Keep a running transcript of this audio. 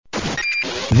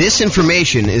This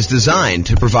information is designed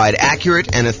to provide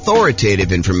accurate and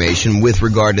authoritative information with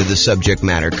regard to the subject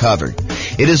matter covered.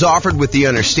 It is offered with the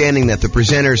understanding that the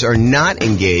presenters are not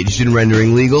engaged in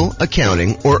rendering legal,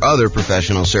 accounting, or other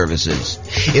professional services.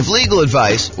 If legal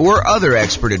advice or other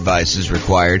expert advice is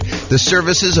required, the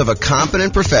services of a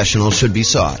competent professional should be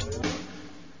sought.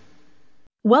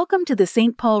 Welcome to the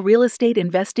St. Paul Real Estate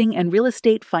Investing and Real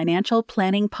Estate Financial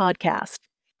Planning Podcast.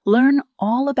 Learn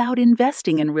all about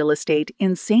investing in real estate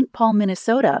in St. Paul,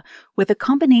 Minnesota, with a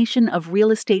combination of real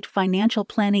estate financial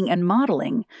planning and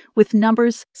modeling with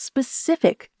numbers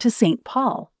specific to St.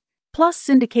 Paul, plus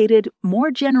syndicated,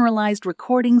 more generalized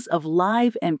recordings of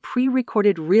live and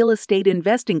pre-recorded real estate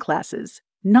investing classes,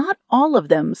 not all of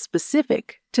them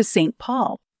specific to St.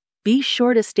 Paul. Be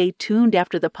sure to stay tuned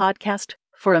after the podcast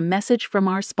for a message from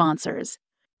our sponsors.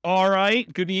 All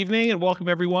right. Good evening and welcome,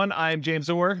 everyone. I'm James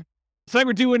Orr. Tonight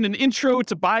we're doing an intro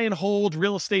to buy and hold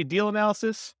real estate deal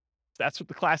analysis. That's what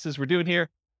the class is we're doing here.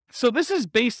 So this is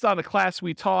based on a class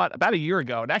we taught about a year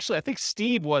ago. And actually, I think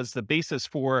Steve was the basis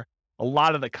for a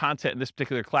lot of the content in this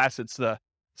particular class. It's the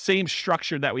same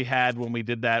structure that we had when we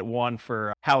did that one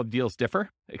for how deals differ,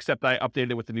 except I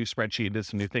updated it with the new spreadsheet and did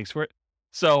some new things for it.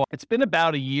 So it's been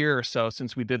about a year or so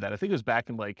since we did that. I think it was back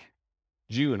in like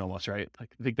June almost, right? I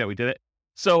think that we did it.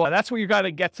 So that's what you're going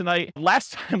to get tonight.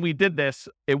 Last time we did this,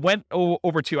 it went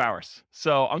over 2 hours.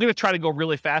 So I'm going to try to go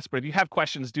really fast, but if you have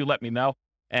questions, do let me know.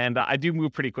 And I do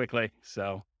move pretty quickly.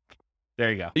 So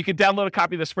there you go. You can download a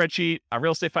copy of the spreadsheet on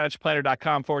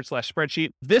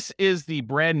realestatefinancialplanner.com/spreadsheet. This is the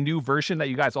brand new version that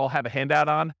you guys all have a handout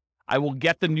on. I will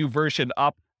get the new version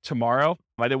up tomorrow.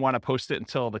 I didn't want to post it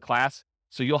until the class.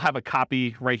 So you'll have a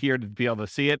copy right here to be able to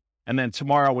see it. And then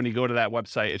tomorrow, when you go to that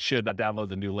website, it should download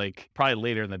the new link, probably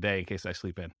later in the day in case I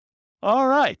sleep in. All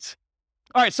right.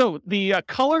 So the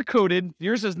color-coded,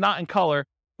 yours is not in color,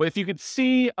 but if you could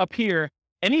see up here,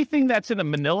 anything that's in a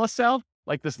manila cell,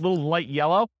 like this little light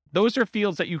yellow, those are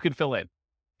fields that you can fill in,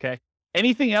 okay?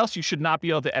 Anything else you should not be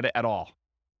able to edit at all.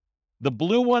 The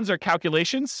blue ones are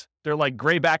calculations. They're like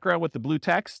gray background with the blue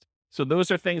text. So those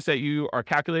are things that you are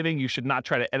calculating. You should not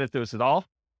try to edit those at all.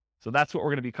 So that's what we're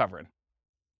going to be covering.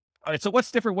 All right, so what's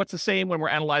different? What's the same when we're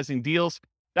analyzing deals?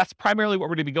 That's primarily what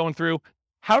we're going to be going through.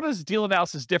 How does deal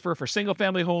analysis differ for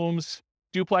single-family homes,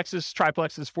 duplexes,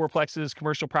 triplexes, fourplexes,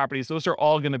 commercial properties? Those are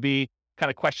all going to be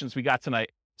kind of questions we got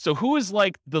tonight. So who is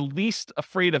like the least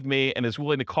afraid of me and is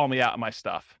willing to call me out on my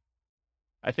stuff?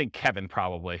 I think Kevin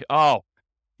probably. Oh,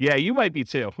 yeah, you might be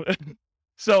too.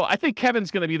 So I think Kevin's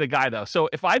going to be the guy though. So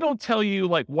if I don't tell you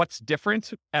like what's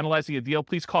different analyzing a deal,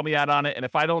 please call me out on it. And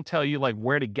if I don't tell you like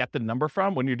where to get the number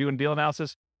from when you're doing deal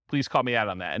analysis, please call me out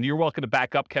on that. And you're welcome to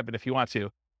back up Kevin if you want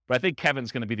to, but I think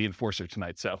Kevin's going to be the enforcer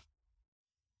tonight. So,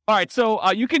 all right.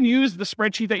 So you can use the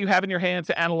spreadsheet that you have in your hand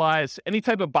to analyze any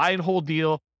type of buy and hold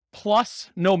deal plus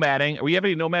nomading. Do we have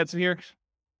any nomads in here?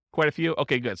 Quite a few.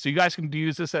 Okay, good. So you guys can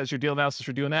use this as your deal analysis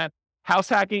for doing that. House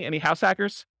hacking, any house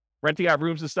hackers? Renting out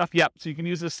rooms and stuff. Yep. So you can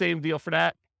use the same deal for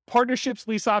that. Partnerships,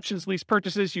 lease options, lease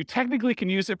purchases. You technically can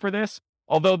use it for this,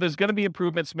 although there's going to be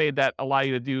improvements made that allow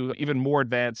you to do even more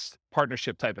advanced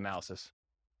partnership type analysis.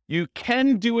 You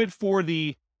can do it for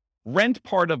the rent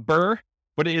part of BRRRR,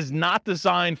 but it is not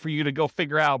designed for you to go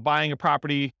figure out buying a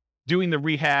property, doing the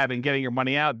rehab and getting your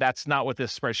money out. That's not what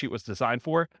this spreadsheet was designed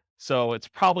for. So it's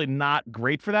probably not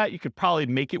great for that. You could probably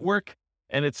make it work,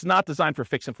 and it's not designed for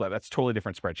fix and flip. That's a totally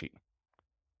different spreadsheet.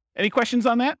 Any questions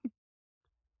on that?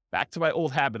 Back to my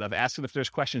old habit of asking if there's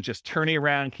questions, just turning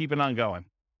around, keeping on going.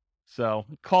 So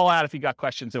call out if you got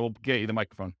questions and we'll get you the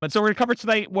microphone. And so we're going to cover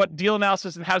tonight what deal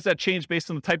analysis and how does that change based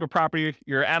on the type of property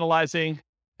you're analyzing,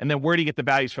 and then where do you get the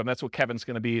values from? That's what Kevin's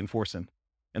going to be enforcing.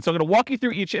 And so I'm going to walk you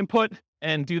through each input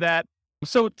and do that.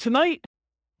 So tonight,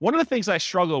 one of the things I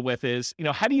struggle with is,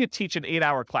 how do you teach an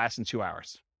 8-hour class in 2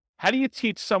 hours? How do you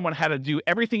teach someone how to do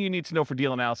everything you need to know for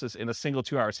deal analysis in a single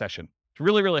 2-hour session? It's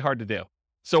really, really hard to do.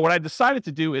 So what I decided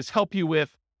to do is help you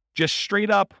with just straight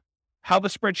up how the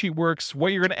spreadsheet works,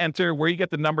 what you're going to enter, where you get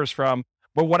the numbers from.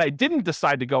 But what I didn't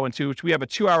decide to go into, which we have a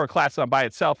 2-hour class on by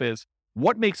itself, is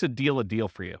what makes a deal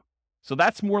for you. So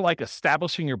that's more like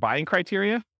establishing your buying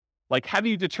criteria. Like, how do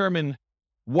you determine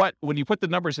when you put the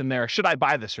numbers in there, should I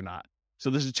buy this or not? So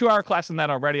there's a 2-hour class on that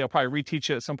already. I'll probably reteach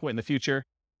it at some point in the future.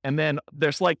 And then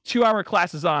there's like 2-hour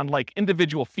classes on like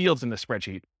individual fields in the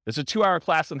spreadsheet. There's a 2-hour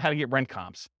class on how to get rent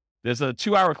comps. There's a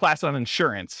 2-hour class on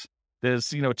insurance. There's,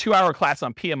 2-hour class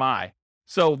on PMI.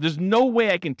 So there's no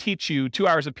way I can teach you 2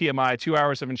 hours of PMI, 2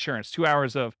 hours of insurance, 2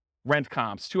 hours of rent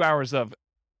comps, 2 hours of,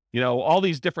 all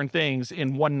these different things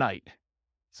in one night.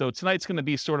 So tonight's going to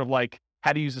be sort of like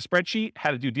how to use a spreadsheet,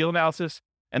 how to do deal analysis,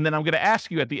 And then I'm going to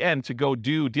ask you at the end to go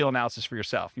do deal analysis for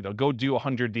yourself. Go do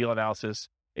 100 deal analysis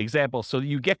examples so that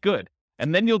you get good.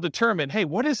 And then you'll determine, hey,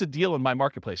 what is a deal in my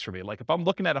marketplace for me? Like if I'm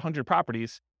looking at 100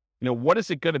 properties, what is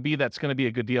it going to be that's going to be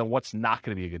a good deal? And what's not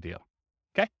going to be a good deal?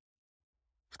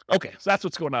 Okay, so that's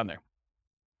what's going on there.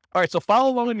 All right, so follow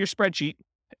along in your spreadsheet.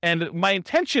 And my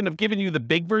intention of giving you the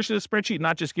big version of the spreadsheet,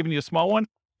 not just giving you a small one,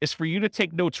 is for you to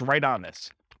take notes right on this.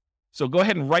 So go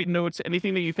ahead and write notes.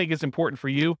 Anything that you think is important for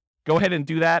you, go ahead and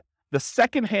do that. The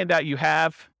second handout you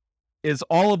have is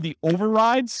all of the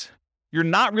overrides. You're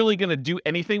not really going to do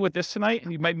anything with this tonight.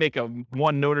 You might make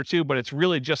one note or two, but it's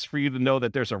really just for you to know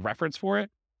that there's a reference for it.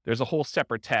 There's a whole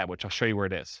separate tab, which I'll show you where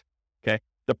it is. Okay.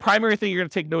 The primary thing you're going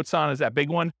to take notes on is that big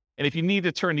one. And if you need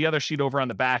to turn the other sheet over on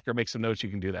the back or make some notes, you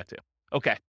can do that too.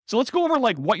 Okay. So let's go over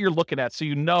like what you're looking at so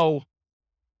you know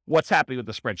what's happening with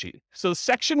the spreadsheet. So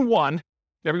section 1,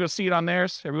 everyone see it on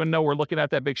theirs? Everyone know we're looking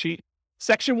at that big sheet?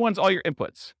 Section 1's all your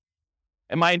inputs.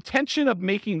 And my intention of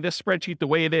making this spreadsheet the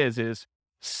way it is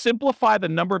simplify the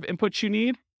number of inputs you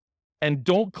need and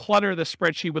don't clutter the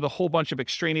spreadsheet with a whole bunch of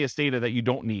extraneous data that you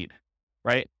don't need,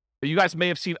 right? You guys may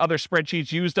have seen other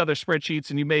spreadsheets, used other spreadsheets,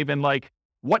 and you may have been like,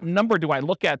 what number do I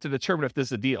look at to determine if this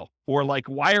is a deal? Or like,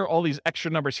 why are all these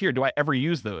extra numbers here? Do I ever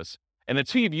use those? And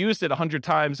until you've used it 100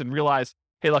 times and realize,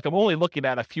 hey, look, I'm only looking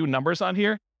at a few numbers on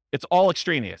here, it's all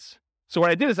extraneous. So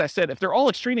what I did is I said, if they're all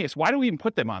extraneous, why do we even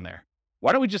put them on there?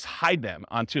 Why don't we just hide them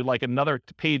onto like another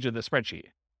page of the spreadsheet?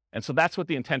 And so that's what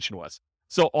the intention was.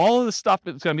 So all of the stuff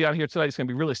that's going to be on here tonight is going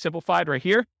to be really simplified right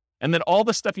here. And then all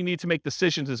the stuff you need to make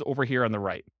decisions is over here on the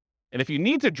right. And if you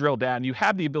need to drill down, you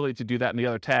have the ability to do that in the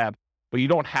other tab, but you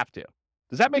don't have to.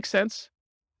 Does that make sense?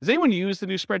 Does anyone use the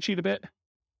new spreadsheet a bit?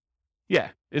 Yeah.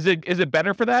 Is it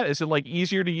better for that? Is it like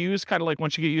easier to use, kind of like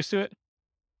once you get used to it?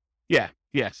 Yeah.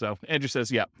 So Andrew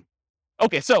says, yep.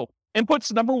 Okay, so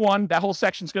inputs, number 1, that whole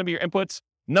section is going to be your inputs.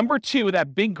 Number 2,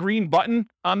 that big green button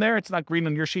on there, it's not green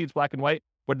on your sheet, it's black and white,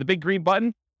 but the big green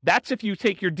button, that's if you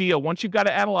take your deal. Once you've got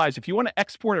to analyze, if you want to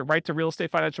export it right to Real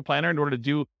Estate Financial Planner in order to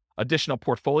do additional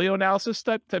portfolio analysis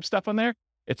type stuff on there,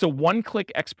 it's a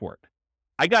one-click export.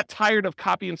 I got tired of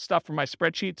copying stuff from my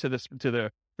spreadsheet to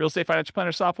the Real Estate Financial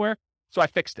Planner software, so I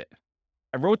fixed it.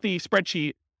 I wrote the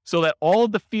spreadsheet so that all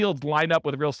of the fields line up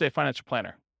with Real Estate Financial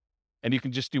Planner. And you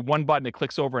can just do one button, it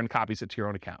clicks over and copies it to your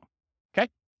own account. Okay?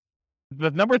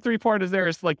 The number 3 part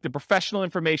is like the professional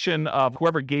information of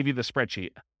whoever gave you the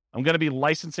spreadsheet. I'm going to be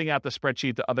licensing out the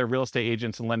spreadsheet to other real estate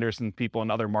agents and lenders and people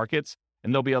in other markets,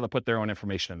 and they'll be able to put their own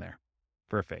information in there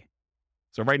for a fee.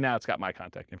 So right now it's got my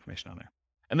contact information on there.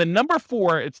 And then number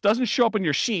 4, it doesn't show up in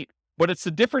your sheet, but it's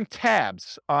the different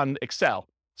tabs on Excel.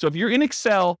 So if you're in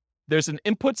Excel, there's an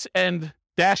inputs and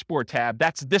dashboard tab.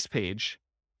 That's this page.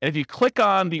 And if you click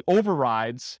on the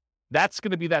overrides, that's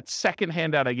going to be that second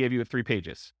handout I gave you with 3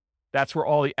 pages. That's where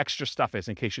all the extra stuff is,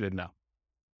 in case you didn't know.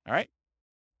 All right.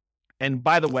 And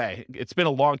by the way, it's been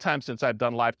a long time since I've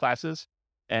done live classes,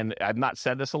 and I've not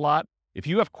said this a lot. If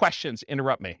you have questions,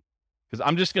 interrupt me, because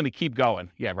I'm just going to keep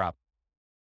going. Yeah, Rob.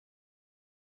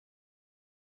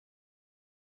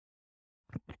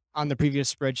 On the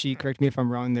previous spreadsheet, correct me if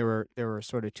I'm wrong, there were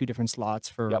sort of 2 different slots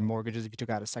for mortgages if you took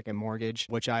out a second mortgage,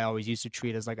 which I always used to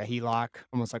treat as like a HELOC,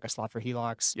 almost like a slot for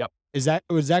HELOCs. Yep.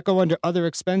 Does that go under other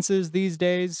expenses these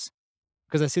days?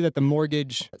 Because I see that the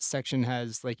mortgage section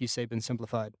has, like you say, been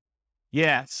simplified.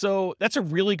 Yeah, so that's a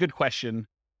really good question.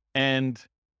 And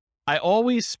I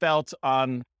always felt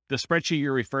on the spreadsheet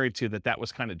you're referring to that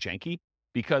was kind of janky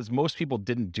because most people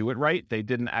didn't do it right. They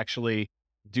didn't actually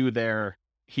do their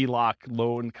HELOC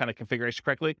loan kind of configuration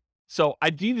correctly. So I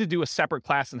need to do a separate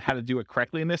class on how to do it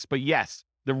correctly in this. But yes,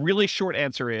 the really short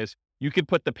answer is you can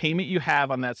put the payment you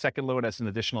have on that second loan as an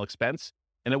additional expense,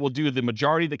 and it will do the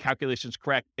majority of the calculations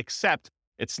correct, except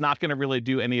it's not going to really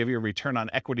do any of your return on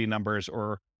equity numbers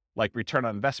or like return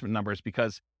on investment numbers,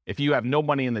 because if you have no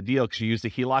money in the deal because you use the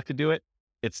HELOC to do it,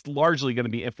 it's largely going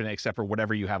to be infinite except for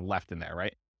whatever you have left in there,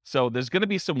 right? So there's going to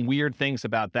be some weird things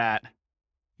about that.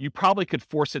 You probably could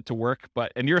force it to work,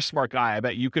 and you're a smart guy. I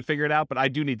bet you could figure it out, but I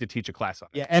do need to teach a class on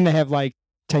it. Yeah, and they have like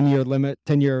 10-year limit,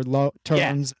 10-year low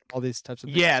terms, all these types of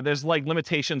things. Yeah, there's like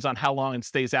limitations on how long it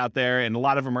stays out there, and a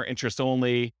lot of them are interest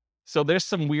only. So there's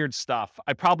some weird stuff.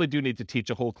 I probably do need to teach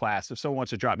a whole class. If someone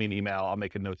wants to drop me an email, I'll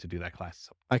make a note to do that class.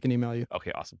 I can email you.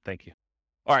 Okay, awesome. Thank you.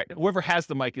 All right, whoever has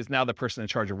the mic is now the person in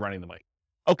charge of running the mic.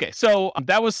 Okay, so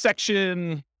that was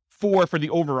section 4 for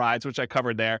the overrides, which I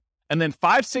covered there. And then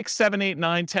 5, 6, 7, 8,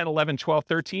 9, 10, 11, 12,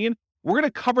 13, we're going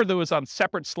to cover those on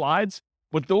separate slides,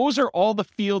 but those are all the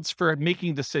fields for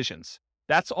making decisions.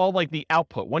 That's all like the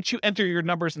output. Once you enter your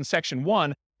numbers in section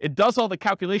 1, it does all the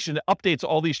calculation. It updates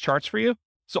all these charts for you.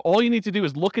 So all you need to do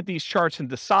is look at these charts and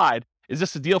decide is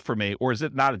this a deal for me or is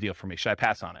it not a deal for me? Should I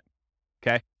pass on it?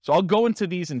 Okay. So I'll go into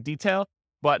these in detail,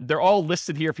 but they're all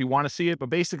listed here if you want to see it. But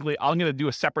basically, I'm going to do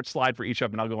a separate slide for each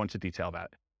of them and I'll go into detail about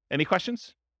it. Any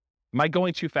questions? Am I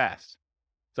going too fast?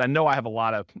 So I know I have a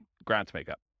lot of ground to make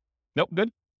up. Nope.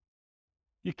 Good.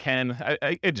 You can.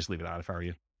 I'd just leave it on if I were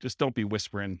you. Just don't be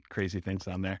whispering crazy things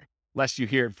on there, lest you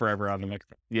hear it forever on the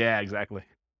microphone. Yeah, exactly.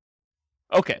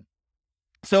 Okay.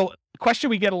 So the question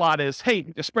we get a lot is, hey,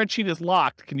 the spreadsheet is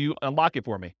locked. Can you unlock it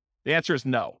for me? The answer is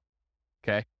no.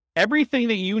 Okay. Everything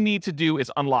that you need to do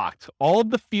is unlocked. All of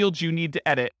the fields you need to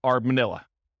edit are Manila.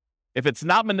 If it's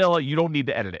not Manila, you don't need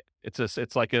to edit it.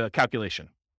 It's like a calculation.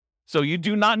 So you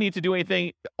do not need to do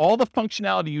anything. All the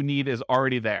functionality you need is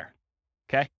already there.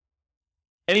 Okay.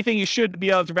 Anything you should be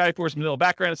able to value for is Manila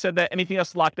background. It said that anything else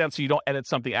is locked down so you don't edit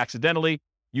something accidentally.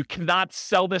 You cannot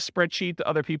sell this spreadsheet to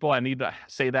other people. I need to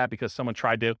say that because someone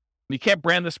tried to. You can't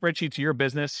brand the spreadsheet to your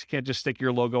business. You can't just stick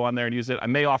your logo on there and use it. I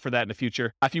may offer that in the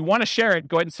future. If you want to share it,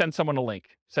 go ahead and send someone a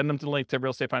link. Send them to the link to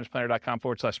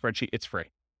realestatefinancialplanner.com/spreadsheet. It's free.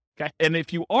 Okay. And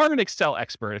if you are an Excel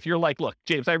expert, if you're like, look,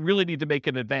 James, I really need to make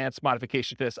an advanced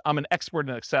modification to this. I'm an expert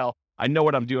in Excel. I know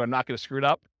what I'm doing. I'm not going to screw it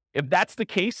up. If that's the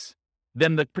case,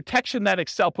 then the protection that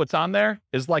Excel puts on there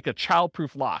is like a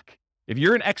childproof lock. If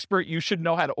you're an expert, you should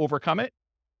know how to overcome it.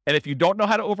 And if you don't know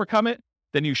how to overcome it,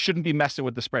 then you shouldn't be messing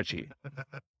with the spreadsheet.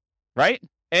 Right?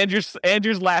 Andrew's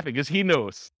laughing because he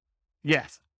knows.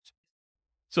 Yes.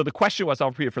 So the question was, I'll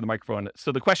repeat it for the microphone.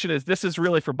 So the question is, this is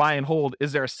really for buy and hold.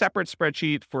 Is there a separate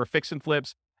spreadsheet for fix and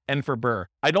flips and for BRRRR?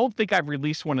 I don't think I've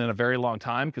released one in a very long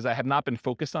time because I have not been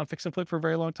focused on fix and flip for a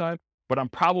very long time, but I'm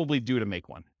probably due to make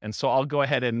one. And so I'll go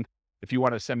ahead and, if you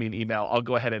want to send me an email, I'll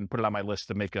go ahead and put it on my list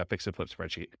to make a fix and flip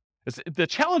spreadsheet. The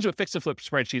challenge with fix and flip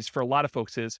spreadsheets for a lot of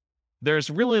folks is there's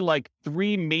really like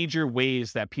 3 major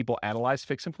ways that people analyze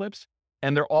fix and flips,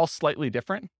 and they're all slightly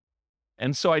different.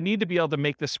 And so I need to be able to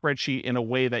make this spreadsheet in a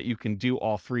way that you can do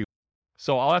all 3.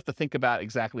 So I'll have to think about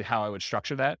exactly how I would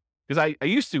structure that. Because I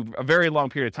used to, a very long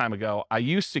period of time ago, I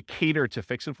used to cater to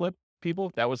fix and flip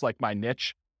people. That was like my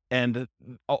niche. And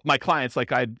my clients,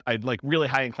 like I'd like really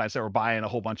high-end clients that were buying a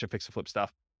whole bunch of fix and flip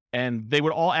stuff. And they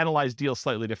would all analyze deals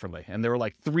slightly differently. And there were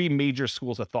like 3 major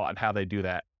schools of thought on how they do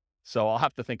that. So I'll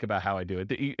have to think about how I do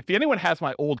it. If anyone has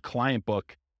my old client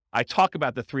book, I talk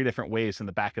about the 3 different ways in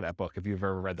the back of that book, if you've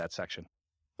ever read that section.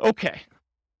 Okay.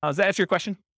 Does that answer your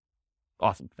question?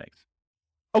 Awesome. Thanks.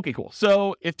 Okay, cool.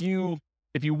 So if you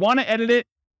want to edit it,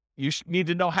 you need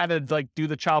to know how to like do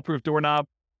the childproof doorknob.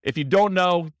 If you don't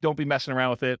know, don't be messing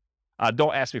around with it.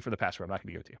 Don't ask me for the password. I'm not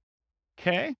going to give it to you.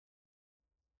 Okay.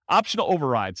 Optional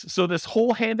overrides. So this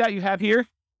whole handout you have here,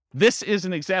 this is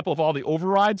an example of all the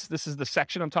overrides. This is the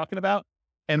section I'm talking about.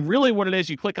 And really what it is,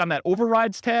 you click on that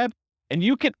overrides tab and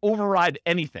you can override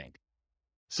anything.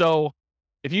 So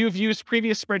if you've used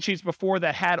previous spreadsheets before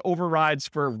that had overrides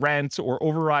for rent or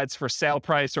overrides for sale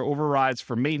price or overrides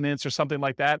for maintenance or something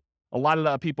like that, a lot of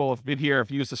the people have been here, have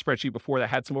used a spreadsheet before that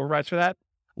had some overrides for that.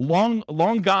 Long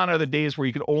gone are the days where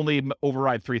you could only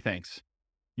override 3 things.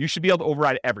 You should be able to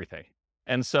override everything.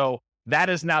 And so that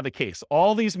is now the case.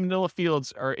 All these Manila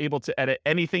fields are able to edit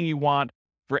anything you want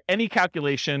for any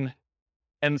calculation,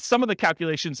 and some of the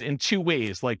calculations in 2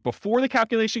 ways, like before the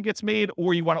calculation gets made,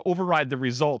 or you want to override the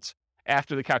results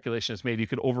after the calculation is made, you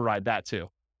could override that too.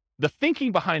 The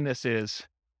thinking behind this is,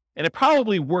 and it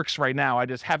probably works right now, I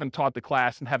just haven't taught the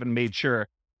class and haven't made sure,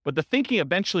 but the thinking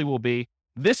eventually will be,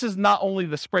 this is not only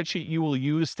the spreadsheet you will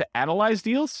use to analyze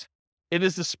deals, it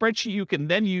is the spreadsheet you can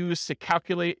then use to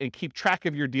calculate and keep track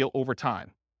of your deal over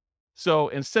time. So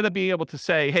instead of being able to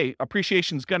say, hey,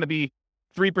 appreciation is going to be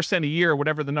 3% a year,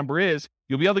 whatever the number is,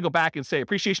 you'll be able to go back and say,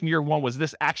 appreciation year 1 was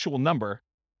this actual number.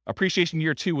 Appreciation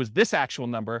year 2 was this actual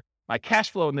number. My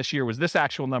cash flow in this year was this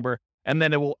actual number. And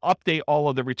then it will update all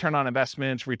of the return on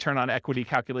investments, return on equity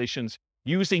calculations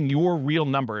using your real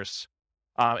numbers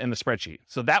in the spreadsheet.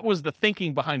 So that was the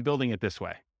thinking behind building it this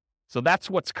way. So that's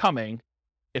what's coming.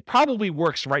 It probably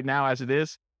works right now as it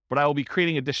is, but I will be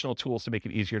creating additional tools to make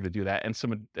it easier to do that and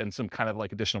some kind of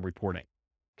like additional reporting.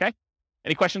 Okay.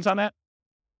 Any questions on that?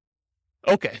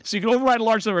 Okay. So you can override a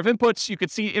large number of inputs. You could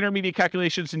see intermediate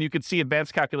calculations and you could see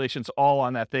advanced calculations all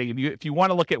on that thing. If you want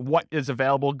to look at what is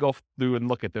available, go through and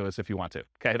look at those if you want to.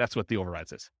 Okay. That's what the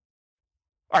overrides is.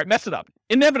 All right. Mess it up.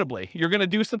 Inevitably, you're going to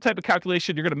do some type of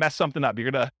calculation. You're going to mess something up.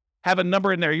 You're going to have a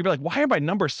number in there. You'll be like, why are my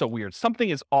numbers so weird? Something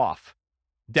is off.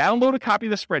 Download a copy of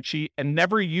the spreadsheet and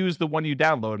never use the one you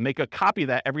download. Make a copy of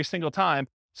that every single time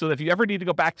so that if you ever need to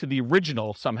go back to the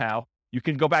original somehow, you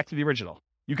can go back to the original.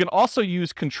 You can also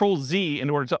use Control-Z in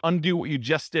order to undo what you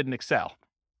just did in Excel,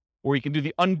 or you can do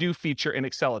the undo feature in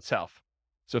Excel itself.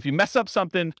 So if you mess up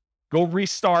something, Go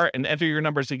restart and enter your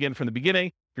numbers again from the beginning.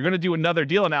 If you're going to do another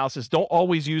deal analysis, don't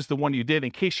always use the one you did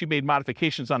in case you made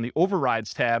modifications on the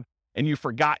overrides tab and you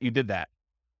forgot you did that.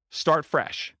 Start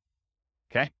fresh.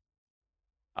 Okay?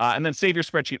 And then save your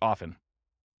spreadsheet often.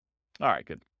 All right,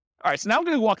 good. All right, so now I'm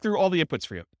going to walk through all the inputs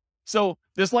for you. So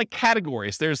there's like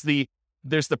categories. There's the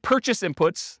purchase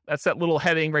inputs. That's that little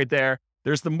heading right there.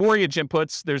 There's the mortgage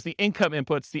inputs. There's the income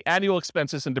inputs, the annual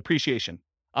expenses, and depreciation.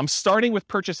 I'm starting with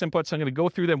purchase inputs. I'm going to go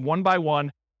through them one by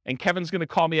one, and Kevin's going to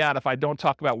call me out if I don't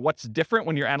talk about what's different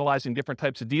when you're analyzing different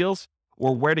types of deals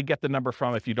or where to get the number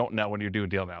from if you don't know when you're doing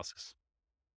deal analysis.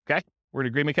 Okay? We're in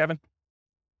agreement, Kevin?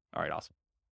 All right, awesome.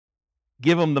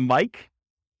 Give him the mic.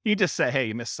 You just say, hey,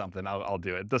 you missed something. I'll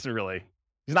do it. Doesn't really,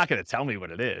 he's not going to tell me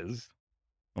what it is.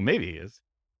 Well, maybe he is.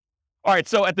 All right,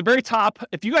 so at the very top,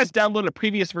 if you guys downloaded a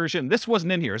previous version, this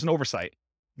wasn't in here. It's an oversight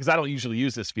because I don't usually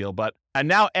use this field, but I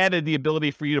now added the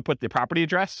ability for you to put the property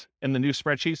address in the new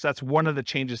spreadsheet. So that's one of the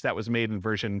changes that was made in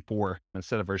version 4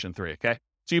 instead of version 3, okay?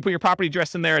 So you put your property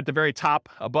address in there at the very top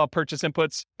above purchase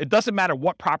inputs. It doesn't matter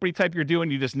what property type you're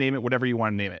doing. You just name it whatever you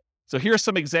want to name it. So here's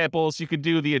some examples. You could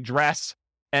do the address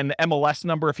and the MLS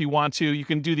number if you want to. You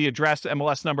can do the address,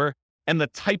 MLS number, and the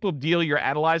type of deal you're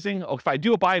analyzing. Oh, if I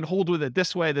do a buy and hold with it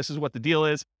this way, this is what the deal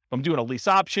is. If I'm doing a lease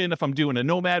option, if I'm doing a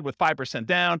Nomad with 5%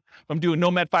 down, if I'm doing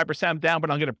Nomad 5% down, but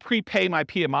I'm going to prepay my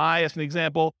PMI as an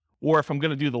example, or if I'm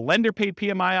going to do the lender paid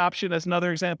PMI option as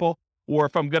another example, or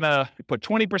if I'm going to put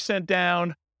 20%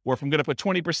 down, or if I'm going to put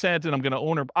 20% and I'm going to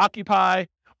own or occupy,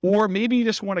 or maybe you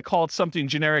just want to call it something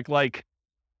generic like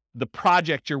the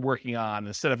project you're working on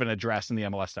instead of an address and the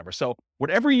MLS number. So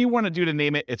whatever you want to do to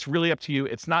name it, it's really up to you.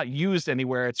 It's not used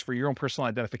anywhere. It's for your own personal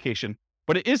identification,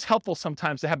 but it is helpful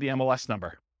sometimes to have the MLS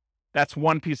number. That's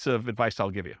one piece of advice I'll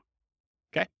give you.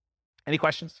 Okay. Any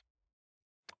questions?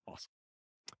 Awesome.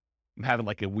 I'm having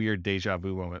like a weird deja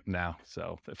vu moment now.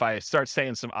 So if I start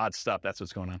saying some odd stuff, that's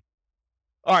what's going on.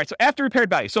 All right. So after repaired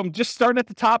value. So I'm just starting at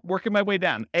the top, working my way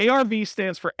down. ARV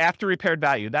stands for after repaired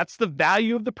value. That's the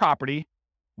value of the property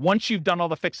once you've done all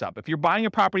the fix up. If you're buying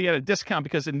a property at a discount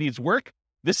because it needs work,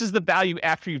 this is the value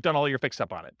after you've done all your fix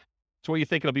up on it. It's what you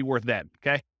think it'll be worth then.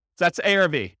 Okay. So that's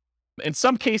ARV. In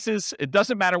some cases, it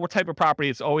doesn't matter what type of property,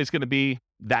 it's always going to be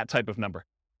that type of number.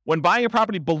 When buying a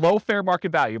property below fair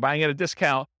market value, buying at a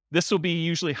discount, this will be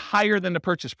usually higher than the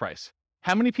purchase price.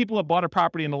 How many people have bought a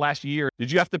property in the last year?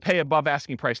 Did you have to pay above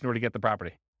asking price in order to get the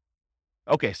property?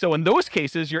 Okay, so in those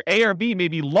cases, your ARV may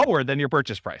be lower than your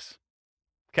purchase price.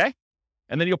 Okay?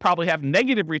 And then you'll probably have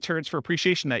negative returns for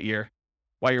appreciation that year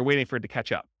while you're waiting for it to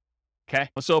catch up. Okay?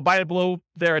 So buy it below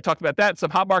there, I talked about that.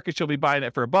 Some hot markets, you'll be buying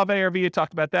it for above ARV, I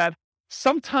talked about that.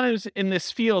 Sometimes in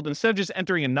this field, instead of just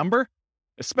entering a number,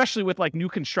 especially with like new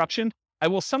construction, I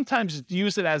will sometimes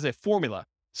use it as a formula.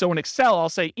 So in Excel, I'll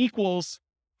say equals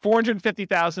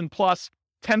 450,000 plus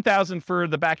 10,000 for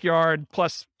the backyard,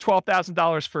 plus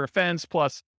 $12,000 for a fence,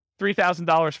 plus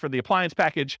 $3,000 for the appliance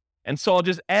package. And so I'll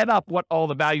just add up what all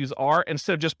the values are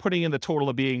instead of just putting in the total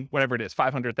of being whatever it is,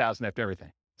 500,000 after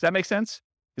everything. Does that make sense?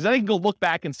 Because then I can go look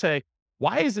back and say,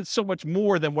 why is it so much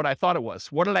more than what I thought it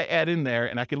was? What did I add in there?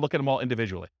 And I can look at them all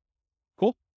individually.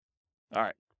 Cool? All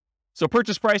right. So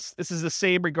purchase price, this is the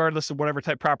same regardless of whatever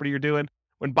type property you're doing.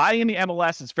 When buying in the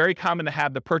MLS, it's very common to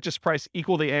have the purchase price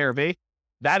equal the ARV.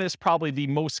 That is probably the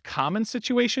most common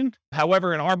situation.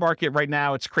 However, in our market right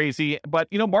now, it's crazy. But,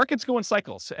 markets go in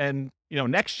cycles. And,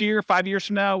 next year, 5 years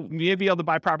from now, we may be able to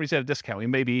buy properties at a discount. We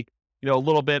may be, a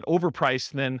little bit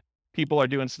overpriced than people are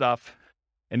doing stuff.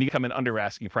 And you come in under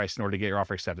asking price in order to get your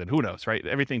offer accepted. Who knows, right?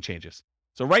 Everything changes.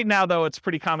 So right now, though, it's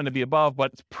pretty common to be above,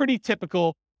 but it's pretty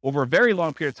typical over a very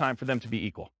long period of time for them to be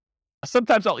equal.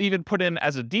 Sometimes I'll even put in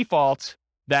as a default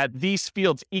that these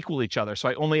fields equal each other. So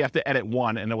I only have to edit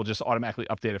one and it will just automatically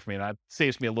update it for me. And that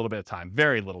saves me a little bit of time,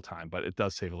 very little time, but it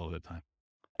does save a little bit of time.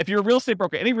 If you're a real estate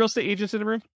broker, any real estate agents in the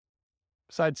room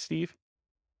besides Steve?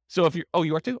 So if you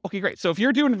are too? Okay, great. So if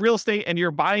you're doing real estate and you're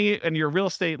buying it and your real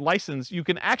estate license, you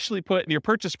can actually put in your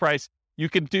purchase price,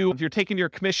 if you're taking your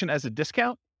commission as a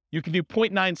discount, you can do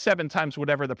 0.97 times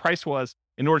whatever the price was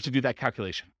in order to do that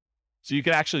calculation. So you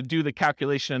can actually do the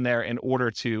calculation in there in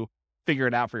order to figure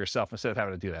it out for yourself instead of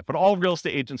having to do that. But all real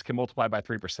estate agents can multiply by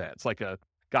 3%. It's like a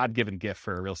God-given gift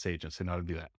for real estate agents to know how to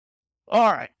do that.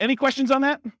 All right. Any questions on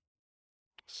that?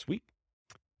 Sweet.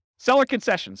 Seller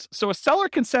concessions. So a seller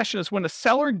concession is when a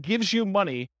seller gives you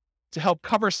money to help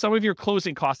cover some of your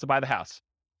closing costs to buy the house.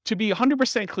 To be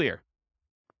 100% clear,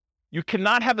 you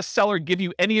cannot have a seller give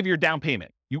you any of your down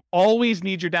payment. You always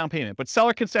need your down payment, but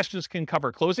seller concessions can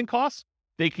cover closing costs.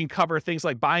 They can cover things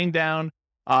like buying down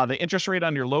the interest rate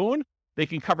on your loan. They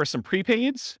can cover some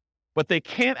prepaids. but they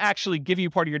can't actually give you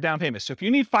part of your down payment. So if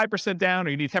you need 5% down or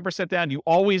you need 10% down, you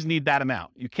always need that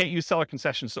amount. You can't use seller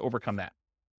concessions to overcome that.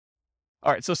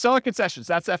 All right, so seller concessions,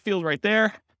 that's that field right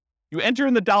there. You enter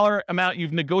in the dollar amount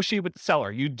you've negotiated with the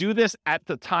seller. You do this at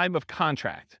the time of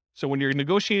contract. So when you're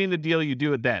negotiating the deal, you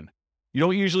do it then. You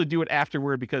don't usually do it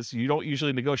afterward because you don't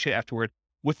usually negotiate afterward,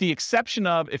 with the exception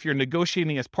of if you're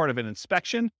negotiating as part of an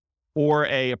inspection or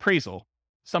a appraisal.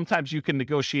 Sometimes you can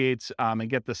negotiate and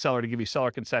get the seller to give you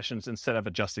seller concessions instead of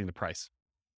adjusting the price.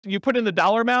 You put in the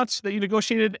dollar amounts that you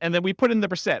negotiated, and then we put in the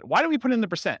percent. Why do we put in the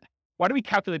percent? Why do we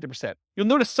calculate the percent? You'll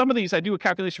notice some of these I do a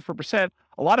calculation for percent.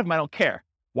 A lot of them I don't care.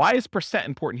 Why is percent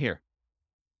important here?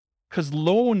 Because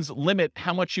loans limit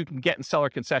how much you can get in seller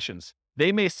concessions.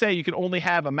 They may say you can only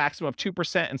have a maximum of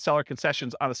 2% in seller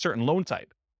concessions on a certain loan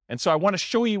type. And so I want to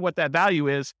show you what that value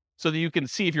is so that you can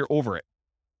see if you're over it.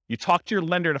 You talk to your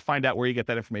lender to find out where you get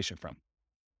that information from.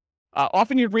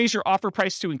 Often you'd raise your offer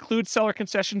price to include seller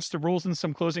concessions to rules and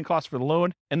some closing costs for the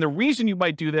loan. And the reason you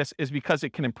might do this is because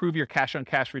it can improve your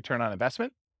cash-on-cash return on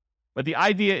investment. But the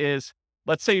idea is,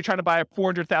 let's say you're trying to buy a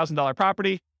 $400,000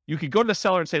 property. You could go to the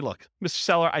seller and say, look, Mr.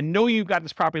 Seller, I know you've got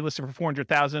this property listed for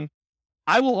 $400,000.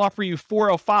 I will offer you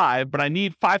 $405,000, but I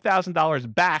need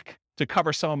 $5,000 back to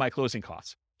cover some of my closing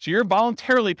costs. So you're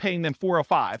voluntarily paying them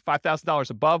 $405,000, $5,000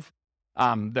 above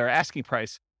their asking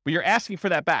price, but you're asking for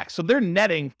that back. So they're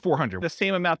netting $400,000, the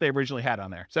same amount they originally had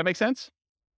on there. Does that make sense?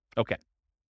 Okay.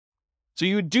 So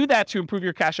you would do that to improve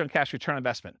your cash-on-cash return on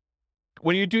investment.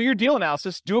 When you do your deal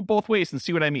analysis, do it both ways and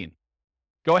see what I mean.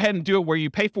 Go ahead and do it where you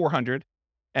pay $400,000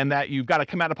 and that you've got to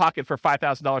come out of pocket for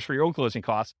 $5,000 for your own closing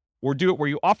costs, or do it where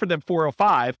you offer them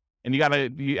 $405,000 and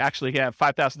you actually have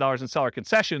 $5,000 in seller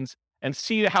concessions, and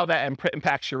see how that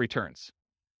impacts your returns.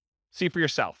 See for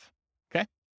yourself. Okay.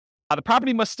 The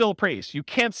property must still appraise. You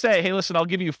can't say, hey, listen, I'll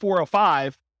give you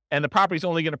 $405,000 and the property's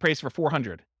only going to appraise for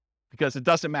 $400,000, because it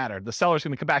doesn't matter. The seller's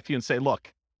going to come back to you and say,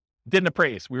 look, didn't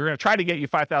appraise. We were going to try to get you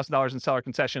 $5,000 in seller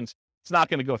concessions. It's not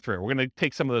going to go through. We're going to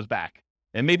take some of those back.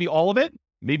 And maybe all of it,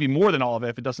 maybe more than all of it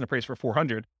if it doesn't appraise for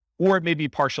 $400,000, or it may be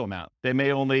partial amount. They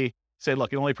may only say,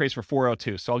 look, it only appraised for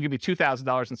 $402,000. So I'll give you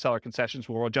 $2,000 in seller concessions.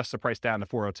 We'll adjust the price down to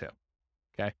 $402,000.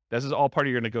 Okay. This is all part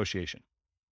of your negotiation.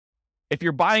 If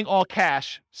you're buying all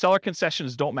cash, seller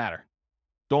concessions don't matter.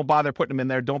 Don't bother putting them in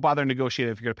there. Don't bother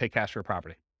negotiating if you're going to pay cash for a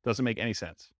property. Doesn't make any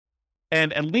sense.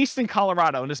 And at least in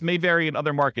Colorado, and this may vary in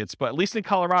other markets, but at least in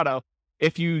Colorado,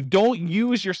 if you don't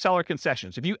use your seller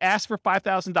concessions, if you ask for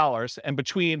 $5,000 and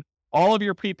between all of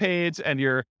your prepaids and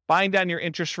your buying down your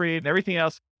interest rate and everything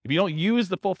else, if you don't use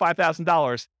the full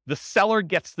 $5,000, the seller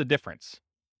gets the difference.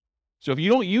 So if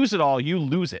you don't use it all, you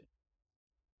lose it.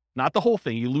 Not the whole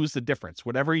thing, you lose the difference,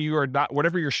 whatever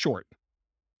you're short.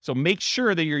 So make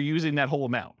sure that you're using that whole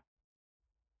amount.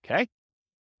 Okay?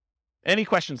 Any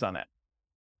questions on that?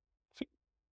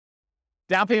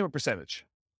 Down payment percentage.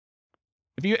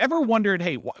 If you ever wondered,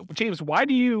 hey, James, why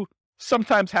do you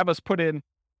sometimes have us put in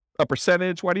a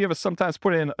percentage? Why do you have us sometimes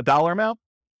put in a dollar amount?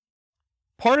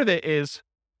 Part of it is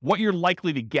what you're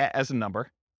likely to get as a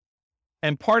number.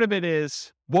 And part of it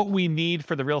is what we need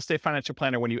for the real estate financial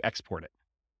planner when you export it.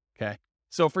 Okay.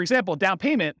 So for example, down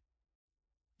payment,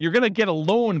 you're going to get a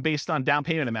loan based on down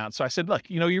payment amount. So I said, look,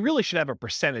 you really should have a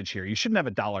percentage here. You shouldn't have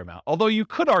a dollar amount. Although you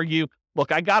could argue,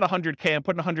 look, I got $100K, I'm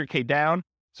putting $100K down.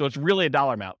 So it's really a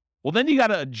dollar amount. Well, then you got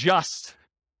to adjust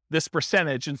this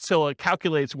percentage until it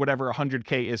calculates whatever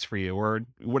 $100K is for you, or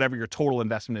whatever your total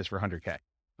investment is for $100K.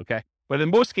 Okay. But in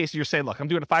most cases, you're saying, look, I'm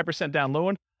doing a 5% down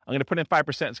loan. I'm going to put in 5%.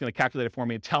 It's going to calculate it for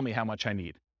me and tell me how much I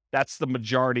need. That's the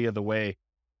majority of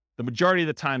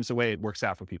the times the way it works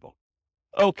out for people.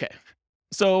 Okay.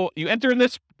 So you enter in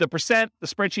the percent, the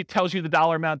spreadsheet tells you the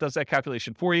dollar amount, does that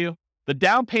calculation for you. The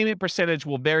down payment percentage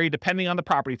will vary depending on the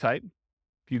property type.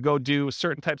 If you go do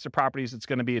certain types of properties, it's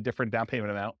going to be a different down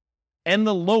payment amount. And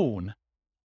the loan.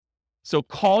 So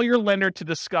call your lender to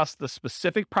discuss the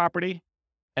specific property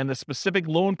and the specific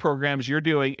loan programs you're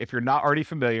doing if you're not already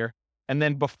familiar. And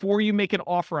then before you make an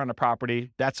offer on a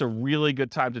property, that's a really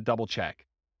good time to double check.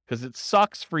 Because it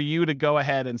sucks for you to go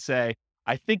ahead and say,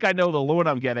 I think I know the loan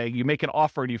I'm getting. You make an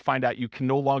offer and you find out you can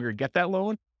no longer get that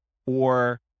loan,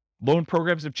 or loan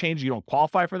programs have changed. You don't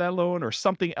qualify for that loan, or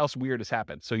something else weird has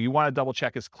happened. So you want to double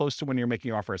check as close to when you're making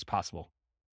your offer as possible.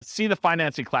 See the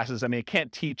financing classes. I mean, I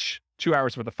can't teach 2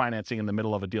 hours worth of financing in the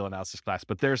middle of a deal analysis class,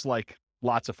 but there's like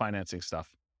lots of financing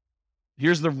stuff.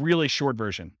 Here's the really short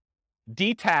version.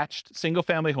 Detached single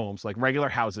family homes, like regular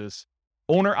houses,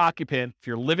 owner occupant, if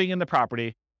you're living in the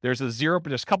property, there's a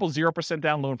couple 0%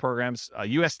 down loan programs.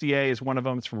 USDA is one of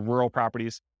them. It's for rural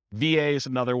properties. VA is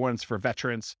another one. It's for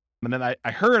veterans. And then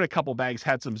I heard a couple banks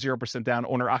had some 0% down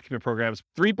owner occupant programs.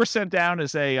 3% down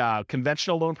is a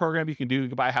conventional loan program you can do. You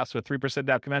can buy a house with 3%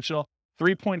 down conventional.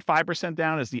 3.5%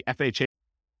 down is the FHA.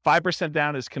 5%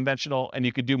 down is conventional, and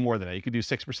you could do more than that. You could do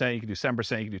 6%, you could do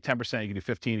 7%, you could do 10%, you could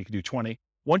do 15%, you could do 20%.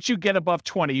 Once you get above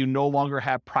 20%, you no longer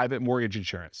have private mortgage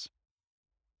insurance.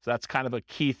 So that's kind of a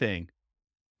key thing.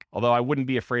 Although I wouldn't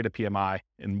be afraid of PMI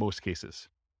in most cases.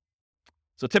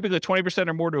 So typically 20%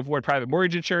 or more to avoid private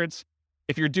mortgage insurance.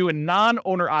 If you're doing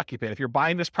non-owner occupant, if you're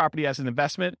buying this property as an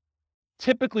investment,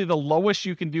 typically the lowest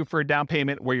you can do for a down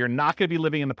payment where you're not going to be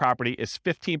living in the property is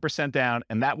 15% down,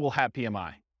 and that will have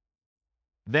PMI.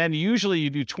 Then usually you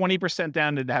do 20%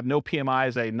 down to have no PMI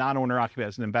as a non-owner occupant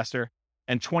as an investor,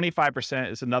 and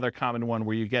 25% is another common one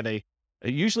where you get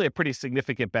usually a pretty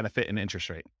significant benefit in interest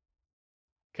rate.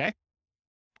 Okay?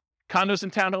 Condos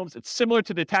and townhomes, it's similar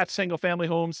to detached single-family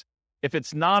homes. If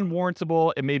it's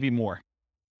non-warrantable, it may be more.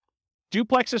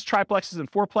 Duplexes, triplexes,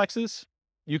 and fourplexes,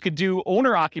 you could do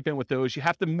owner-occupant with those. You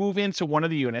have to move into one of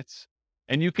the units,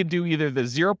 and you could do either the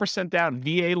 0% down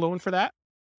VA loan for that.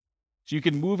 So you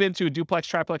can move into a duplex,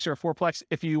 triplex, or a fourplex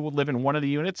if you live in one of the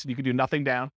units. You can do nothing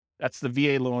down. That's the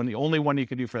VA loan, the only one you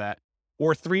can do for that.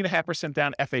 Or 3.5%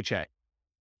 down FHA.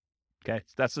 Okay,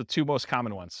 so that's the two most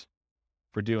common ones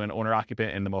for doing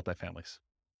owner-occupant in the multifamilies.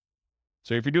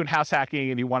 So if you're doing house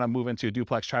hacking and you want to move into a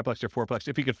duplex, triplex, or fourplex,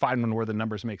 if you could find one where the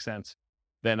numbers make sense,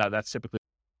 then that's typically.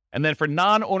 And then for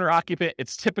non-owner occupant,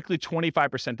 it's typically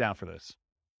 25% down for this.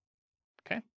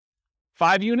 Okay.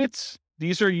 5 units,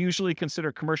 these are usually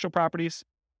considered commercial properties.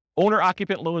 Owner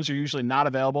occupant loans are usually not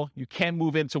available. You can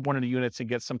move into one of the units and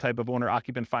get some type of owner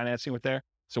occupant financing with there.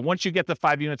 So once you get the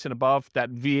 5 units and above,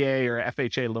 that VA or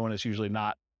FHA loan is usually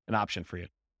not an option for you.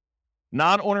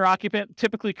 Non-owner occupant,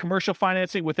 typically commercial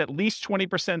financing with at least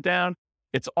 20% down.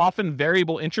 It's often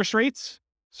variable interest rates.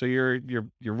 So you're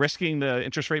risking the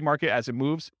interest rate market as it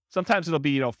moves. Sometimes it'll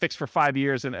be, fixed for 5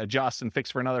 years and adjust, and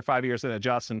fixed for another 5 years and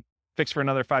adjust, and fixed for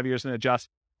another 5 years and adjust.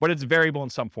 But it's variable in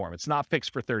some form. It's not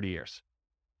fixed for 30 years.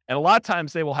 And a lot of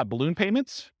times they will have balloon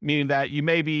payments, meaning that you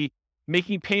may be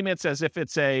making payments as if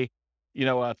it's a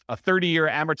 30-year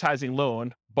amortizing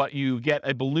loan, but you get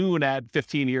a balloon at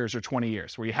 15 years or 20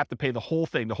 years where you have to pay the whole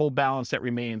thing, the whole balance that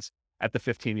remains at the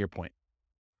 15-year point.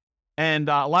 And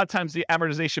a lot of times the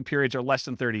amortization periods are less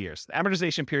than 30 years. The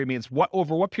amortization period means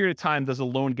over what period of time does a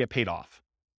loan get paid off?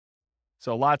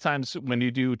 So a lot of times when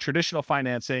you do traditional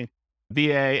financing,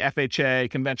 VA, FHA,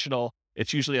 conventional,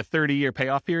 it's usually a 30-year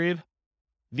payoff period.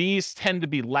 These tend to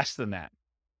be less than that,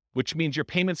 which means your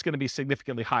payment's going to be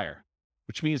significantly higher,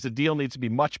 which means the deal needs to be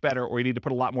much better, or you need to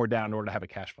put a lot more down in order to have a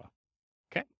cash flow.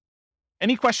 Okay.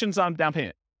 Any questions on down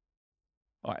payment?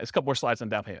 All right, there's a couple more slides on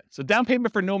down payment. So down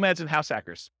payment for nomads and house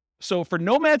hackers. So for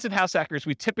nomads and house hackers,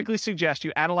 we typically suggest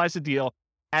you analyze the deal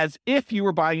as if you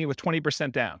were buying it with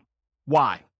 20% down.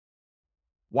 Why?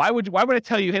 Why would I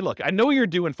tell you, hey, look, I know you're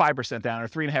doing 5% down or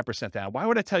 3.5% down. Why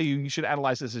would I tell you should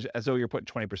analyze this as though you're putting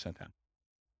 20% down?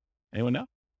 Anyone know?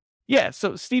 Yeah,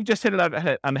 so Steve just hit it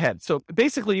on the head. So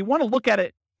basically, you want to look at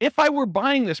it, if I were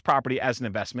buying this property as an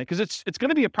investment, because it's going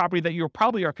to be a property that you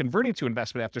probably are converting to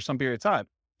investment after some period of time.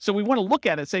 So we want to look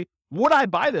at it and say, would I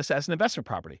buy this as an investment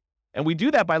property? And we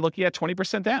do that by looking at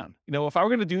 20% down. If I were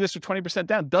going to do this with 20%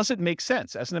 down, does it make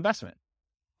sense as an investment?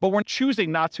 But we're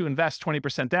choosing not to invest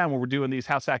 20% down when we're doing these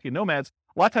house hacking nomads.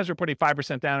 A lot of times we're putting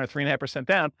 5% down or 3.5%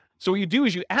 down. So what you do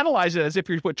is you analyze it as if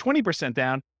you put 20%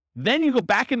 down. Then you go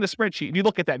back in the spreadsheet and you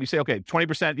look at that and you say, okay,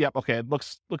 20%, yep, okay, it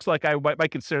looks like I might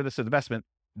consider this an investment.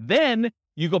 Then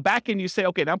you go back and you say,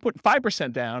 okay, now I'm putting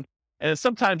 5% down. And then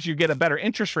sometimes you get a better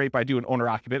interest rate by doing owner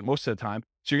occupant most of the time.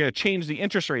 So you're going to change the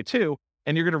interest rate too.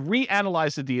 And you're going to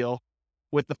reanalyze the deal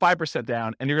with the 5%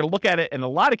 down. And you're going to look at it. In a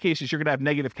lot of cases, you're going to have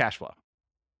negative cash flow.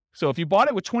 So if you bought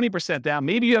it with 20% down,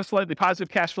 maybe you have slightly positive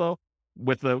cash flow.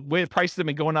 With the way prices have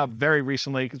been going up very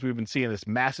recently, because we've been seeing this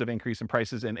massive increase in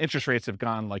prices and interest rates have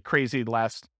gone like crazy the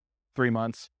last 3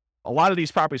 months. A lot of these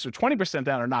properties with 20%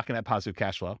 down are not going to have positive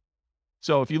cash flow.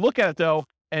 So if you look at it though,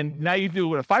 and now you do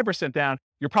it with a 5% down,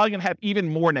 you're probably going to have even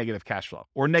more negative cash flow,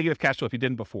 or negative cash flow if you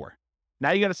didn't before.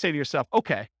 Now you got to say to yourself,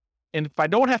 okay, and if I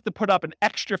don't have to put up an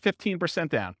extra 15%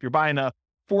 down, if you're buying a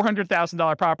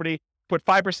 $400,000 property, put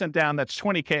 5% down, that's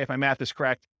 $20K if my math is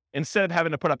correct, instead of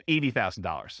having to put up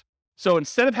 $80,000. So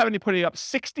instead of having to put up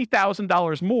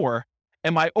 $60,000 more,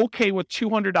 am I okay with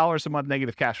 $200 a month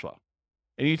negative cash flow?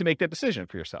 And you need to make that decision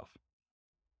for yourself.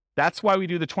 That's why we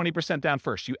do the 20% down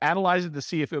first. You analyze it to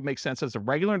see if it makes sense as a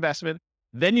regular investment.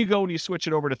 Then you go and you switch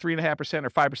it over to 3.5% or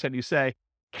 5%. You say,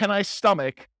 can I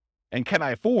stomach and can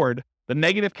I afford the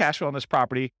negative cash flow on this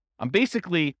property? I'm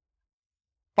basically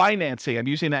financing, I'm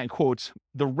using that in quotes,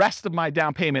 the rest of my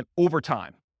down payment over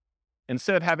time.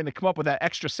 instead of having to come up with that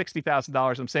extra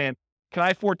 $60,000, I'm saying, can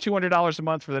I afford $200 a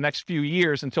month for the next few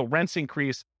years until rents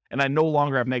increase and I no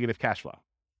longer have negative cash flow?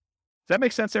 Does that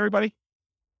make sense, everybody?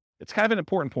 It's kind of an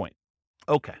important point.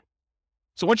 Okay.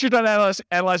 So once you're done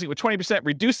analyzing with 20%,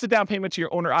 reduce the down payment to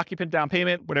your owner-occupant down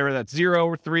payment, whatever that's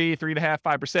 0, 3, 3.5%,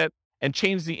 5%, and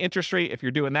change the interest rate if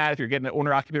you're doing that, if you're getting an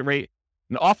owner-occupant rate.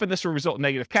 And often this will result in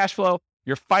negative cash flow.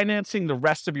 You're financing the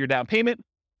rest of your down payment.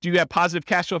 Do you have positive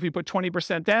cash flow if you put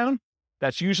 20% down?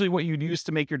 That's usually what you'd use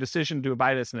to make your decision to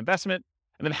buy it as an investment.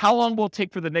 And then how long will it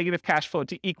take for the negative cash flow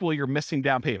to equal your missing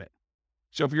down payment?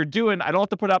 So if you're doing, I don't have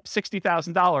to put up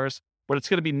 $60,000, but it's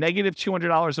going to be negative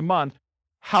 $200 a month.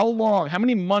 How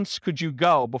many months could you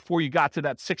go before you got to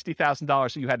that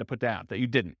 $60,000 that you had to put down, that you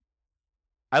didn't?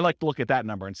 I like to look at that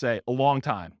number and say a long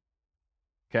time.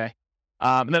 Okay.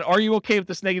 And then are you okay with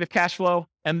this negative cash flow?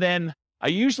 And then I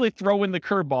usually throw in the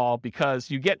curveball because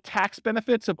you get tax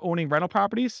benefits of owning rental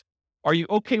properties. Are you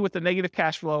okay with the negative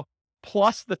cash flow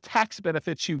plus the tax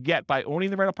benefits you get by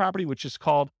owning the rental property, which is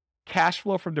called cash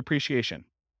flow from depreciation?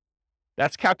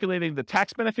 That's calculating the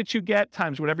tax benefits you get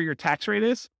times whatever your tax rate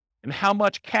is and how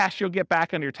much cash you'll get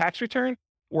back on your tax return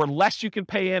or less you can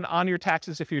pay in on your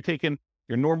taxes if you're taking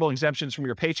your normal exemptions from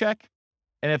your paycheck.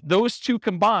 And if those two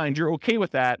combined, you're okay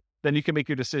with that, then you can make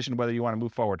your decision whether you want to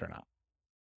move forward or not.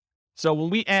 So when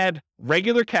we add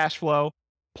regular cash flow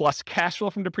plus cash flow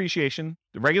from depreciation,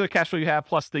 the regular cash flow you have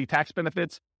plus the tax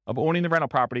benefits of owning the rental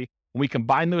property, when we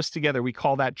combine those together, we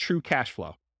call that true cash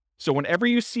flow. So whenever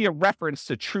you see a reference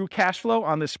to true cash flow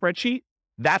on this spreadsheet,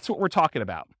 that's what we're talking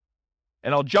about.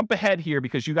 And I'll jump ahead here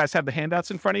because you guys have the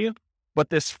handouts in front of you. But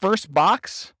this first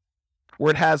box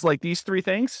where it has like these three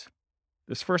things,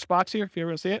 this first box here, if you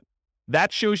ever see it,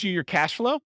 that shows you your cash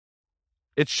flow.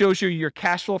 It shows you your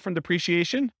cash flow from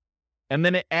depreciation. And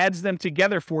then it adds them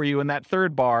together for you in that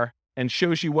third bar and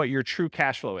shows you what your true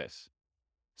cash flow is.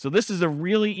 So this is a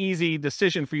really easy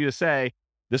decision for you to say,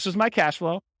 this is my cash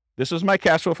flow. This is my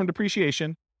cash flow from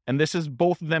depreciation. And this is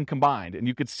both of them combined. And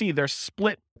you can see they're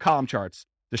split column charts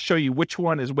to show you which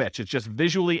one is which. It's just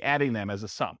visually adding them as a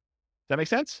sum. Does that make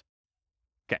sense?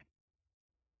 Okay.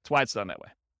 That's why it's done that way.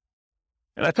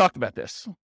 And I talked about this.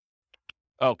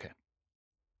 Okay.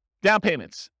 Down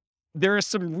payments. There are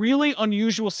some really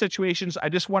unusual situations. I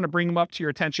just want to bring them up to your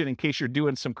attention in case you're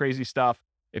doing some crazy stuff.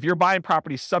 If you're buying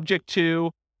property subject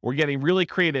to or getting really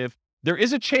creative, there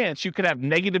is a chance you could have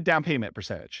negative down payment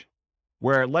percentage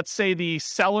where let's say the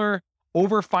seller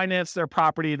overfinanced their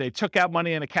property. They took out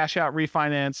money in a cash out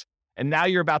refinance. And now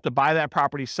you're about to buy that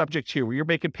property subject to where you're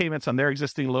making payments on their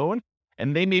existing loan.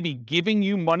 And they may be giving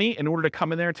you money in order to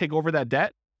come in there and take over that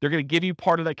debt. They're going to give you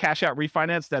part of that cash out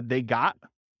refinance that they got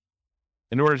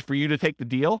in order for you to take the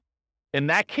deal. In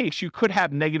that case, you could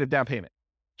have negative down payment.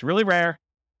 It's really rare,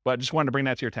 but I just wanted to bring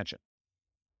that to your attention.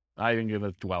 I didn't going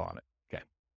to dwell on it. Okay.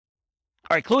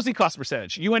 All right. Closing cost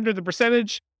percentage. You enter the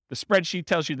percentage. The spreadsheet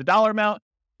tells you the dollar amount.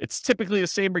 It's typically the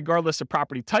same regardless of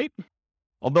property type,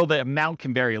 although the amount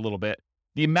can vary a little bit.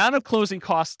 The amount of closing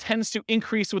costs tends to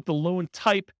increase with the loan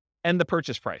type and the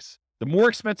purchase price. The more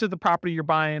expensive the property you're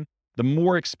buying, the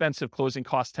more expensive closing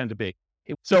costs tend to be.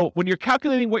 So when you're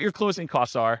calculating what your closing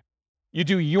costs are, you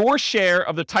do your share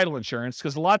of the title insurance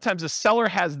because a lot of times the seller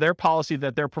has their policy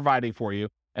that they're providing for you.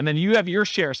 And then you have your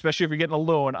share, especially if you're getting a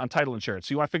loan on title insurance.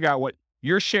 So you want to figure out what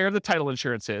your share of the title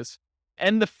insurance is.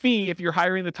 And the fee if you're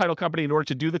hiring the title company in order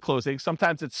to do the closing.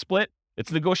 Sometimes it's split.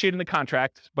 It's negotiated in the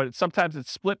contract, but sometimes it's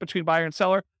split between buyer and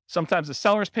seller. Sometimes the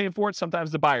seller's paying for it.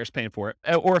 Sometimes the buyer's paying for it.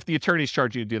 Or if the attorneys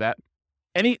charge you to do that.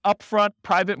 Any upfront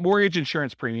private mortgage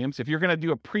insurance premiums, if you're going to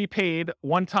do a prepaid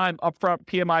one-time upfront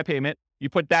PMI payment, you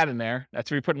put that in there.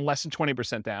 That's where you're putting less than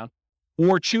 20% down.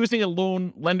 Or choosing a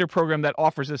loan lender program that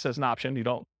offers this as an option. You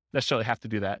don't necessarily have to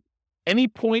do that. Any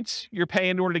points you're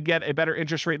paying in order to get a better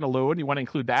interest rate in a loan, you want to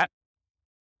include that.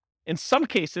 In some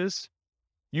cases,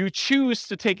 you choose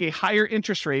to take a higher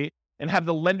interest rate and have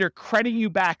the lender credit you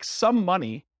back some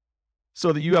money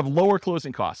so that you have lower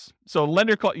closing costs. So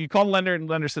you call the lender and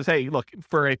the lender says, hey, look,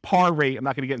 for a par rate, I'm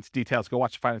not going to get into details, go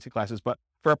watch the financing classes, but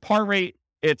for a par rate,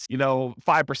 it's,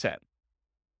 5%.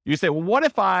 You say, well, what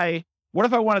if I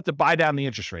wanted to buy down the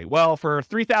interest rate? Well, for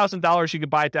 $3,000, you could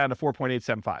buy it down to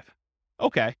 4.875.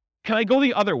 Okay. Can I go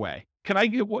the other way? Can I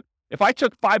get what? If I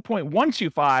took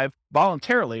 5.125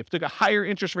 voluntarily, if I took a higher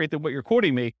interest rate than what you're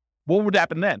quoting me, what would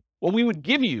happen then? Well, we would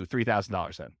give you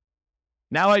 $3,000 then.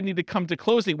 Now I need to come to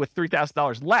closing with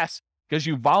 $3,000 less because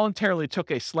you voluntarily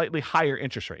took a slightly higher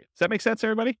interest rate. Does that make sense,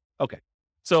 everybody? Okay.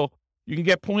 So you can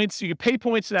get points, you can pay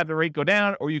points to have the rate go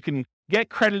down, or you can get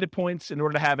credited points in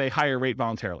order to have a higher rate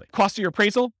voluntarily. Cost of your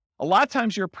appraisal. A lot of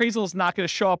times your appraisal is not going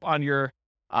to show up on your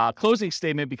closing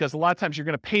statement, because a lot of times you're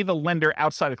going to pay the lender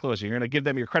outside of closing. You're going to give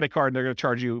them your credit card and they're going to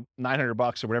charge you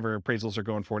 $900 or whatever appraisals are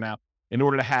going for now in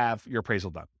order to have your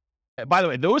appraisal done. By the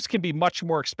way, those can be much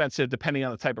more expensive depending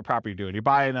on the type of property you're doing. You're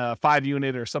buying a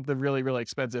 5-unit or something really, really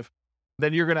expensive,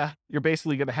 then you're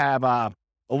basically going to have a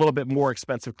little bit more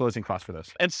expensive closing costs for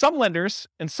those. And some lenders,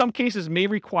 in some cases, may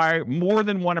require more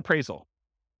than one appraisal.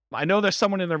 I know there's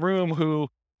someone in the room who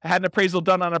had an appraisal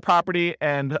done on a property,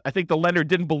 and I think the lender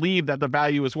didn't believe that the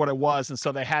value was what it was, and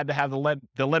so they had to have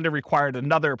the lender required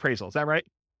another appraisal. Is that right?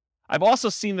 I've also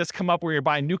seen this come up where you're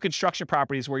buying new construction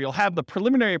properties where you'll have the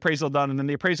preliminary appraisal done, and then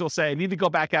the appraisal will say, I need to go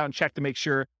back out and check to make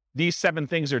sure these 7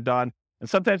 things are done. And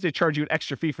sometimes they charge you an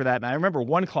extra fee for that. And I remember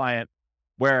one client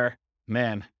where,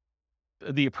 man,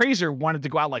 the appraiser wanted to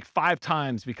go out like 5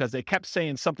 times because they kept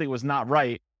saying something was not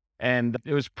right. And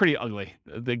it was pretty ugly.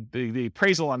 The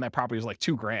appraisal on that property was like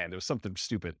 $2,000. It was something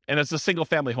stupid. And it's a single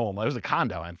family home. It was a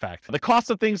condo, in fact. The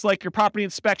cost of things like your property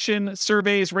inspection,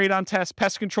 surveys, radon tests,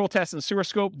 pest control tests, and sewer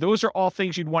scope, those are all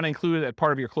things you'd want to include as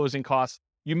part of your closing costs.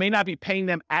 You may not be paying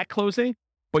them at closing,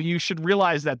 but you should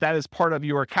realize that that is part of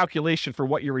your calculation for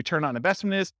what your return on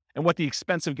investment is and what the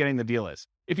expense of getting the deal is.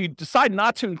 If you decide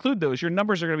not to include those, your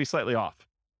numbers are going to be slightly off,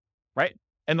 right?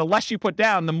 And the less you put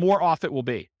down, the more off it will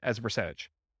be as a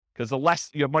percentage. Because the less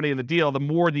you have money in the deal, the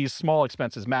more these small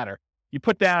expenses matter. You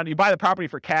buy the property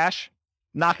for cash,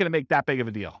 not going to make that big of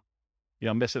a deal.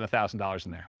 Missing $1,000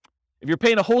 in there. If you're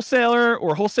paying a wholesaler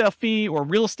or wholesale fee or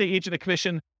real estate agent a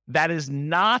commission, that is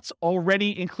not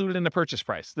already included in the purchase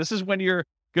price. This is when you're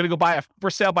going to go buy a for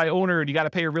sale by owner and you got to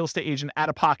pay your real estate agent out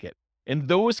of pocket. In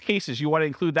those cases, you want to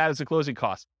include that as a closing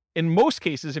cost. In most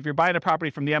cases, if you're buying a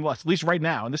property from the MLS, at least right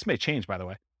now, and this may change, by the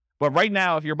way, but right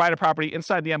now, if you're buying a property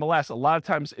inside the MLS, a lot of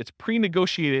times it's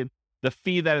pre-negotiated the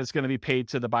fee that is going to be paid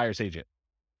to the buyer's agent,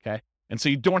 okay? And so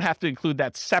you don't have to include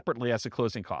that separately as a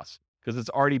closing cost because it's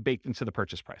already baked into the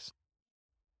purchase price.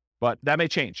 But that may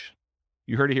change.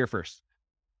 You heard it here first.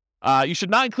 You should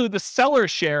not include the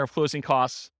seller's share of closing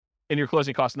costs in your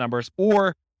closing cost numbers,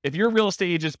 or if your real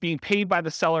estate agent is being paid by the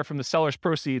seller from the seller's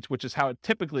proceeds, which is how it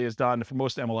typically is done for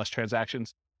most MLS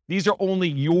transactions, these are only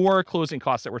your closing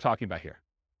costs that we're talking about here.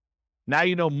 Now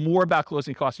you know more about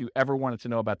closing costs you ever wanted to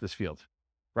know about this field,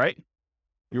 right?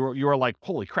 You were like,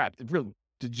 holy crap,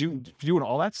 did you doing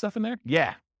all that stuff in there?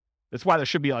 Yeah. That's why there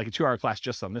should be like a 2-hour class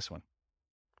just on this one.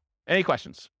 Any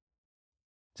questions?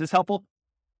 Is this helpful?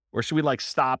 Or should we like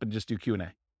stop and just do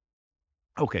Q&A?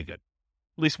 Okay, good.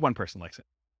 At least one person likes it.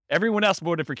 Everyone else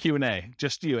voted for Q&A.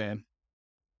 Just you, Ann.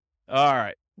 All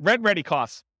right. Rent ready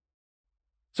costs.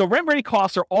 So rent ready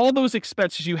costs are all those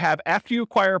expenses you have after you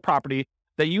acquire a property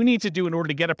that you need to do in order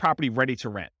to get a property ready to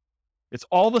rent. It's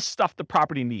all the stuff the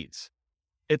property needs.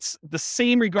 It's the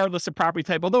same regardless of property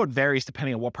type, although it varies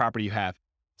depending on what property you have.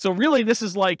 So really, this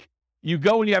is like you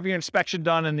go and you have your inspection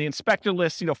done and the inspector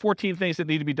lists, 14 things that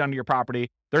need to be done to your property.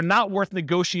 They're not worth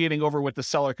negotiating over with the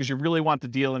seller because you really want the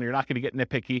deal and you're not going to get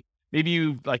nitpicky. Maybe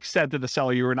you said to the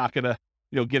seller you were not going to,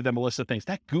 give them a list of things.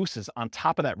 That goose is on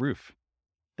top of that roof.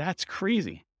 That's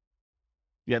crazy.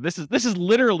 Yeah, this is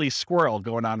literally squirrel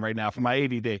going on right now for my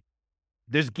ADD.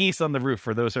 There's geese on the roof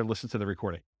for those that listen to the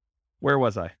recording. Where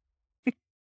was I?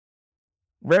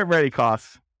 Rent ready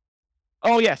costs.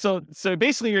 Oh yeah, so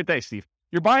basically thanks, Steve.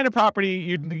 You're buying a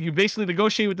property, you basically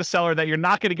negotiate with the seller that you're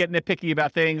not going to get nitpicky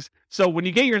about things. So when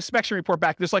you get your inspection report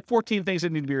back, there's like 14 things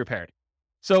that need to be repaired.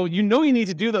 So you need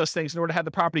to do those things in order to have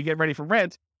the property get ready for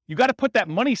rent. You got to put that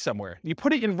money somewhere. You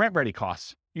put it in rent ready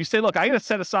costs. You say, look, I got to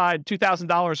set aside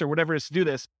 $2,000 or whatever it is to do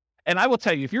this. And I will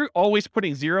tell you, if you're always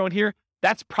putting zero in here,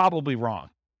 that's probably wrong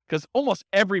because almost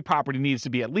every property needs to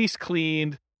be at least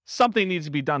cleaned. Something needs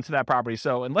to be done to that property.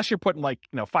 So unless you're putting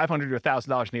 $500 or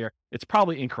 $1,000 in here, it's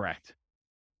probably incorrect.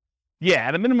 Yeah,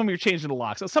 at a minimum, you're changing the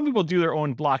locks. So some people do their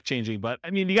own block changing, but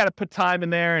you got to put time in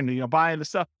there and, buying the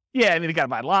stuff. Yeah, you got to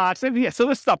buy locks. Yeah, so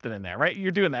there's something in there, right?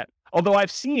 You're doing that. Although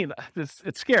I've seen, it's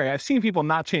scary. I've seen people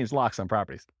not change locks on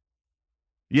properties.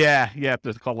 Yeah, you have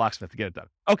to call locksmith to get it done.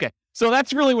 Okay, so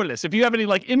that's really what it is. If you have any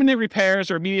imminent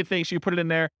repairs or immediate things, you put it in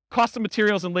there. Cost of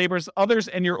materials and labors, others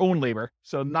and your own labor.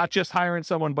 So not just hiring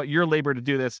someone, but your labor to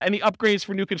do this. Any upgrades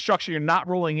for new construction you're not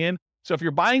rolling in. So if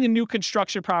you're buying a new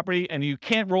construction property and you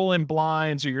can't roll in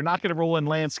blinds or you're not going to roll in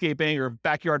landscaping or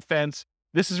backyard fence,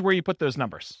 this is where you put those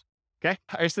numbers. Okay,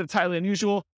 I said it's highly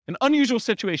unusual. An unusual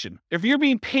situation. If you're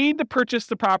being paid to purchase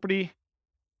the property,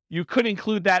 you could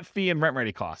include that fee in rent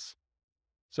ready costs.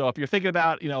 So if you're thinking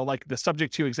about, the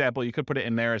subject to example, you could put it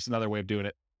in there as another way of doing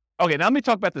it. Okay, now let me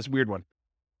talk about this weird one.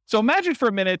 So imagine for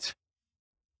a minute,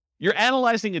 you're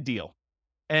analyzing a deal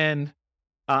and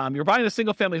you're buying a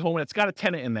single family home and it's got a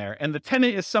tenant in there. And the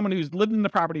tenant is someone who's lived in the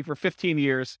property for 15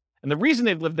 years And the reason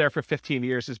they've lived there for 15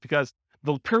 years is because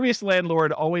the previous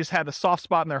landlord always had a soft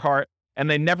spot in their heart and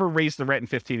they never raised the rent in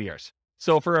 15 years.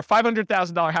 So for a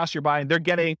 $500,000 house you're buying,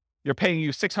 you're paying you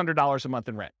 $600 a month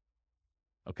in rent.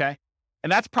 Okay.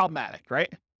 And that's problematic,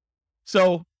 right?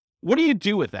 So what do you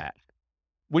do with that?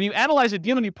 When you analyze a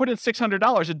deal and you put in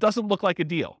 $600, it doesn't look like a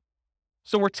deal.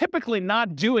 So we're typically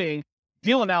not doing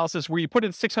deal analysis where you put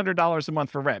in $600 a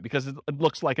month for rent because it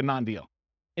looks like a non-deal.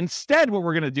 Instead, what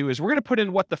we're going to do is we're going to put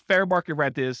in what the fair market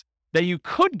rent is that you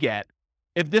could get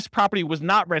if this property was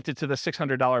not rented to the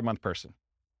 $600 a month person.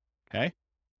 Okay.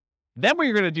 Then what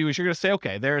you're going to do is you're going to say,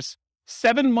 okay, there's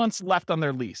 7 months left on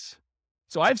their lease.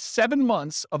 So I have 7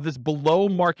 months of this below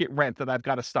market rent that I've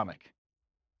got to stomach.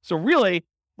 So really,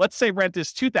 let's say rent is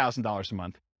 $2,000 a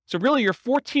month. So really you're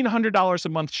 $1,400 a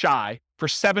month shy for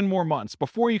 7 more months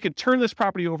before you can turn this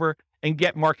property over and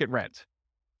get market rent.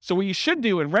 So what you should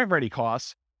do in rent ready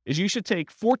costs is you should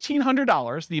take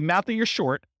 $1,400, the amount that you're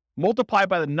short, multiply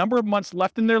by the number of months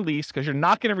left in their lease, because you're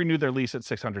not going to renew their lease at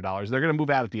 $600. They're going to move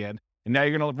out at the end. And now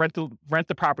you're going to rent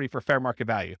the property for fair market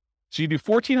value. So you do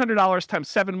 $1,400 times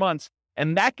 7 months,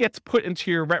 and that gets put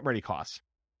into your rent ready costs.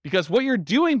 Because what you're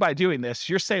doing by doing this,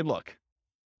 you're saying, look,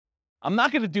 I'm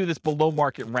not going to do this below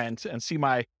market rent and see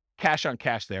my cash on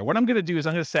cash there. What I'm going to do is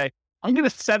I'm going to say, I'm going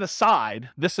to set aside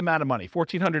this amount of money,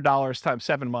 $1,400 times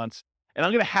 7 months, and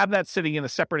I'm going to have that sitting in a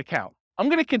separate account. I'm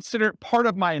going to consider it part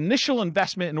of my initial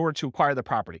investment in order to acquire the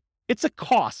property. It's a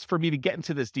cost for me to get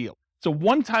into this deal. It's a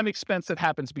one-time expense that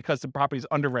happens because the property is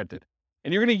under rented.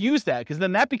 And you're going to use that because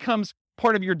then that becomes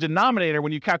part of your denominator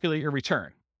when you calculate your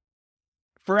return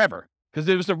forever, because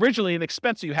it was originally an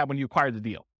expense that you had when you acquired the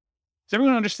deal. Does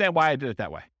everyone understand why I did it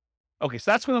that way? Okay,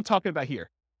 so that's what I'm talking about here.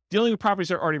 Dealing with properties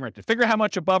that are already rented. Figure out how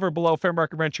much above or below fair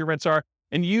market rent your rents are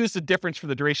and use the difference for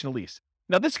the duration of lease.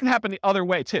 Now, this can happen the other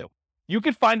way too. You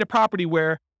could find a property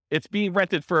where it's being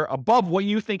rented for above what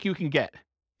you think you can get.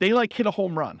 They hit a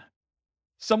home run.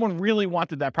 Someone really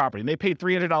wanted that property and they paid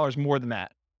 $300 more than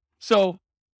that. So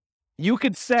you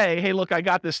could say, hey, look, I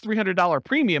got this $300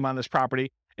 premium on this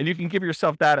property, and you can give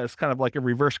yourself that as kind of like a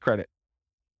reverse credit.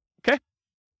 Okay?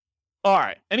 All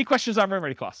right. Any questions on rent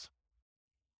ready costs?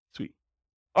 Sweet.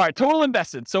 All right. Total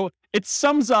invested. So it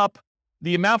sums up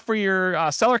the amount for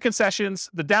your seller concessions,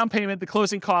 the down payment, the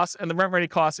closing costs, and the rent ready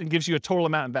costs, and gives you a total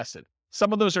amount invested.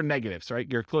 Some of those are negatives, right?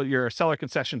 Your seller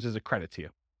concessions is a credit to you.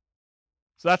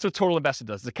 So that's what total invested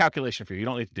does. It's a calculation for you. You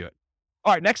don't need to do it.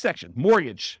 All right, next section,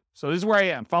 mortgage. So this is where I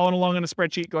am. Following along on the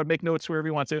spreadsheet. Go ahead and make notes wherever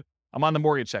you want to. I'm on the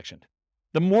mortgage section.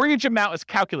 The mortgage amount is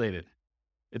calculated.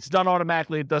 It's done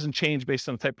automatically. It doesn't change based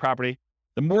on the type of property.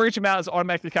 The mortgage amount is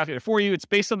automatically calculated for you. It's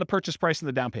based on the purchase price and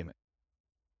the down payment.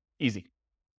 Easy.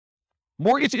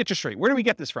 Mortgage interest rate. Where do we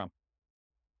get this from?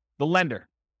 The lender.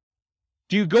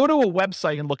 Do you go to a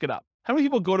website and look it up? How many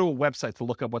people go to a website to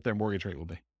look up what their mortgage rate will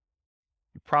be?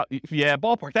 Yeah,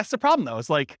 ballpark. That's the problem, though. It's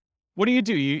like, what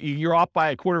do? You're off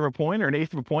by a quarter of a point or an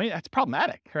eighth of a point. That's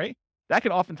problematic, right? That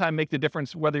can oftentimes make the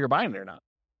difference whether you're buying it or not.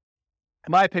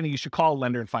 In my opinion, you should call a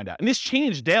lender and find out. And this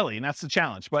changes daily, and that's the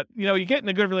challenge. But, you get in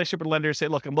a good relationship with a lender, say,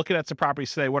 look, I'm looking at some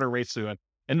properties today. What are rates doing?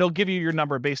 And they'll give you your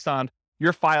number based on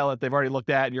your file that they've already looked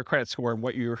at and your credit score and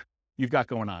what you've got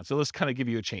going on. So let's kind of give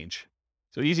you a change.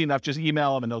 So easy enough, just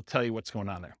email them and they'll tell you what's going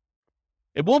on there.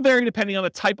 It will vary depending on the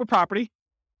type of property.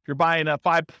 If you're buying a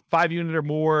five unit or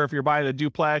more, if you're buying a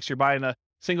duplex, you're buying a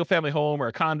single family home or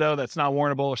a condo that's not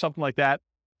warrantable or something like that.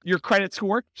 Your credit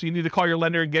score, so you need to call your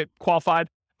lender and get qualified.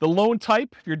 The loan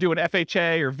type, if you're doing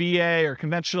FHA or VA or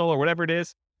conventional or whatever it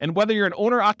is, and whether you're an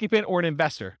owner occupant or an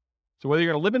investor. So whether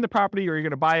you're going to live in the property or you're going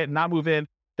to buy it and not move in,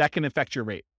 that can affect your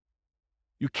rate.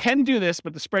 You can do this,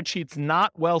 but the spreadsheet's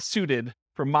not well suited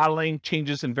for modeling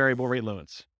changes in variable rate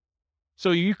loans.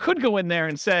 So you could go in there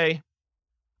and say,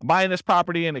 I'm buying this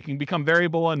property and it can become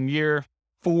variable in year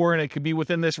 4 and it could be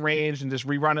within this range and just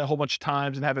rerun it a whole bunch of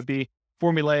times and have it be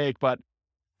formulaic, but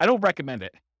I don't recommend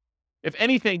it. If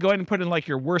anything, go ahead and put in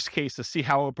your worst case to see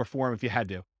how it would perform if you had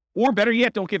to. Or better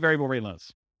yet, don't get variable rate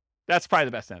loans. That's probably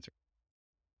the best answer.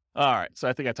 All right, so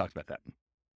I think I talked about that.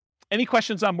 Any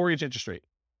questions on mortgage interest rate?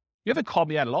 You haven't called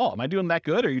me out at all. Am I doing that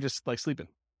good or are you just sleeping?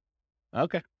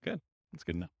 Okay, good. That's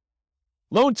good enough.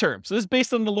 Loan term. So this is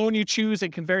based on the loan you choose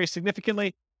and can vary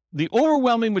significantly. The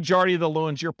overwhelming majority of the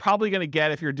loans you're probably going to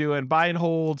get if you're doing buy and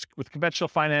holds with conventional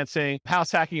financing,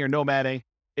 house hacking or nomading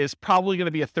is probably going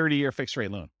to be a 30-year fixed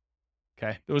rate loan.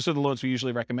 Okay. Those are the loans we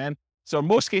usually recommend. So in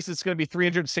most cases, it's going to be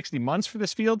 360 months for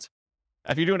this field.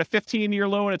 If you're doing a 15-year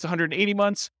loan, it's 180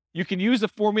 months. You can use the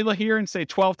formula here and say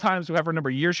 12 times whatever number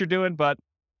of years you're doing, but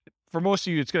for most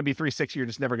of you, it's going to be 360. You're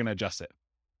just never going to adjust it.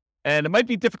 And it might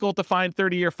be difficult to find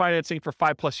 30-year financing for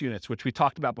 5+ units, which we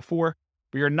talked about before.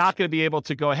 but you're not going to be able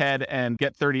to go ahead and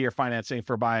get 30-year financing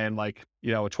for buying a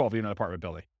 12-unit apartment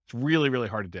building. It's really, really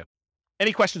hard to do.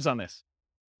 Any questions on this?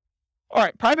 All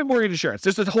right, private mortgage insurance.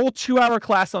 There's a whole 2-hour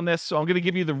class on this, so I'm going to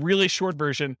give you the really short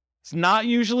version. It's not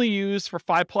usually used for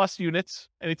 5+ units,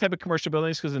 any type of commercial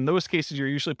buildings, because in those cases, you're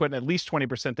usually putting at least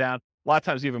 20% down. A lot of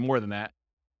times, even more than that.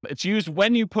 It's used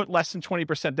when you put less than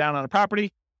 20% down on a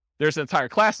property. There's an entire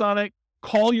class on it.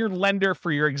 Call your lender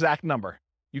for your exact number.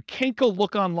 You can't go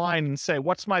look online and say,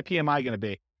 what's my PMI going to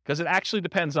be? Because it actually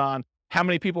depends on how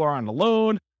many people are on the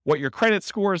loan, what your credit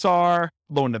scores are,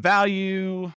 loan to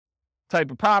value, type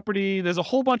of property. There's a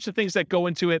whole bunch of things that go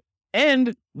into it,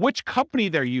 and which company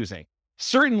they're using.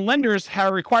 Certain lenders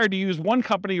are required to use one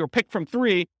company or pick from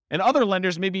 3, and other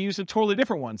lenders may be using totally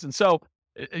different ones. And so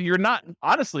you're not,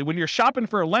 honestly, when you're shopping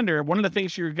for a lender, one of the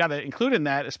things you've got to include in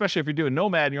that, especially if you're doing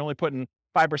Nomad and you're only putting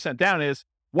 5% down, is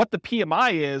what the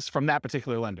PMI is from that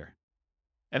particular lender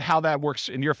and how that works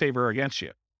in your favor or against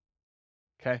you.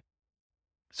 Okay.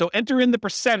 So enter in the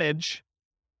percentage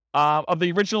of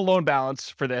the original loan balance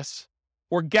for this,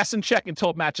 or guess and check until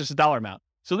it matches the dollar amount.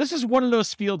 So this is one of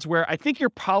those fields where I think you're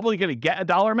probably going to get a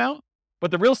dollar amount,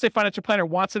 but the real estate financial planner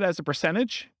wants it as a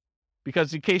percentage,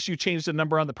 because in case you change the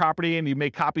number on the property and you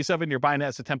make copies of it and you're buying it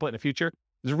as a template in the future,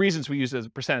 there's reasons we use it as a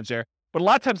percentage there. But a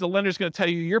lot of times the lender's going to tell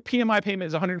you your PMI payment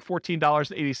is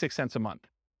 $114.86 a month.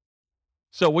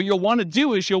 So what you'll want to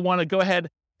do is you'll want to go ahead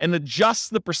and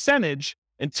adjust the percentage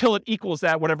until it equals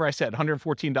that, whatever I said,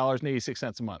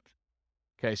 $114.86 a month.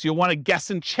 Okay, so you'll want to guess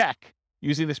and check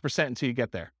using this percent until you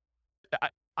get there.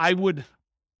 I would,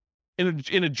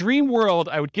 in a dream world,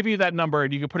 I would give you that number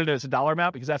and you could put it as a dollar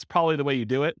amount, because that's probably the way you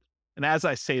do it. And as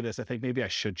I say this, I think maybe I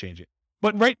should change it.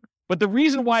 But the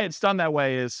reason why it's done that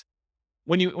way is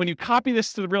when you copy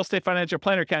this to the real estate financial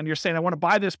planner account, you're saying, I want to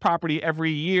buy this property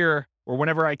every year or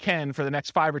whenever I can for the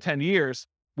next 5 or 10 years.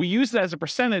 We use it as a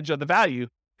percentage of the value,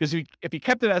 because if you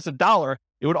kept it as a dollar,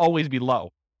 it would always be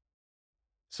low.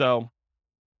 So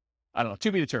I don't know,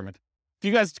 to be determined. If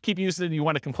you guys keep using it and you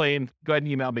want to complain, go ahead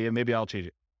and email me and maybe I'll change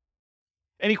it.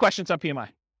 Any questions on PMI?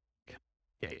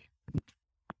 Yeah. You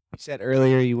said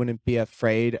earlier you wouldn't be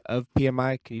afraid of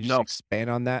PMI. Can you just No.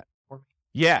 expand on that for me?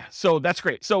 Yeah, so that's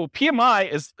great. So PMI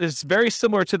is very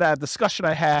similar to that discussion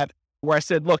I had where I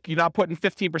said, look, you're not putting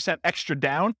 15% extra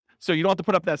down, so you don't have to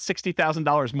put up that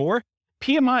 $60,000 more.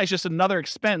 PMI is just another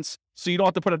expense, so you don't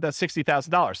have to put up that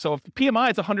 $60,000. So if the PMI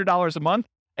is $100 a month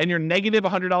and you're negative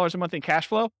 $100 a month in cash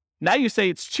flow, now you say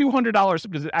it's $200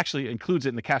 because it actually includes it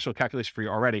in the cash flow calculation for you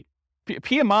already.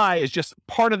 PMI is just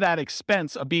part of that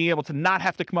expense of being able to not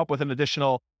have to come up with an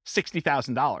additional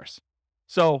 $60,000.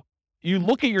 So you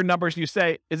look at your numbers and you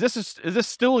say, is this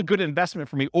still a good investment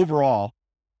for me overall?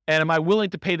 And am I willing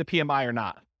to pay the PMI or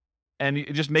not? And you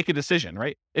just make a decision,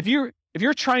 right? If you're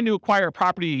trying to acquire a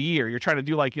property a year, you're trying to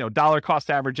do dollar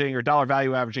cost averaging or dollar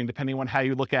value averaging, depending on how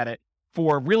you look at it,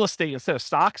 for real estate instead of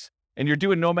stocks, and you're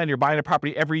doing Nomad, you're buying a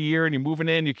property every year and you're moving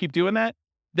in, you keep doing that,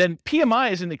 then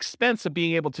PMI is an expense of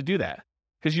being able to do that,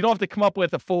 because you don't have to come up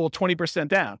with a full 20%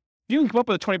 down. If you can come up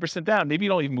with a 20% down, maybe you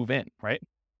don't even move in, right?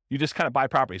 You just kind of buy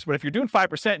properties. But if you're doing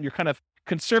 5% and you're kind of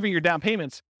conserving your down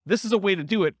payments, this is a way to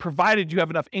do it, provided you have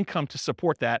enough income to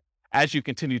support that as you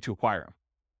continue to acquire them.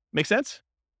 Make sense?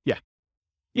 Yeah.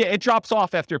 Yeah, it drops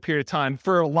off after a period of time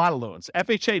for a lot of loans.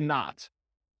 FHA, not.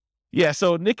 Yeah,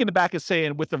 so Nick in the back is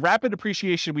saying, with the rapid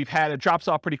appreciation we've had, it drops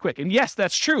off pretty quick. And yes,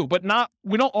 that's true, but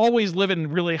we don't always live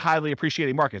in really highly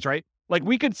appreciating markets, right? Like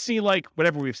we could see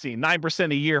whatever we've seen,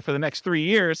 9% a year for the next 3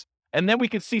 years, and then we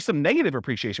could see some negative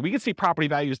appreciation. We could see property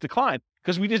values decline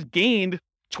because we just gained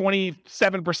 27%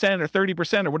 or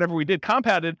 30% or whatever we did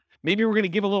compounded. Maybe we're going to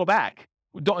give a little back.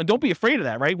 Don't be afraid of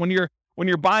that, right? When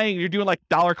you're buying, you're doing like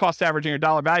dollar cost averaging or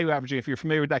dollar value averaging. If you're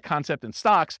familiar with that concept in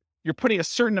stocks, you're putting a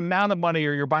certain amount of money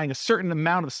or you're buying a certain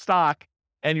amount of stock,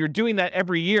 and you're doing that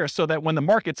every year so that when the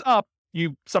market's up,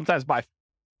 you sometimes buy.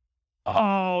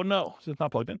 Oh no, it's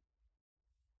not plugged in.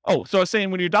 Oh, so I was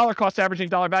saying when you're dollar cost averaging,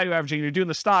 dollar value averaging, you're doing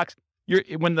the stocks,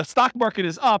 when the stock market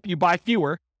is up, you buy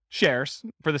fewer shares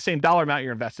for the same dollar amount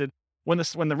you're invested. When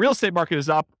the real estate market is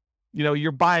up,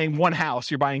 you're buying one house,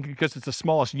 you're buying because it's the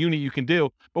smallest unit you can do.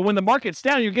 But when the market's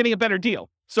down, you're getting a better deal.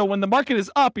 So when the market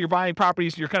is up, you're buying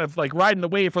properties, you're kind of like riding the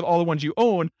wave for all the ones you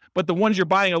own, but the ones you're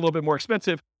buying are a little bit more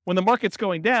expensive. When the market's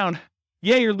going down,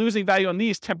 yeah, you're losing value on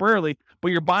these temporarily, but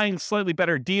you're buying slightly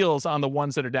better deals on the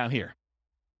ones that are down here.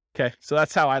 Okay, so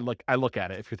that's how I look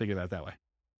at it, if you're thinking about it that way.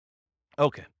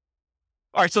 Okay.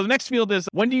 All right, so the next field is,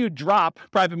 when do you drop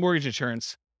private mortgage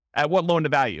insurance at what loan to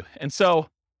value? And so,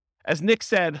 as Nick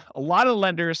said, a lot of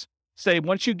lenders say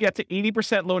once you get to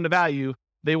 80% loan to value,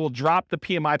 they will drop the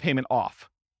PMI payment off.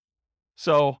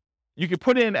 So you can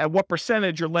put in at what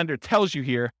percentage your lender tells you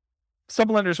here. Some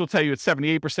lenders will tell you it's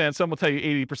 78%. Some will tell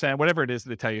you 80%, whatever it is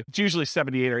they tell you. It's usually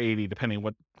 78 or 80, depending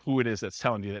on who it is that's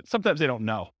telling you that. Sometimes they don't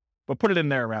know, but put it in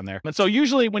there around there. And so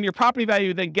usually when your property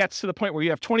value then gets to the point where you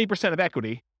have 20% of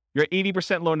equity, you're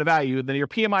 80% loan to value, then your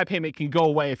PMI payment can go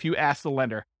away if you ask the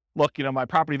lender, look, my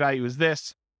property value is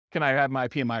this. Can I have my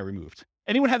PMI removed?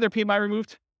 Anyone have their PMI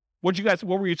removed? What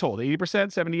were you told?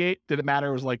 80%, 78? Did it matter?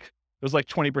 It was like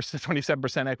 20%,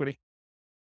 27% equity.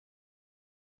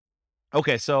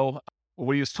 Okay, so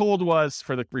what he was told was,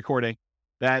 for the recording,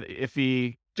 that if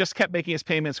he just kept making his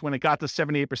payments, when it got to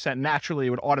 78%, naturally it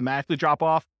would automatically drop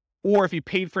off. Or if he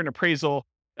paid for an appraisal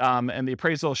and the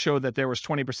appraisal showed that there was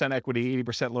 20% equity,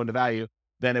 80% loan to value,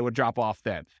 then it would drop off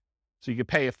then. So you could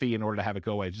pay a fee in order to have it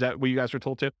go away. Is that what you guys were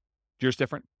told too? Yours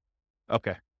different?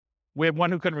 Okay. We had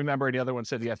one who couldn't remember, and the other one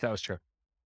said, yes, that was true.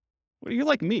 Well, you're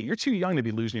like me. You're too young to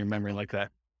be losing your memory like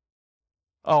that.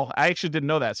 Oh, I actually didn't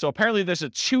know that. So apparently there's a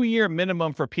 2-year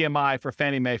minimum for PMI for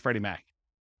Fannie Mae, Freddie Mac.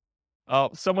 Oh,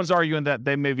 someone's arguing that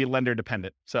they may be lender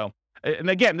dependent. So, and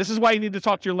again, this is why you need to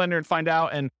talk to your lender and find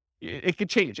out, and it could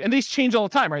change. And these change all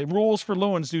the time, right? Rules for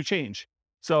loans do change.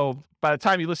 So by the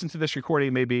time you listen to this recording,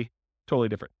 it may be totally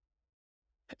different.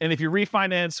 And if you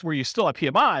refinance where you still have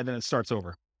PMI, then it starts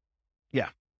over. Yeah.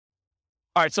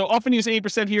 All right, so often use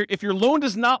 8% here. If your loan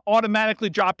does not automatically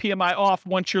drop PMI off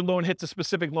once your loan hits a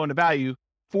specific loan to value,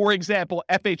 for example,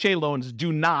 FHA loans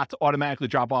do not automatically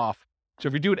drop off. So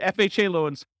if you're doing FHA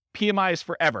loans, PMI is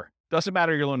forever. Doesn't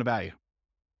matter your loan to value.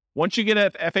 Once you get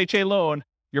an FHA loan,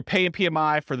 you're paying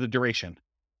PMI for the duration.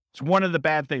 It's one of the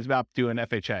bad things about doing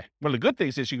FHA. One of the good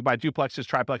things is you can buy duplexes,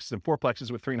 triplexes, and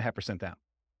fourplexes with 3.5% down.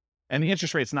 And the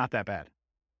interest rate's not that bad.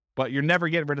 But you're never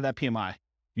getting rid of that PMI.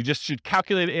 You just should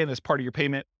calculate it in as part of your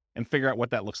payment and figure out what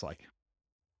that looks like.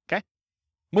 Okay?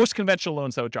 Most conventional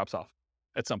loans, though, it drops off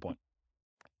at some point.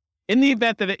 In the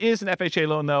event that it is an FHA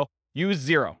loan, though, use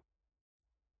 0.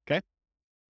 Okay?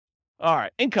 All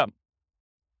right. Income.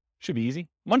 Should be easy.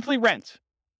 Monthly rent.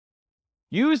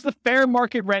 Use the fair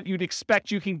market rent you'd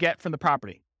expect you can get from the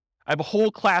property. I have a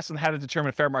whole class on how to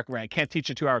determine fair market rent. I can't teach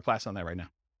a 2-hour class on that right now.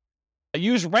 I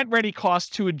use rent-ready costs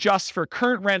to adjust for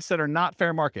current rents that are not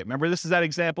fair market. Remember, this is that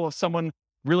example of someone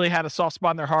really had a soft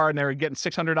spot in their heart and they were getting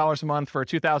 $600 a month for a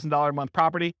 $2,000 a month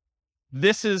property.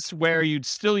 This is where you'd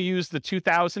still use the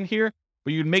 $2,000 here,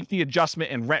 but you'd make the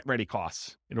adjustment in rent-ready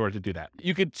costs in order to do that.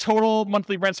 You could total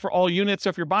monthly rents for all units. So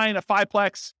if you're buying a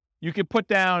 5-plex, you could put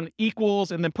down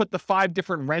equals and then put the 5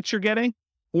 different rents you're getting,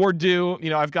 or do,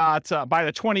 I've got buy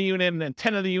the 20 unit and then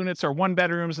 10 of the units are 1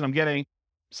 bedrooms and I'm getting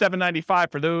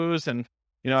 $795 for those, and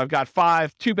I've got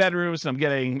 5 2-bedrooms and I'm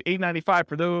getting $895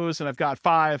 for those, and I've got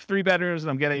 5 3-bedrooms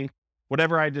and I'm getting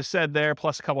whatever I just said there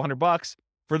plus a couple $100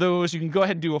 for those. You can go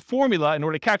ahead and do a formula in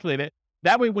order to calculate it.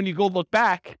 That way, when you go look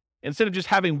back, instead of just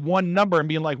having one number and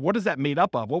being like, what is that made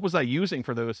up of? What was I using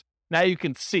for those? Now you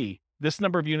can see this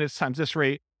number of units times this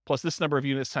rate plus this number of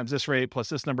units times this rate plus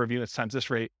this number of units times this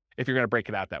rate if you're going to break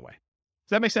it out that way.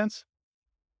 Does that make sense?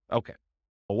 Okay.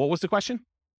 Well, what was the question?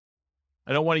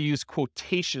 I don't want to use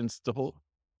quotations to hold.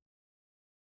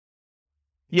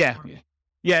 Yeah.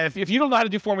 If you don't know how to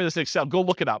do formulas in Excel, go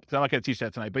look it up. I'm not going to teach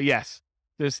that tonight. But yes,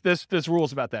 there's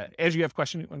rules about that. Andrew, you have a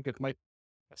question? Get the mic.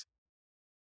 Yes.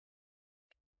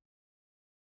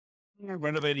 You're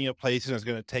renovating a place and it's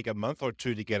going to take a month or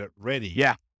 2 to get it ready.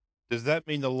 Yeah. Does that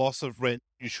mean the loss of rent,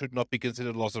 you should not be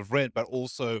considered loss of rent, but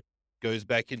also goes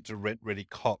back into rent-ready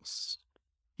costs?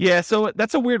 Yeah, so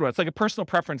that's a weird one. It's like a personal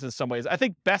preference in some ways. I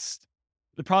think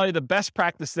probably the best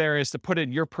practice there is to put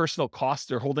in your personal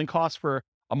cost or holding costs for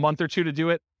a month or 2 to do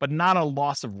it, but not a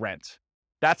loss of rent.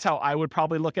 That's how I would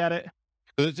probably look at it.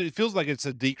 It feels like it's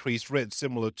a decreased rent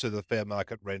similar to the fair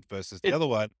market rent versus the other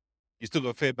one. You still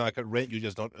got fair market rent, you're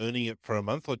just not earning it for a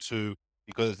month or 2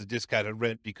 because it's a discounted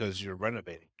rent because you're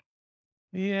renovating.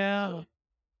 Yeah.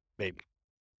 Maybe.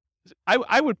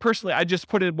 I would personally, I just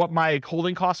put in what my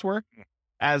holding costs were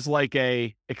as like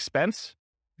a expense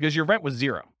because your rent was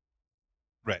 0.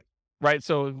 Right.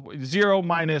 So 0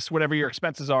 minus whatever your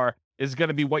expenses are is going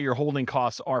to be what your holding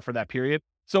costs are for that period.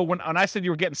 So when I said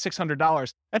you were getting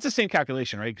 $600, that's the same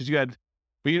calculation, right? Because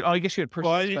I guess you had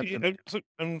personal.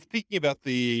 I'm thinking about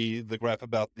the graph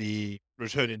about the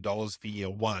return in dollars for year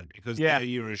 1, because there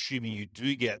you're assuming you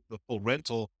do get the full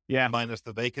rental minus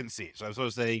the vacancy. So I was sort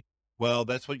of saying, well,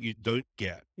 that's what you don't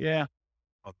get. Yeah.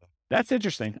 That's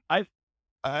interesting.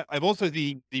 I'm also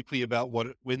deeply about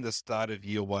when the start of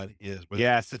year 1 is, whether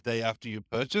it's the day after you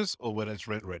purchase or when it's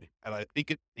rent ready. And I think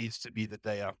it needs to be the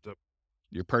day after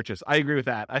your purchase. I agree with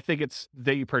that. I think it's the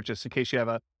day you purchase in case you have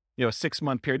a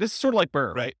 6-month period. This is sort of like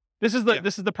Burr, right? This is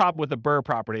the problem with the Burr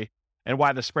property. and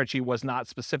why the spreadsheet was not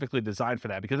specifically designed for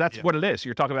that, because that's what it is.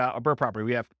 You're talking about a BRRRR property.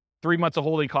 We have 3 months of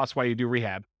holding costs while you do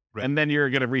rehab, and then you're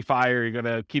going to refi or you're going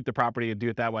to keep the property and do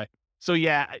it that way. So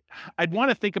yeah, I'd want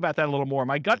to think about that a little more.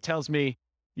 My gut tells me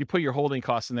you put your holding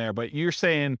costs in there, but you're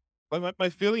saying... My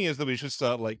feeling is that we should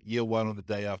start like year one on the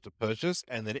day after purchase,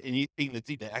 and then anything that's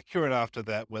inaccurate after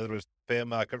that, whether it's fair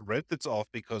market rent that's off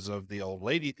because of the old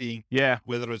lady thing,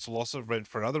 whether it's loss of rent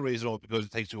for another reason or because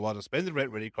it takes you a while to spend the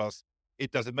rent ready costs,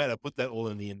 it doesn't matter. Put that all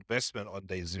in the investment on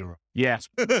day zero. Yeah.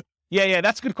 Yeah,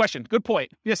 that's a good question. Good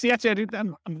point. Yes, yeah,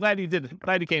 I'm glad you did it.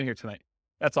 Glad you came here tonight.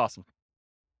 That's awesome.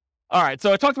 All right,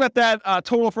 so I talked about that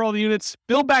total for all the units.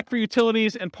 Bill back for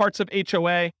utilities and parts of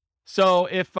HOA. So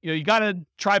if you got a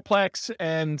triplex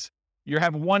and you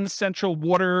have one central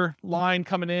water line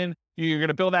coming in, you're going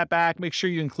to bill that back. Make sure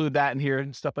you include that in here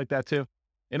and stuff like that too.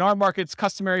 In our market, it's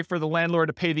customary for the landlord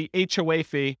to pay the HOA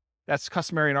fee. That's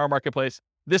customary in our marketplace.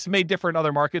 This may differ in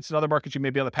other markets. In other markets, you may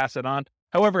be able to pass it on.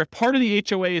 However, if part of the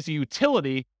HOA is a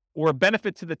utility or a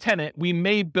benefit to the tenant, we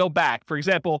may bill back. For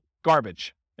example,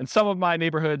 garbage. In some of my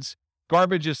neighborhoods,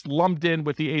 garbage is lumped in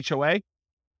with the HOA.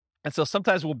 And so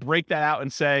sometimes we'll break that out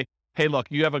and say, hey, look,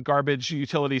 you have a garbage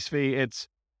utilities fee. It's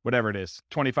whatever it is,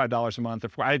 $25 a month.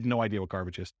 I have no idea what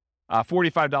garbage is.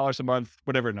 $45 a month,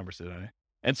 whatever numbers it is.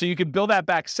 And so you can bill that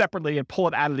back separately and pull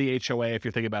it out of the HOA if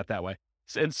you're thinking about it that way.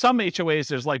 So in some HOAs,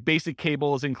 there's like basic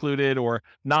cables included or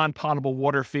non-potable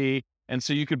water fee. And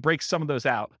so you could break some of those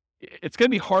out. It's going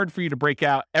to be hard for you to break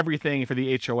out everything for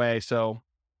the HOA.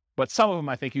 But some of them,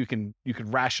 I think you can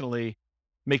rationally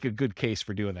make a good case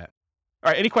for doing that.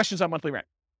 All right, any questions on monthly rent?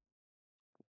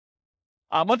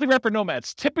 Monthly rent for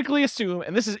nomads typically assume,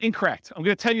 and this is incorrect. I'm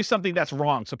going to tell you something that's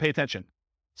wrong, so pay attention.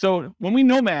 So when we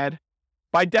nomad,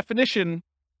 by definition,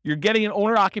 you're getting an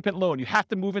owner-occupant loan. You have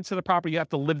to move into the property. You have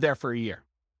to live there for a year.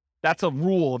 That's a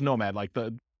rule of nomad.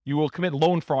 You will commit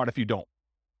loan fraud if you don't.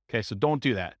 Okay, so don't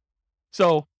do that.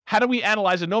 So how do we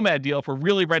analyze a nomad deal if we're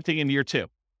really renting in year 2?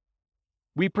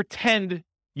 We pretend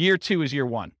year 2 is year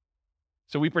 1.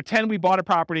 So we pretend we bought a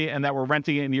property and that we're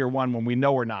renting it in year 1 when we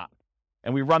know we're not.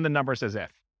 And we run the numbers as if.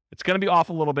 It's going to be off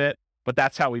a little bit, but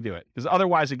that's how we do it. Because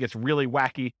otherwise it gets really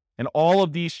wacky. And all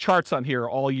of these charts on here are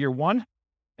all year 1.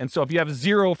 And so if you have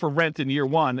 0 for rent in year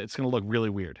 1, it's going to look really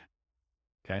weird.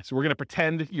 Okay, so we're going to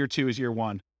pretend year 2 is year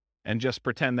 1 and just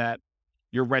pretend that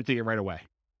you're renting it right away,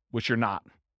 which you're not.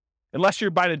 Unless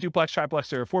you're buying a duplex,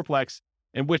 triplex, or a fourplex,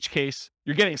 in which case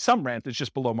you're getting some rent that's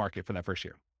just below market for that first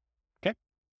year. Okay,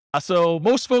 so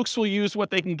most folks will use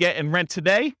what they can get in rent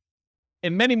today.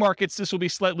 In many markets, this will be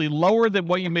slightly lower than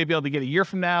what you may be able to get a year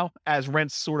from now as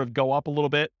rents sort of go up a little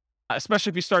bit, especially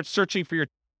if you start searching for your...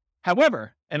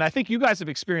 However, and I think you guys have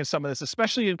experienced some of this,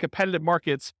 especially in competitive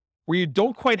markets where you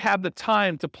don't quite have the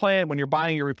time to plan when you're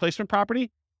buying your replacement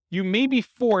property, you may be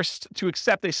forced to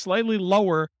accept a slightly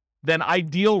lower than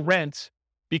ideal rent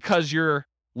because your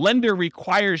lender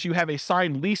requires you have a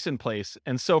signed lease in place.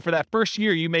 And so for that first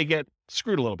year, you may get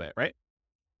screwed a little bit, right?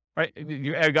 Right?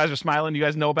 You guys are smiling. You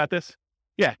guys know about this?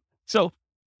 Yeah. So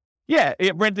yeah,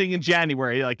 renting in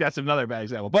January, like that's another bad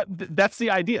example, but that's the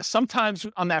idea. Sometimes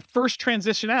on that first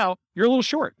transition out, you're a little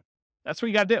short. That's what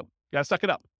you got to do. You got to suck it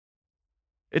up.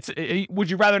 Would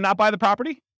you rather not buy the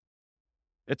property?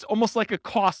 It's almost like a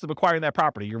cost of acquiring that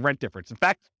property, your rent difference. In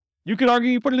fact, you could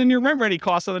argue you put it in your rent ready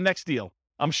cost on the next deal.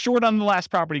 I'm short on the last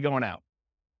property going out.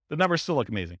 The numbers still look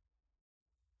amazing.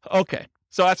 Okay.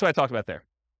 So that's what I talked about there.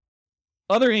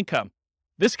 Other income.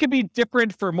 This could be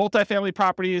different for multifamily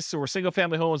properties or single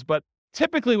family homes, but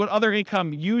typically what other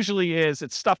income usually is,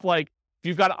 it's stuff like if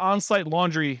you've got an on-site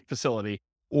laundry facility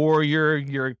or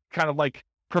you're kind of like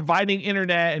providing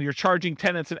internet and you're charging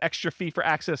tenants an extra fee for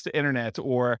access to internet,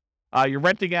 or you're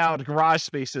renting out garage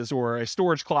spaces or a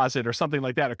storage closet or something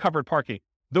like that, or covered parking.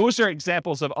 Those are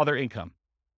examples of other income.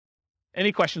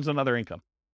 Any questions on other income?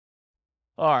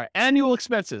 All right, annual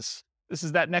expenses. This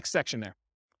is that next section there.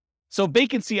 So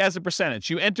vacancy as a percentage.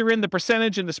 You enter in the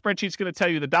percentage and the spreadsheet's going to tell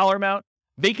you the dollar amount.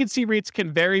 Vacancy rates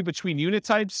can vary between unit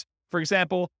types. For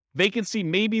example, vacancy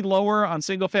may be lower on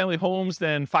single family homes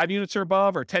than 5 units or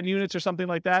above or 10 units or something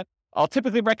like that. I'll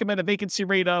typically recommend a vacancy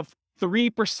rate of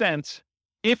 3%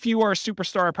 if you are a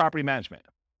superstar at property management.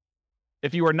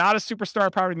 If you are not a superstar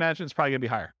at property management, it's probably going to be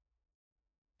higher.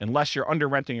 Unless you're under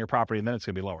renting your property, and then it's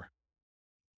going to be lower.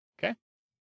 Okay?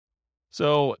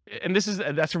 So, and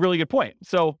that's a really good point.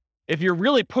 So if you're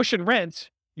really pushing rent,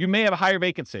 you may have a higher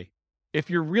vacancy. If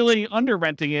you're really under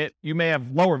renting it, you may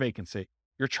have lower vacancy.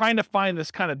 You're trying to find this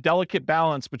kind of delicate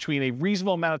balance between a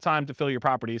reasonable amount of time to fill your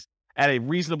properties at a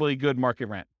reasonably good market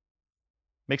rent.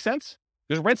 Make sense?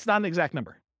 Because rent's not an exact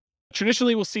number.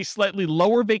 Traditionally, we'll see slightly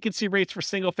lower vacancy rates for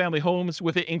single-family homes,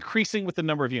 with it increasing with the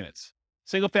number of units.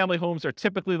 Single-family homes are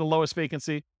typically the lowest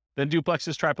vacancy, then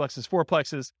duplexes, triplexes,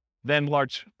 fourplexes, then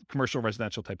large commercial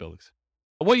residential type buildings.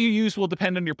 What you use will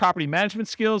depend on your property management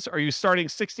skills. Are you starting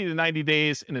 60 to 90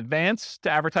 days in advance to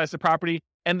advertise the property,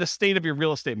 and the state of your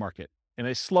real estate market? In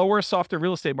a slower, softer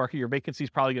real estate market, your vacancy is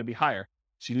probably going to be higher.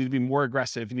 So you need to be more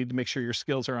aggressive. You need to make sure your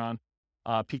skills are on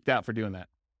peaked out for doing that.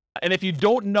 And if you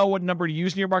don't know what number to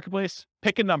use in your marketplace,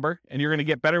 pick a number, and you're going to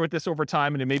get better with this over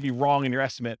time, and it may be wrong in your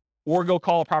estimate, or go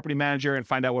call a property manager and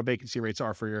find out what vacancy rates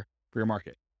are for your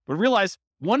market. But realize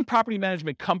one property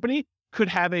management company could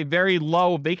have a very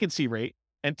low vacancy rate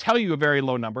and tell you a very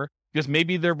low number because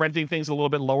maybe they're renting things a little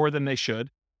bit lower than they should,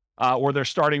 or they're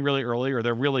starting really early, or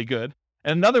they're really good.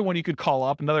 And another one you could call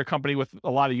up, another company with a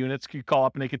lot of units, you could call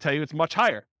up and they could tell you it's much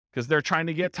higher because they're trying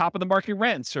to get top of the market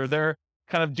rents, or they're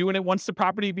kind of doing it once the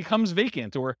property becomes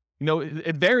vacant, or,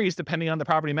 it varies depending on the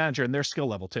property manager and their skill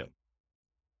level too,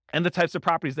 and the types of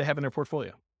properties they have in their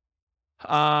portfolio.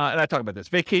 And I talk about this.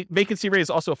 Vacancy rate is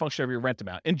also a function of your rent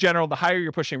amount. In general, the higher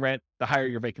you're pushing rent, the higher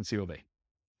your vacancy will be.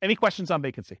 Any questions on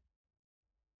vacancy?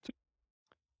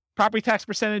 Property tax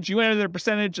percentage, you enter the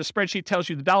percentage, a spreadsheet tells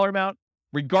you the dollar amount.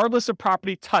 Regardless of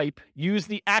property type, use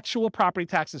the actual property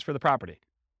taxes for the property.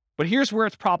 But here's where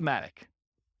it's problematic.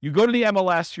 You go to the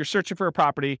MLS, you're searching for a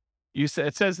property,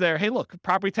 it says there, hey, look,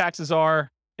 property taxes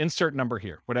are insert number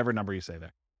here, whatever number you say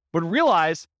there. But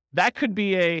realize that could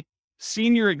be a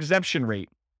senior exemption rate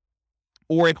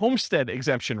or a homestead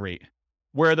exemption rate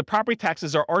where the property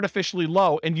taxes are artificially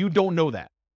low and you don't know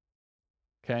that.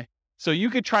 Okay. So you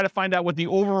could try to find out what the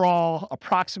overall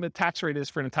approximate tax rate is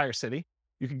for an entire city.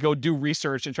 You could go do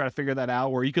research and try to figure that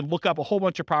out, or you could look up a whole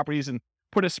bunch of properties and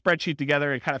put a spreadsheet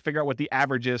together and kind of figure out what the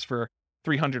average is for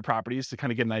 300 properties to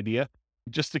kind of get an idea,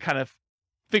 just to kind of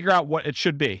figure out what it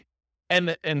should be.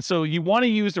 And so you want to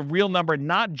use a real number,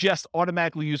 not just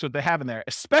automatically use what they have in there,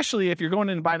 especially if you're going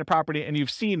in and buying a property and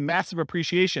you've seen massive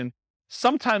appreciation.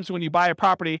 Sometimes when you buy a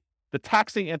property, the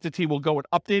taxing entity will go and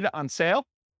update it on sale.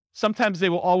 Sometimes they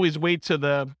will always wait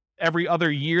to every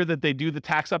other year that they do the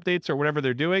tax updates or whatever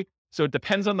they're doing. So it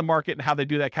depends on the market and how they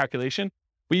do that calculation.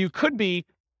 But you could be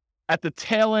at the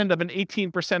tail end of an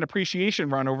 18% appreciation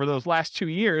run over those last 2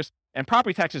 years, and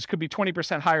property taxes could be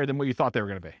 20% higher than what you thought they were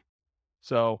going to be.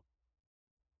 So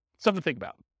something to think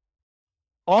about.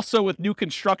 Also, with new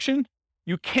construction,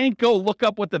 you can't go look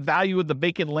up what the value of the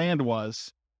vacant land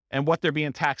was and what they're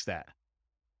being taxed at,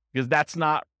 because that's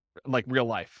not like real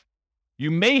life.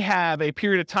 You may have a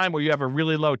period of time where you have a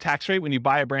really low tax rate when you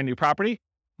buy a brand new property,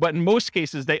 but in most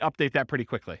cases, they update that pretty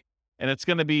quickly. And it's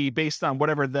going to be based on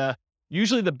whatever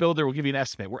usually the builder will give you an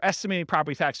estimate. We're estimating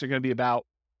property taxes are going to be about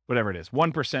whatever it is,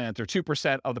 1% or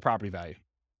 2% of the property value.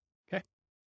 Okay.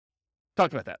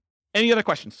 Talked about that. Any other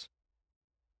questions?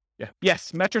 Yeah.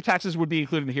 Yes, metro taxes would be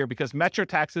included in here because metro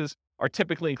taxes are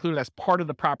typically included as part of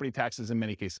the property taxes in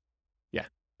many cases. Yeah.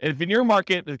 And if in your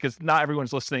market, because not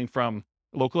everyone's listening from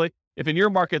locally, if in your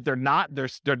market they're not,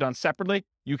 they're done separately,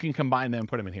 you can combine them and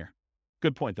put them in here.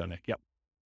 Good point though, Nick. Yep.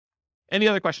 Any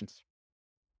other questions?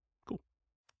 Cool.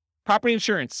 Property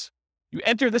insurance. You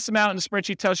enter this amount and the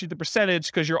spreadsheet tells you the percentage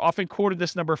because you're often quoted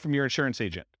this number from your insurance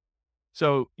agent.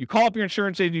 So you call up your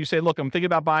insurance agent, you say, look, I'm thinking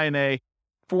about buying a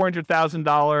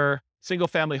 $400,000 single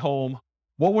family home.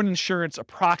 What would insurance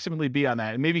approximately be on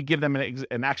that? And maybe give them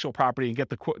an actual property and get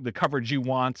the coverage you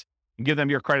want and give them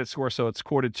your credit score so it's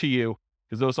quoted to you,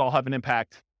 because those all have an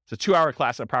impact. It's a 2-hour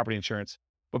class on property insurance.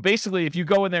 But basically, if you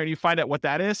go in there and you find out what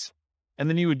that is, and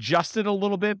then you adjust it a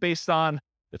little bit based on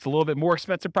it's a little bit more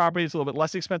expensive property, it's a little bit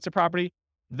less expensive property,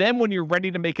 then when you're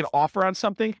ready to make an offer on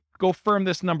something, go firm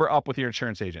this number up with your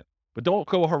insurance agent. But don't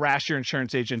go harass your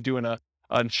insurance agent doing an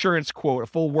insurance quote, a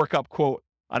full workup quote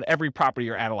on every property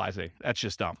you're analyzing. That's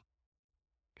just dumb.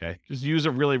 Okay. Just use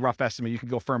a really rough estimate. You can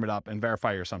go firm it up and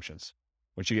verify your assumptions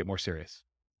once you get more serious.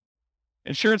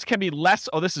 Insurance can be less.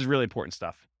 Oh, this is really important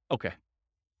stuff. Okay.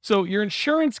 So your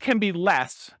insurance can be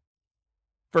less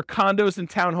for condos and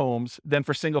townhomes than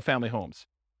for single family homes,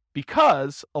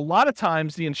 because a lot of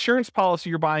times the insurance policy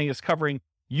you're buying is covering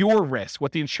your risk,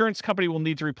 what the insurance company will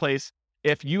need to replace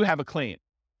if you have a claim.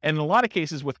 And in a lot of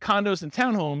cases with condos and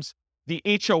townhomes, the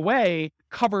HOA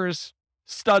covers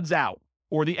studs out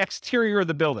or the exterior of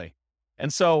the building.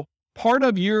 And so part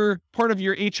of your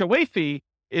HOA fee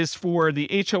is for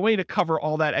the HOA to cover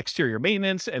all that exterior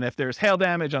maintenance, and if there's hail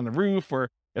damage on the roof or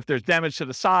if there's damage to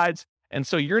the sides. And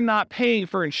so you're not paying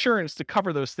for insurance to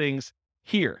cover those things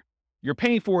here. You're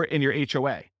paying for it in your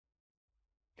HOA.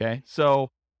 Okay. So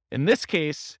in this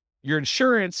case, your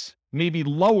insurance may be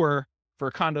lower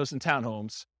for condos and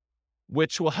townhomes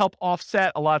which will help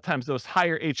offset a lot of times those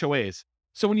higher HOAs.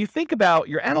 So when you think about,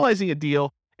 you're analyzing a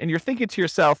deal and you're thinking to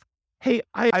yourself, hey,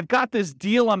 I've got this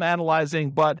deal I'm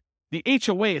analyzing, but the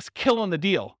HOA is killing the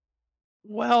deal.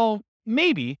 Well,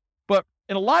 maybe, but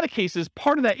in a lot of cases,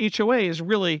 part of that HOA is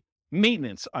really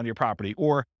maintenance on your property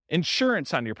or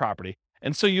insurance on your property.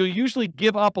 And so you'll usually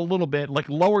give up a little bit, like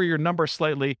lower your number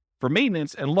slightly for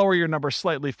maintenance and lower your number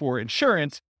slightly for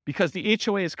insurance because the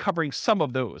HOA is covering some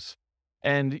of those.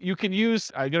 And you can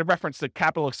use, I'm going to reference the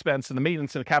capital expense and the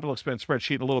maintenance and the capital expense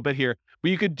spreadsheet a little bit here, but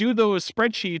you could do those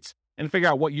spreadsheets and figure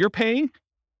out what you're paying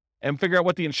and figure out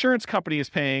what the insurance company is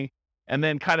paying and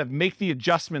then kind of make the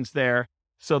adjustments there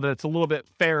so that it's a little bit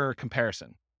fairer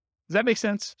comparison. Does that make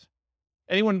sense?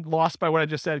 Anyone lost by what I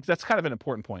just said? Because that's kind of an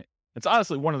important point. It's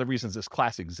honestly one of the reasons this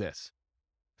class exists.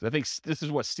 Because I think this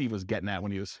is what Steve was getting at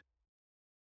when he was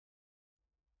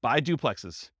buy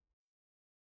duplexes.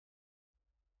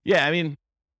 Yeah, I mean,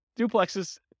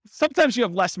 duplexes, sometimes you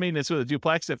have less maintenance with a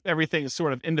duplex if everything is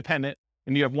sort of independent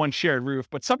and you have one shared roof.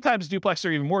 But sometimes duplexes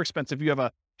are even more expensive. You have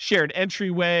a shared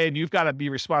entryway and you've got to be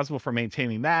responsible for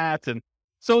maintaining that. And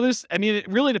so it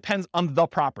really depends on the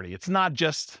property. It's not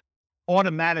just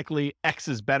automatically X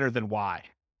is better than Y.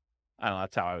 I don't know.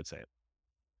 That's how I would say it.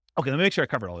 Okay, let me make sure I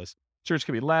covered all this. Insurance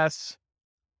can be less.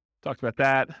 Talked about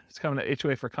that. It's coming to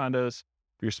HOA for condos.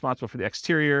 Be responsible for the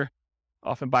exterior.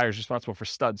 Often buyers responsible for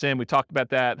studs in. We talked about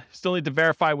that. Still need to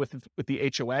verify with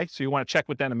the HOA. So you want to check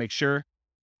with them to make sure.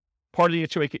 Part of the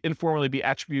HOA can informally be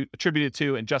attributed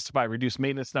to and justify a reduced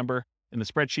maintenance number in the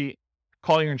spreadsheet.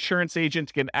 Call your insurance agent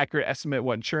to get an accurate estimate of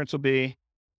what insurance will be.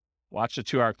 Watch the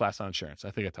 2-hour class on insurance.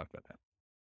 I think I talked about that.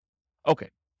 Okay.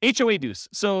 HOA dues.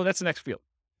 So that's the next field.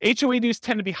 HOA dues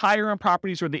tend to be higher on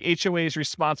properties where the HOA is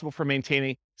responsible for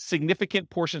maintaining significant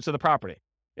portions of the property.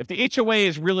 If the HOA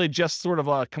is really just sort of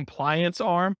a compliance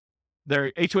arm,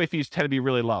 their HOA fees tend to be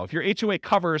really low. If your HOA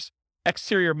covers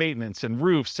exterior maintenance and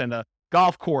roofs and a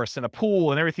golf course and a pool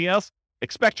and everything else,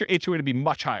 expect your HOA to be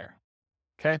much higher.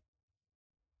 Okay?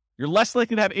 You're less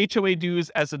likely to have HOA dues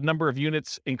as the number of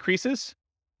units increases.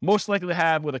 Most likely to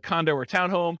have with a condo or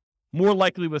townhome, more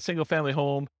likely with a single family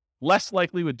home, less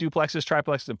likely with duplexes,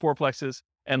 triplexes, and fourplexes,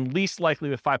 and least likely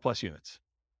with 5+ units.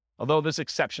 Although there's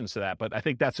exceptions to that, but I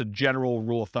think that's a general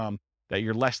rule of thumb that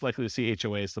you're less likely to see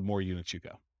HOAs the more units you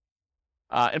go.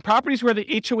 In properties where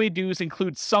the HOA dues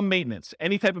include some maintenance,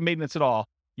 any type of maintenance at all,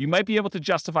 you might be able to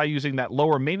justify using that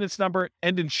lower maintenance number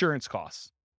and insurance costs.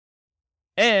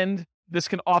 And this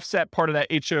can offset part of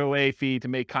that HOA fee to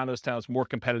make condos, towns more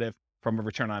competitive from a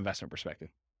return on investment perspective.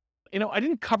 I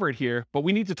didn't cover it here, but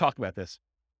we need to talk about this.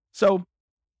 So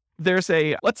let's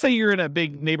say you're in a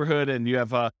big neighborhood and you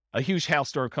have a huge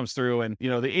hailstorm comes through and,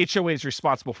 the HOA is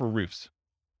responsible for roofs.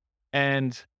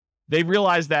 And they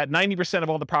realize that 90% of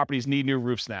all the properties need new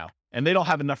roofs now. And they don't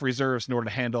have enough reserves in order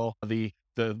to handle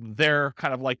their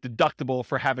kind of like deductible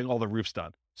for having all the roofs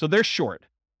done. So they're short.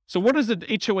 So what does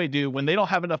the HOA do when they don't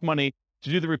have enough money to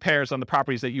do the repairs on the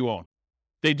properties that you own?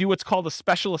 They do what's called a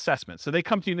special assessment. So they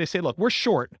come to you and they say, look, we're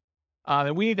short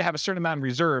and we need to have a certain amount of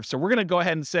reserves. So we're going to go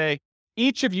ahead and say,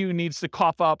 each of you needs to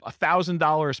cough up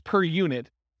 $1,000 per unit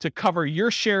to cover your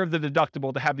share of the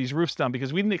deductible to have these roofs done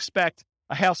because we didn't expect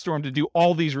a hailstorm to do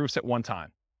all these roofs at one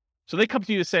time. So they come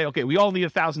to you to say, okay, we all need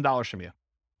 $1,000 from you.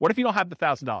 What if you don't have the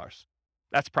 $1,000?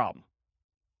 That's a problem.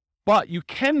 But you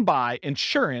can buy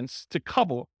insurance to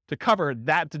cover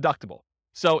that deductible.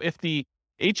 So if the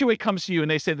HOA comes to you and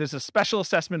they say there's a special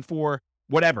assessment for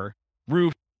whatever,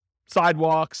 roof,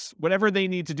 sidewalks, whatever they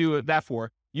need to do that for,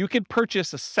 you can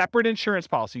purchase a separate insurance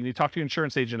policy. You need to talk to your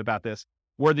insurance agent about this,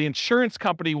 where the insurance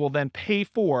company will then pay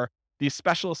for the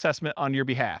special assessment on your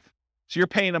behalf. So you're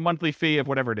paying a monthly fee of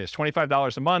whatever it is,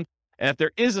 $25 a month. And if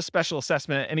there is a special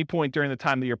assessment at any point during the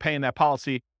time that you're paying that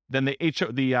policy, then the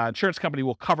insurance company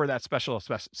will cover that special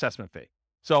assessment fee.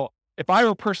 So if I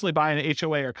were personally buying an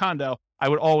HOA or condo, I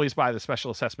would always buy the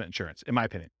special assessment insurance, in my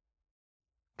opinion.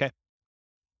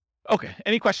 Okay.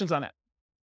 Any questions on that?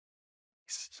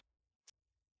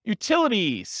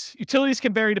 Utilities. Utilities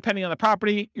can vary depending on the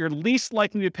property. You're least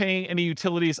likely to be paying any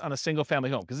utilities on a single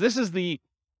family home because this is the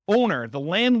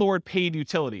landlord paid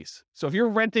utilities. So if you're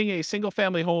renting a single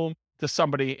family home to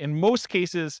somebody, in most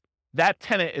cases, that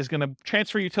tenant is going to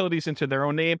transfer utilities into their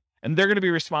own name and they're going to be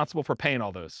responsible for paying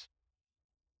all those.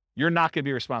 You're not going to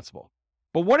be responsible.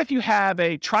 But what if you have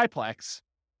a triplex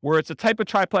where it's a type of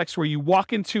triplex where you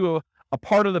walk into a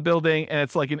part of the building and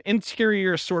it's like an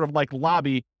interior sort of like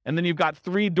lobby, and then you've got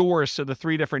 3 doors to the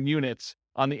 3 different units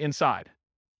on the inside?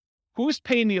 Who's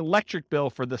paying the electric bill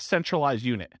for the centralized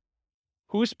unit?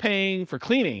 Who's paying for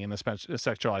cleaning in the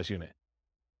centralized unit?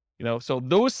 So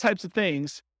those types of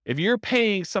things, If you're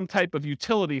paying some type of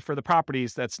utility for the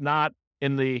properties that's not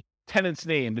in the tenant's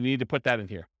name, then you need to put that in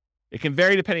here. It can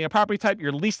vary depending on property type.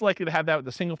 You're least likely to have that with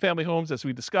the single family homes, as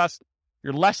we discussed.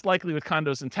 You're less likely with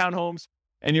condos and townhomes,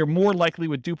 and you're more likely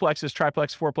with duplexes,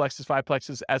 triplexes, fourplexes,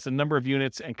 fiveplexes as the number of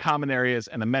units and common areas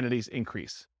and amenities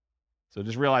increase. So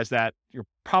just realize that your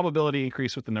probability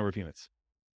increase with the number of units.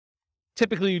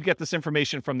 Typically, you'd get this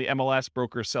information from the MLS,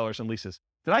 brokers, sellers, and leases.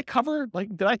 Did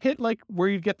I hit where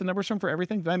you'd get the numbers from for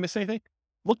everything? Did I miss anything?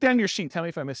 Look down your sheet. Tell me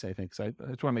if I missed anything, because I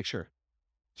just want to make sure.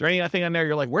 Is there anything on there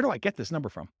you're like, where do I get this number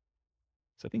from?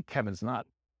 So I think Kevin's not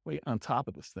way on top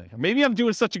of this thing. Or maybe I'm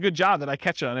doing such a good job that I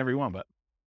catch it on every one, but.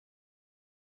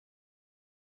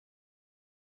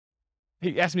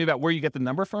 He asked me about where you get the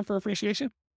number from for appreciation.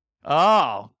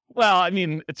 Oh, well, I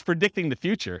mean, it's predicting the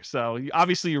future. So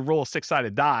obviously you roll a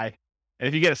 6-sided die. And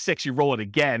if you get a 6, you roll it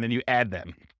again and you add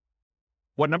them.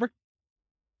 What number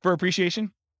for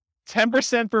appreciation?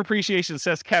 10% for appreciation,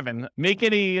 says Kevin. Make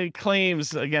any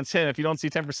claims against him if you don't see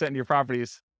 10% in your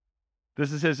properties.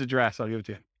 This is his address. I'll give it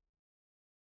to you.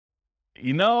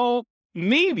 You know,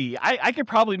 maybe. I could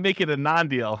probably make it a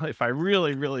non-deal if I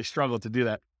really, really struggle to do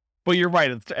that. But you're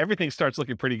right. Everything starts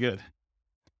looking pretty good,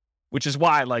 which is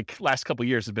why, last couple of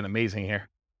years have been amazing here.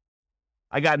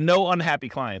 I got no unhappy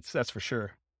clients, that's for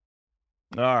sure.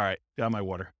 All right, got my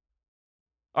water.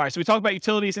 All right, so we talked about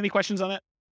utilities. Any questions on that?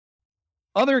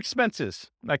 Other expenses.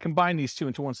 I combine these two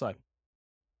into one slide.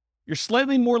 You're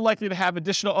slightly more likely to have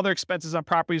additional other expenses on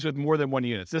properties with more than one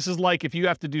unit. This is like if you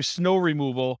have to do snow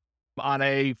removal on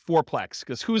a fourplex,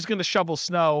 because who's going to shovel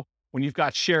snow when you've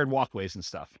got shared walkways and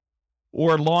stuff?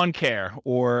 Or lawn care,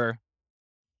 or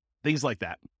things like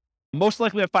that. Most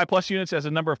likely have 5+ units as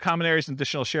a number of common areas and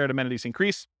additional shared amenities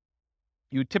increase.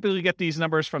 You typically get these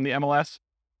numbers from the MLS,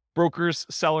 brokers,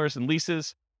 sellers, and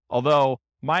leases, although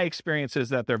my experience is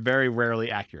that they're very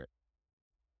rarely accurate.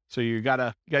 So you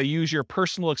gotta use your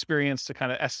personal experience to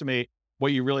kind of estimate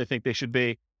what you really think they should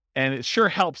be. And it sure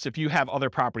helps if you have other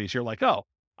properties. You're like, oh,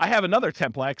 I have another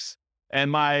 10plex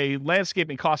and my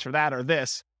landscaping costs for that are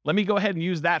this. Let me go ahead and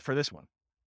use that for this one.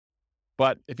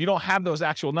 But if you don't have those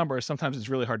actual numbers, sometimes it's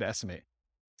really hard to estimate.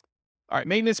 All right,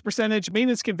 maintenance percentage.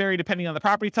 Maintenance can vary depending on the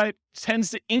property type. It tends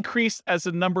to increase as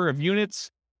the number of units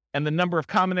and the number of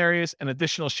common areas and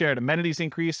additional shared amenities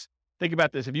increase. Think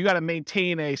about this. If you got to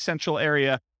maintain a central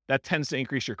area, that tends to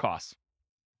increase your costs.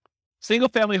 Single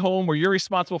family home where you're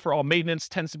responsible for all maintenance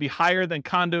tends to be higher than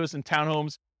condos and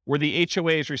townhomes where the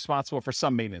HOA is responsible for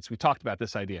some maintenance. We talked about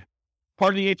this idea.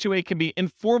 Part of the HOA can be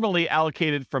informally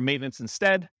allocated for maintenance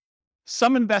instead.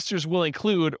 Some investors will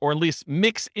include or at least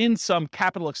mix in some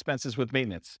capital expenses with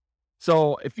maintenance.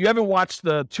 So if you haven't watched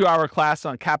the 2-hour class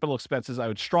on capital expenses, I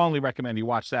would strongly recommend you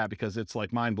watch that because it's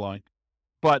mind-blowing.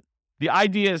 But the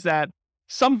idea is that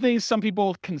some things some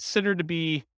people consider to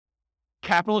be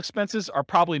capital expenses are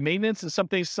probably maintenance, and some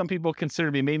things some people consider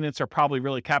to be maintenance are probably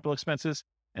really capital expenses.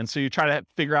 And so you try to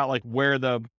figure out where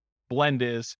the blend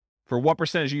is for what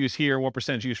percentage you use here and what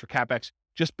percentage you use for CapEx.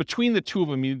 Just between the two of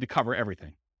them, you need to cover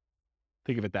everything.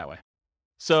 Think of it that way.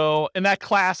 So in that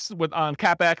class on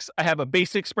CapEx, I have a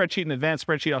basic spreadsheet and advanced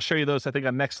spreadsheet. I'll show you those, I think,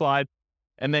 on the next slide.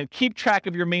 And then keep track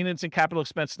of your maintenance and capital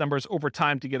expense numbers over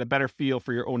time to get a better feel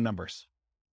for your own numbers.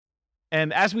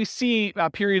 And as we see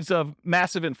periods of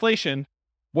massive inflation,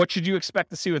 what should you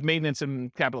expect to see with maintenance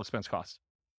and capital expense costs?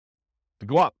 To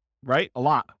go up, right? A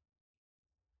lot.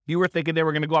 You were thinking they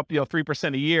were going to go up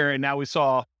 3% a year, and now we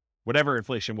saw whatever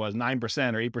inflation was, 9%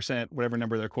 or 8%, whatever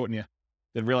number they're quoting you.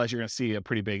 Then realize you're going to see a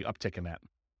pretty big uptick in that.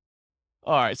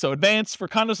 All right, so advance for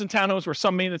condos and townhomes where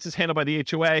some maintenance is handled by the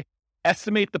HOA.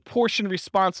 Estimate the portion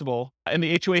responsible in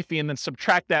the HOA fee and then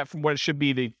subtract that from what it should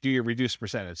be to do your reduced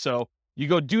percentage. So you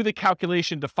go do the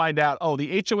calculation to find out, oh,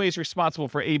 the HOA is responsible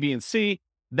for A, B, and C.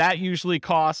 That usually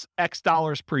costs X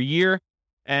dollars per year.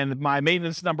 And my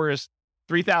maintenance number is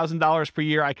 $3,000 per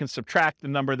year. I can subtract the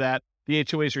number that the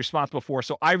HOA is responsible for.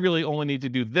 So I really only need to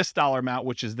do this dollar amount,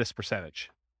 which is this percentage.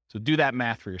 So do that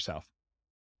math for yourself.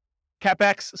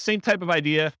 CapEx, same type of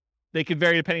idea. They can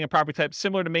vary depending on property type,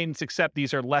 similar to maintenance, except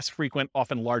these are less frequent,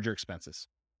 often larger expenses.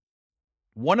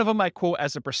 One of them I quote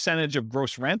as a percentage of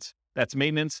gross rent. That's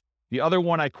maintenance. The other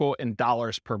one I quote in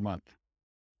dollars per month.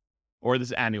 Or this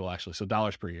is annual, actually, so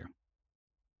dollars per year.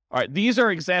 All right, these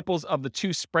are examples of the two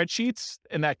spreadsheets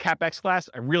in that CapEx class.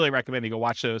 I really recommend you go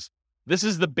watch those. This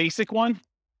is the basic one.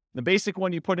 The basic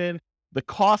one you put in the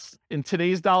cost in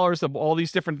today's dollars of all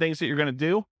these different things that you're going to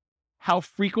do, how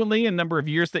frequently and number of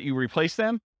years that you replace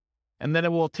them. And then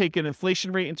it will take an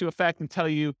inflation rate into effect and tell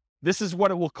you, this is what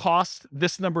it will cost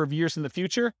this number of years in the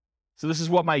future. So this is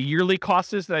what my yearly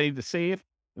cost is that I need to save.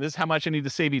 And this is how much I need to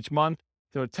save each month.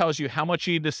 So it tells you how much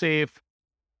you need to save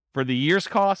for the year's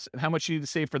costs and how much you need to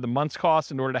save for the month's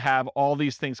costs in order to have all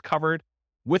these things covered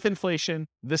with inflation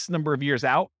this number of years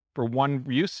out for one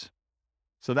use.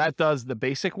 So that does the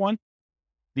basic one.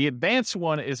 The advanced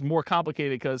one is more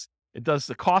complicated because it does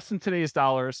the cost in today's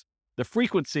dollars, the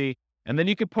frequency, and then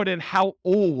you can put in how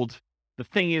old the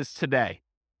thing is today.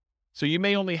 So you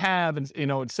may only have,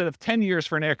 instead of 10 years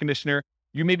for an air conditioner,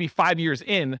 you may be 5 years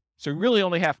in. So you really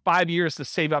only have 5 years to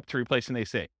save up to replace an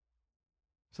AC.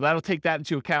 So that'll take that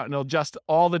into account, and it'll adjust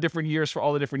all the different years for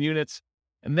all the different units.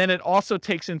 And then it also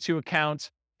takes into account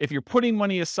if you're putting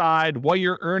money aside, what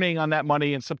you're earning on that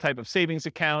money in some type of savings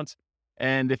account,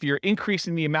 and if you're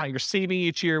increasing the amount you're saving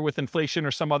each year with inflation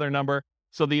or some other number.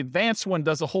 So the advanced one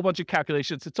does a whole bunch of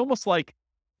calculations. It's almost like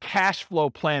cash flow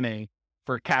planning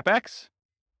for CapEx.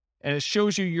 And it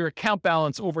shows you your account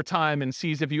balance over time and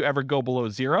sees if you ever go below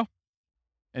zero,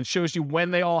 and shows you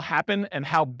when they all happen and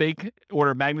how big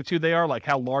order of magnitude they are, like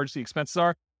how large the expenses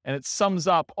are. And it sums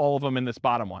up all of them in this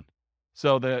bottom one.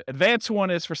 So the advanced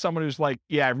one is for someone who's like,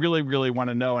 yeah, I really, really want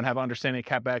to know and have understanding of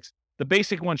CapEx. The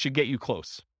basic one should get you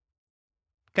close.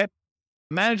 Okay.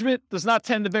 Management does not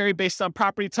tend to vary based on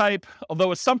property type, although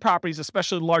with some properties,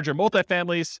 especially larger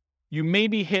multifamilies, you may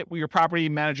be hit with your property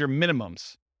manager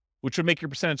minimums, which would make your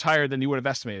percentage higher than you would have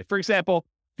estimated. For example,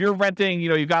 if you're renting,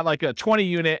 you've got like a 20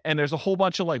 unit and there's a whole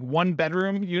bunch of like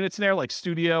 1-bedroom units in there, like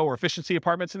studio or efficiency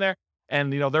apartments in there.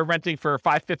 And, they're renting for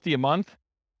 $550 a month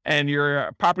and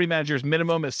your property manager's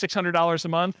minimum is $600 a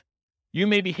month. You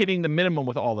may be hitting the minimum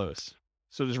with all those.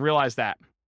 So just realize that.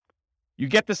 You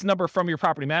get this number from your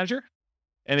property manager.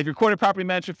 And if your quoted property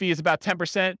management fee is about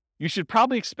 10%, you should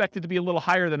probably expect it to be a little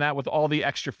higher than that with all the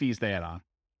extra fees they add on.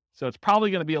 So it's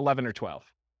probably going to be 11 or 12.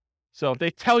 So if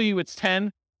they tell you it's 10,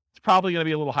 it's probably going to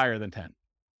be a little higher than 10.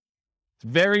 It's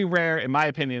very rare, in my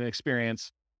opinion and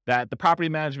experience, that the property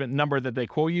management number that they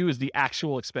quote you is the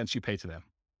actual expense you pay to them.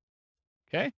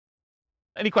 Okay?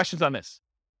 Any questions on this?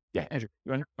 Yeah, Andrew,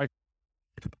 you want to?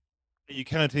 Are you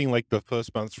counting like the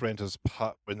first month's rent as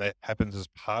part when that happens as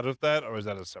part of that, or is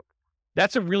that a separate?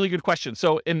 That's a really good question.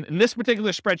 So in this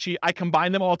particular spreadsheet, I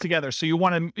combine them all together. So you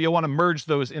want to merge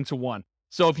those into one.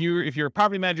 So if your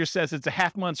property manager says it's a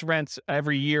half month's rent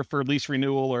every year for lease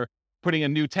renewal or putting a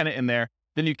new tenant in there,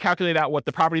 then you calculate out what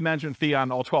the property management fee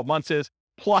on all 12 months is,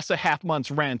 plus a half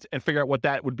month's rent, and figure out what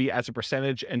that would be as a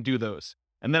percentage and do those.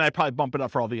 And then I'd probably bump it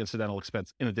up for all the incidental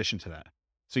expense in addition to that.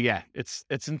 So yeah, it's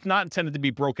not intended to be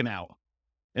broken out.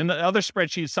 In the other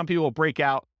spreadsheets, some people will break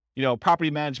out, property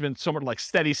management, somewhat like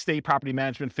steady state property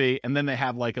management fee, and then they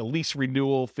have like a lease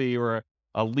renewal fee or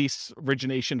a lease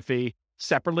origination fee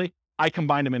separately. I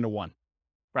combine them into one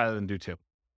rather than do two.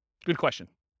 Good question.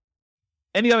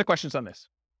 Any other questions on this?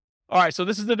 All right, so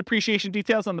this is the depreciation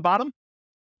details on the bottom.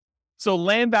 So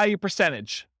land value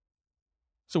percentage.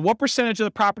 So what percentage of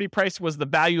the property price was the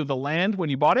value of the land when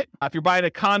you bought it? If you're buying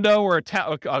a condo or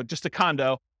just a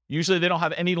condo, usually they don't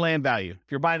have any land value.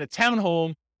 If you're buying a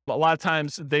townhome, a lot of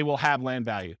times they will have land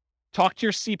value. Talk to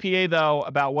your CPA, though,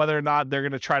 about whether or not they're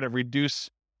going to try to reduce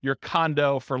your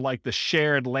condo for like the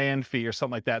shared land fee or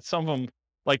something like that. Some of them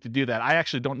like to do that. I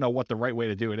actually don't know what the right way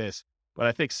to do it is, but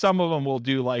I think some of them will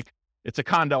do like, it's a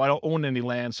condo, I don't own any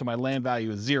land, so my land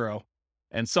value is 0.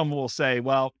 And some will say,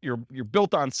 well, you're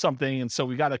built on something, and so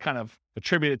we got to kind of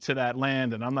attribute it to that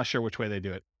land, and I'm not sure which way they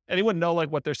do it. Anyone know like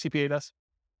what their CPA does?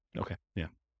 Okay, yeah.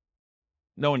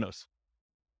 No one knows.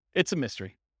 It's a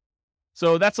mystery.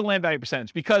 So that's a land value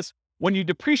percentage, because when you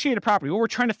depreciate a property, what we're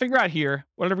trying to figure out here,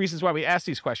 one of the reasons why we ask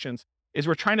these questions, is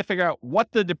we're trying to figure out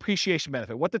what the depreciation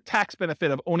benefit, what the tax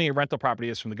benefit of owning a rental property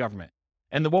is from the government.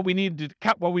 And then what we need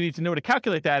to know to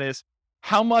calculate that is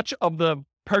how much of the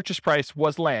purchase price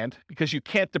was land, because you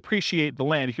can't depreciate the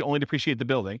land, you can only depreciate the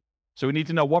building. So we need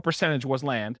to know what percentage was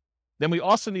land. Then we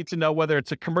also need to know whether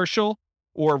it's a commercial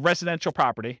or residential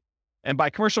property. And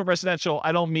by commercial residential,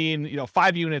 I don't mean,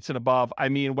 5 units and above. I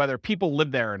mean whether people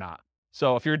live there or not.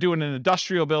 So if you're doing an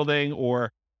industrial building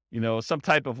or, some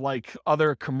type of like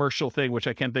other commercial thing, which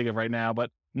I can't think of right now, but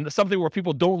something where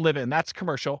people don't live in, that's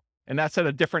commercial. And that's at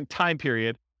a different time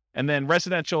period. And then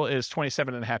residential is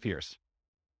 27.5 years.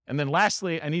 And then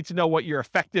lastly, I need to know what your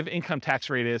effective income tax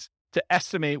rate is to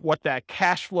estimate what that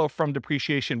cash flow from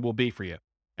depreciation will be for you.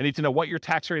 I need to know what your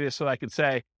tax rate is so that I can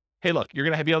say, hey, look, you're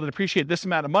going to be able to depreciate this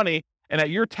amount of money. And at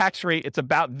your tax rate, it's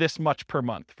about this much per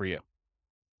month for you.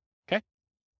 Okay.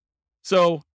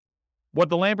 So what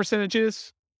the land percentage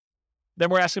is, then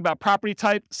we're asking about property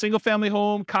type, single family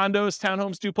home, condos,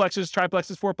 townhomes, duplexes,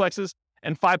 triplexes, fourplexes,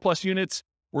 and 5+ units.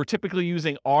 We're typically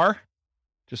using R,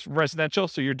 just residential.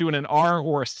 So you're doing an R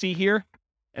or a C here.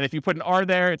 And if you put an R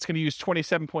there, it's going to use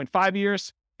 27.5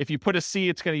 years. If you put a C,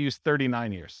 it's going to use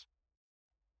 39 years.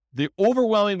 The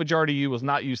overwhelming majority of you will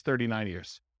not use 39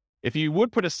 years. If you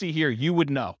would put a C here, you would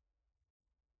know.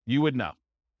 You would know.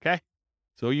 Okay?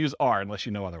 So use R unless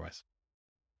you know otherwise.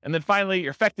 And then finally,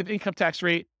 your effective income tax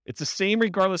rate, it's the same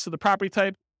regardless of the property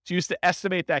type. It's used to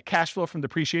estimate that cash flow from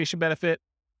depreciation benefit.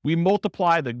 We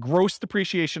multiply the gross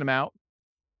depreciation amount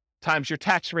times your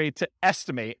tax rate to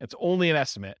estimate, it's only an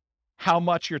estimate, how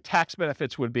much your tax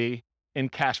benefits would be in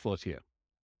cash flow to you.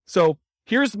 So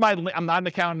here's I'm not an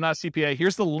accountant, I'm not a CPA.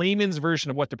 Here's the layman's version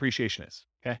of what depreciation is,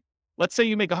 okay? Let's say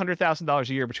you make $100,000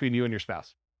 a year between you and your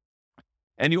spouse,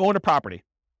 and you own a property.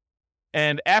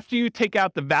 And after you take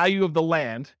out the value of the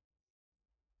land,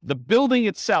 the building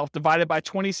itself divided by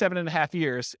 27 and a half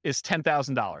years is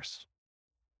 $10,000.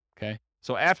 Okay.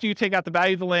 So after you take out the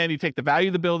value of the land, you take the value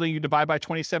of the building, you divide by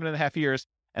 27 and a half years,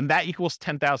 and that equals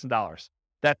 $10,000.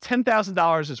 That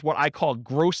 $10,000 is what I call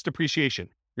gross depreciation.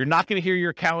 You're not going to hear your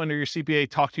accountant or your CPA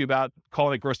talk to you about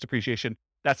calling it gross depreciation.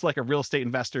 That's like a real estate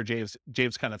investor,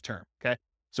 James kind of term. Okay.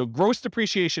 So gross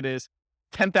depreciation is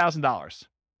 $10,000.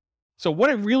 So what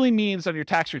it really means on your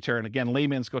tax return, again,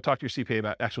 layman's, go talk to your CPA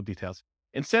about actual details.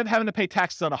 Instead of having to pay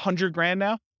taxes on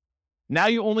 $100,000 now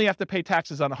you only have to pay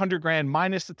taxes on $100,000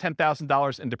 minus the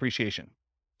 $10,000 in depreciation.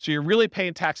 So you're really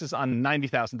paying taxes on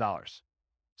 $90,000.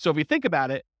 So if you think about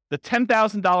it, the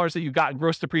 $10,000 that you got in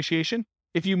gross depreciation,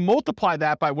 if you multiply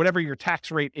that by whatever your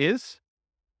tax rate is,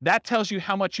 that tells you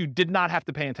how much you did not have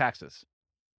to pay in taxes.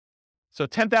 So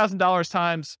 $10,000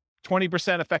 times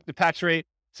 20% effective tax rate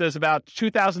says about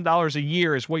 $2,000 a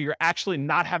year is what you're actually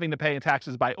not having to pay in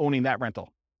taxes by owning that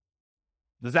rental.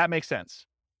 Does that make sense?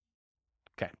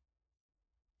 Okay.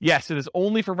 Yes, it is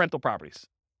only for rental properties.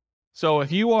 So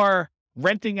if you are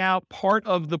renting out part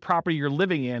of the property you're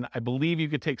living in, I believe you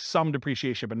could take some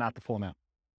depreciation, but not the full amount.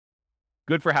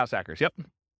 Good for house hackers. Yep.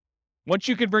 Once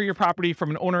you convert your property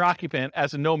from an owner-occupant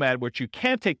as a nomad, which you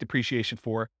can take depreciation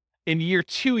for, in year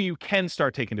 2, you can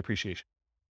start taking depreciation.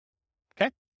 Okay?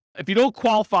 If you don't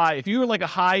qualify, if you're like a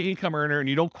high income earner and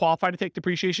you don't qualify to take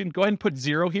depreciation, go ahead and put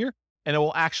 0 here, and it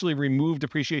will actually remove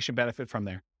depreciation benefit from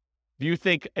there. If you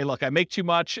think, hey, look, I make too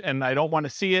much and I don't want to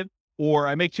see it, or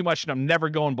I make too much and I'm never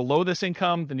going below this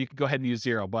income, then you can go ahead and use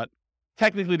 0. But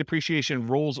technically, depreciation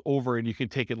rolls over and you can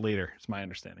take it later, is my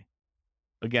understanding.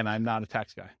 Again, I'm not a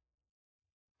tax guy.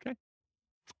 Okay.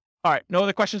 All right. No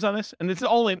other questions on this? And this is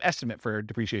only an estimate for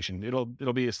depreciation. It'll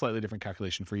be a slightly different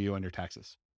calculation for you on your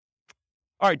taxes.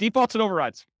 All right. Defaults and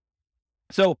overrides.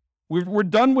 So we're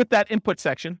done with that input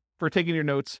section for taking your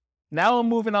notes. Now I'm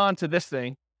moving on to this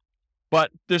thing,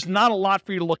 but there's not a lot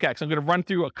for you to look at. So I'm going to run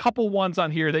through a couple ones on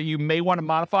here that you may want to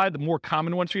modify, the more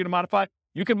common ones for you to modify.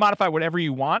 You can modify whatever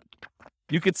you want.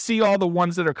 You could see all the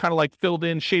ones that are kind of like filled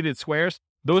in shaded squares.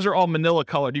 Those are all manila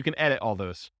colored. You can edit all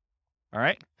those. All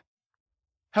right.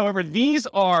 However, these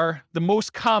are the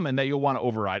most common that you'll want to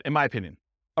override, in my opinion.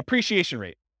 Appreciation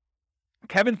rate.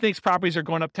 Kevin thinks properties are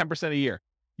going up 10% a year.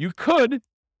 You could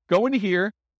go into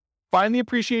here, find the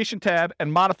appreciation tab,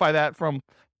 and modify that from,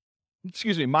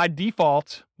 my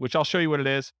default, which I'll show you what it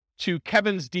is, to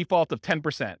Kevin's default of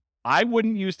 10%. I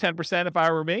wouldn't use 10% if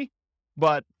I were me,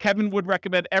 but Kevin would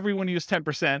recommend everyone use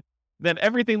 10%. Then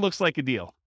everything looks like a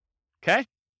deal. Okay?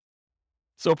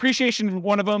 So appreciation is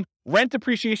one of them. Rent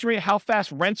appreciation rate, how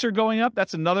fast rents are going up.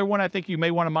 That's another one I think you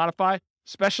may want to modify,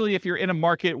 especially if you're in a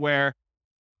market where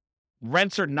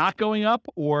rents are not going up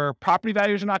or property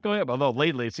values are not going up. Although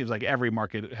lately it seems like every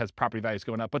market has property values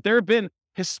going up. But there have been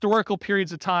historical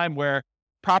periods of time where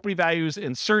property values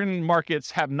in certain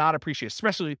markets have not appreciated,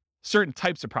 especially certain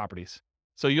types of properties.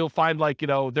 So you'll find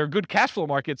they're good cash flow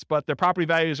markets, but their property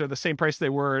values are the same price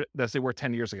as they were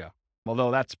 10 years ago.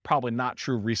 Although that's probably not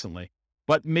true recently.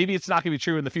 But maybe it's not going to be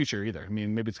true in the future either. I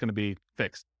mean, maybe it's going to be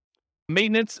fixed.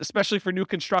 Maintenance, especially for new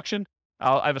construction.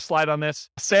 I have a slide on this.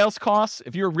 Sales costs.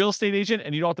 If you're a real estate agent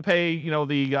and you don't have to pay,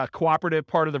 the cooperative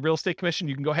part of the real estate commission,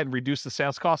 you can go ahead and reduce the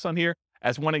sales costs on here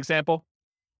as one example.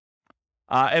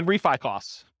 And refi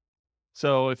costs.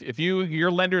 So if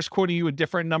your lender is quoting you a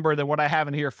different number than what I have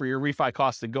in here for your refi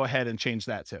costs, then go ahead and change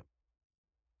that too.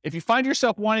 If you find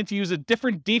yourself wanting to use a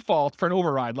different default for an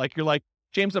override, like you're like,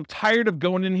 James, I'm tired of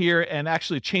going in here and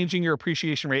actually changing your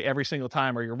appreciation rate every single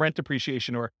time, or your rent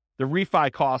appreciation, or the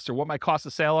refi costs, or what my cost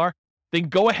of sale are, then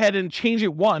go ahead and change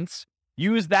it once.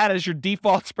 Use that as your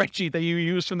default spreadsheet that you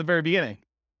use from the very beginning.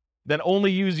 Then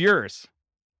only use yours.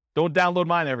 Don't download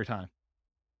mine every time.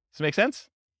 Does it make sense?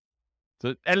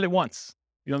 So edit it once.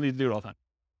 You don't need to do it all the time.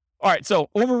 All right, so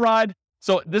override.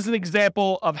 So this is an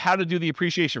example of how to do the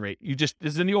appreciation rate. This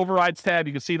is in the overrides tab.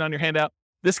 You can see it on your handout.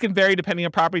 This can vary depending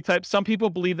on property type. Some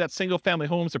people believe that single family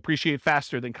homes appreciate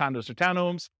faster than condos or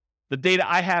townhomes. The data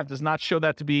I have does not show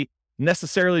that to be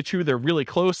necessarily true. They're really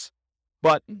close.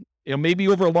 But maybe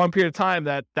over a long period of time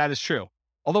that is true.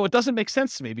 Although it doesn't make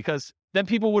sense to me because then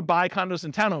people would buy condos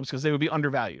and townhomes because they would be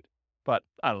undervalued. But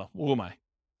I don't know. Who am I?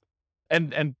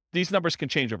 And these numbers can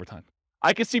change over time.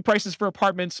 I can see prices for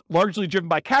apartments largely driven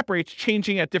by cap rates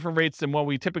changing at different rates than what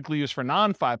we typically use for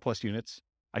non-5+ units.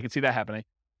 I can see that happening.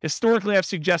 Historically, I've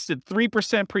suggested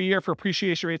 3% per year for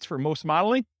appreciation rates for most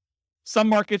modeling. Some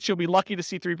markets you'll be lucky to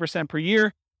see 3% per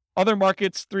year. Other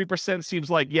markets, 3% seems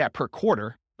like, per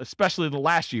quarter, especially the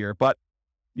last year. But,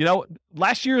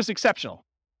 last year is exceptional.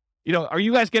 Are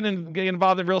you guys getting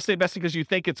involved in real estate investing because you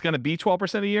think it's going to be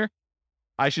 12% a year?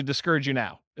 I should discourage you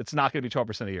now. It's not going to be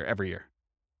 12% a year every year.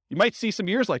 You might see some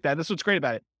years like that. This is what's great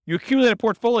about it. You accumulate a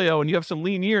portfolio and you have some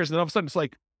lean years, and then all of a sudden it's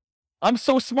like, I'm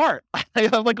so smart. I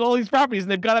have like all these properties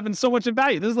and they've got up in so much in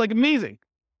value. This is like amazing.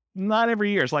 Not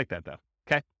every year is like that though.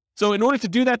 Okay. So in order to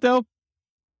do that though,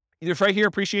 either right here,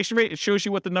 appreciation rate, it shows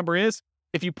you what the number is.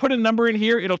 If you put a number in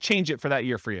here, it'll change it for that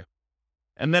year for you.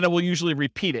 And then it will usually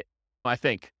repeat it, I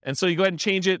think. And so you go ahead and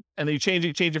change it, and then you change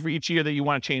it for each year that you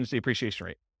want to change the appreciation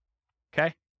rate.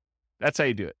 Okay. That's how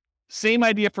you do it. Same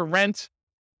idea for rent.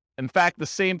 In fact, the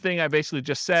same thing I basically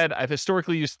just said. I've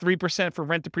historically used 3% for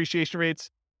rent depreciation rates.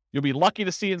 You'll be lucky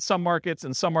to see in some markets.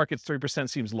 In some markets, 3%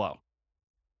 seems low.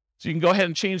 So you can go ahead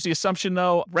and change the assumption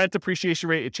though. Rent depreciation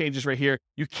rate, it changes right here.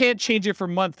 You can't change it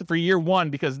for year one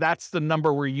because that's the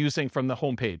number we're using from the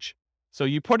homepage. So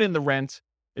you put in the rent,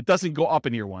 it doesn't go up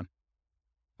in year one,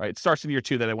 right? It starts in year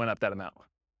two that it went up that amount.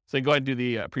 So you go ahead and do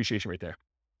the appreciation rate there.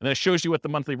 And then it shows you what the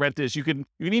monthly rent is. You can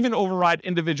even override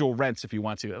individual rents if you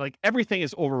want to. Like everything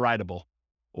is overrideable.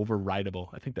 Overrideable.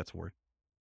 I think that's a word.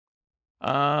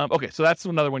 Okay, so that's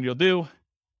another one you'll do.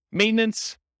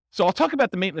 Maintenance. So I'll talk about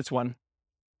the maintenance one.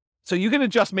 So you can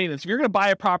adjust maintenance. If you're going to buy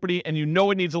a property and you know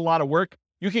it needs a lot of work,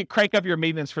 you can crank up your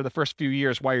maintenance for the first few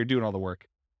years while you're doing all the work.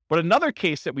 But another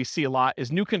case that we see a lot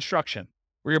is new construction,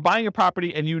 where you're buying a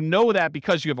property and you know that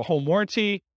because you have a home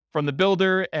warranty from the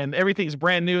builder and everything's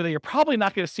brand new, that you're probably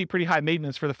not going to see pretty high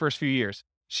maintenance for the first few years.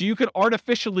 So you could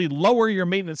artificially lower your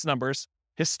maintenance numbers.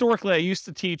 Historically, I used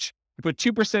to teach you put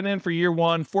 2% in for year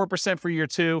one, 4% for year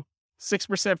two,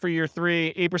 6% for year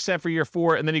three, 8% for year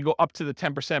four, and then you go up to the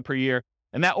 10% per year.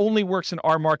 And that only works in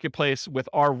our marketplace with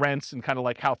our rents and kind of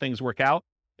like how things work out.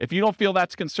 If you don't feel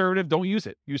that's conservative, don't use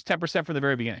it. Use 10% from the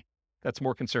very beginning. That's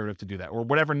more conservative to do that, or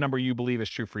whatever number you believe is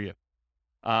true for you.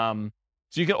 So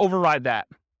you can override that.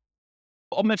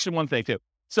 I'll mention one thing too.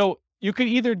 So you could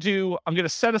either do, I'm going to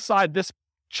set aside this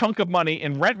chunk of money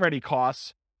in rent-ready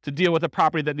costs to deal with a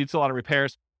property that needs a lot of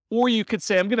repairs, or you could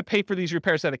say, I'm going to pay for these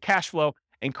repairs out of cash flow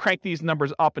and crank these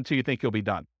numbers up until you think you'll be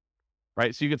done,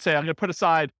 right? So you could say, I'm going to put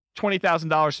aside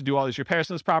 $20,000 to do all these repairs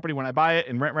in this property when I buy it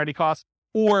in rent-ready costs,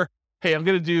 or, hey, I'm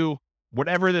going to do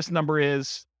whatever this number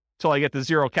is till I get to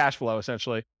zero cash flow,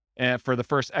 essentially, and for the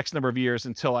first X number of years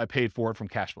until I paid for it from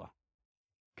cash flow.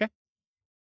 Okay.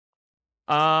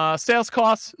 Sales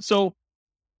costs. So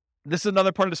this is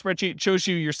another part of the spreadsheet. It shows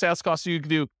you your sales costs. So you can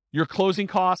do your closing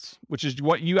costs, which is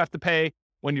what you have to pay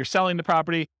when you're selling the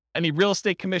property, any real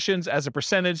estate commissions as a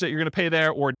percentage that you're going to pay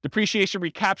there, or depreciation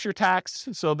recapture tax,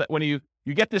 so that when you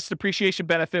get this depreciation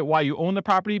benefit while you own the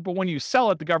property, but when you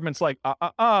sell it, the government's like,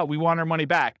 we want our money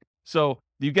back. So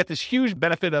you get this huge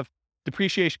benefit of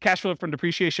depreciation, cash flow from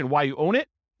depreciation while you own it.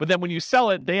 But then when you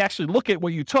sell it, they actually look at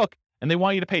what you took and they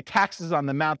want you to pay taxes on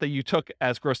the amount that you took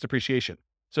as gross depreciation.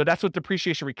 So that's what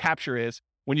depreciation recapture is.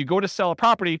 When you go to sell a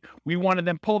property, we want to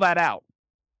then pull that out.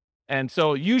 And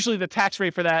so usually the tax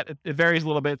rate for that, it varies a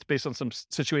little bit. It's based on some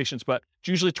situations, but it's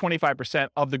usually 25%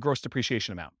 of the gross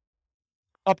depreciation amount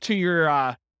up to your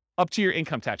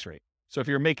income tax rate. So if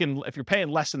you're paying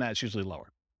less than that, it's usually lower.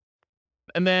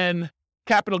 And then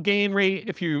capital gain rate,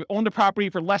 if you own the property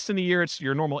for less than a year, it's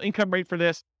your normal income rate for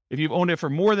this. If you've owned it for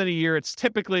more than a year, it's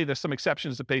typically, there's some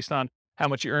exceptions based on how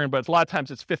much you earn, but a lot of times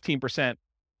it's 15%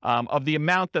 of the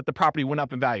amount that the property went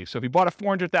up in value. So if you bought a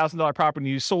 $400,000 property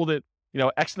and you sold it,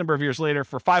 X number of years later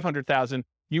for $500,000,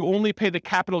 you only pay the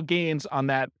capital gains on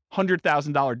that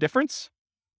 $100,000 difference.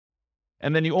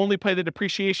 And then you only pay the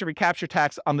depreciation recapture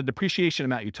tax on the depreciation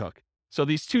amount you took. So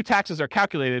these two taxes are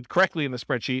calculated correctly in the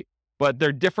spreadsheet, but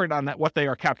they're different on what they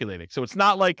are calculating. So it's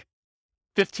not like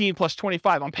 15 plus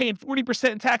 25. I'm paying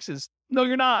 40% in taxes. No,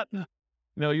 you're not.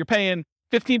 You're paying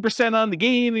 15% on the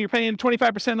gain and you're paying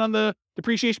 25% on the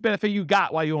depreciation benefit you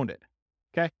got while you owned it.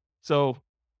 Okay. So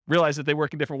realize that they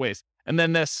work in different ways. And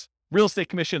then this real estate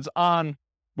commissions on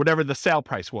whatever the sale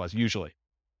price was usually.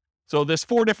 So there's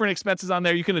 4 different expenses on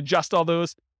there. You can adjust all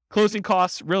those: closing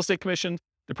costs, real estate commission,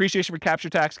 depreciation recapture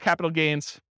tax, capital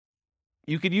gains.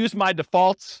 You could use my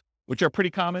defaults, which are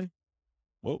pretty common.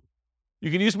 You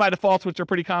can use my defaults, which are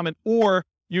pretty common, or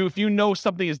if you know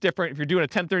something is different, if you're doing a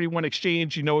 1031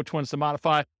 exchange, you know which ones to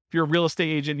modify. If you're a real estate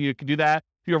agent, you can do that.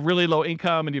 If you have really low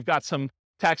income and you've got some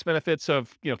tax benefits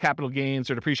of, capital gains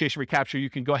or depreciation recapture, you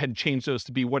can go ahead and change those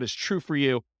to be what is true for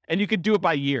you. And you could do it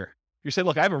by year. You say,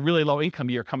 look, I have a really low income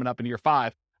year coming up in year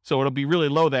 5, so it'll be really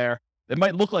low there. It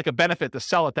might look like a benefit to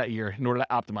sell it that year in order to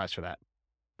optimize for that.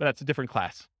 But that's a different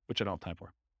class, which I don't have time for.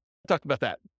 I talked about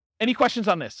that. Any questions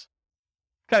on this?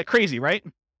 Kind of crazy, right?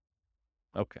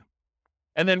 Okay.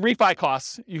 And then refi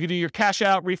costs. You can do your cash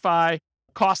out, refi,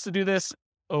 costs to do this,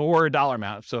 or a dollar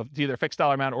amount. So it's either a fixed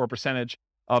dollar amount or a percentage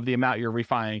of the amount you're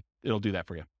refining. It'll do that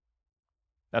for you.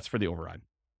 That's for the override.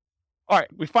 All right.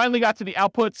 We finally got to the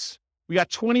outputs. We got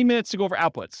 20 minutes to go over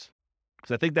outputs,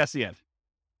 because I think that's the end.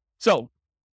 So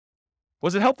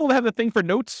was it helpful to have the thing for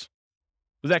notes?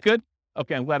 Was that good?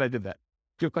 Okay, I'm glad I did that.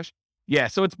 Do you have a question? Yeah,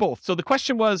 so it's both. So the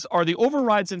question was, are the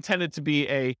overrides intended to be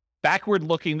a backward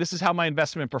looking, this is how my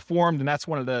investment performed, and that's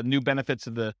one of the new benefits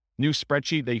of the new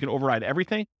spreadsheet, that you can override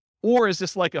everything? Or is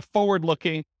this like a forward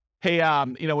looking, hey,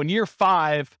 in year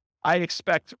 5, I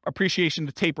expect appreciation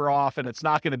to taper off and it's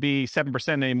not going to be 7%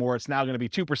 anymore. It's now going to be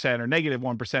 2% or negative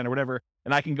 1% or whatever.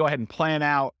 And I can go ahead and plan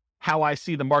out how I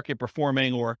see the market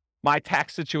performing, or my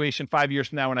tax situation 5 years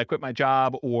from now when I quit my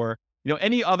job, or,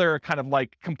 any other kind of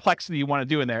like complexity you want to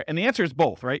do in there. And the answer is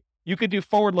both, right? You could do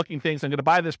forward looking things. I'm going to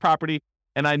buy this property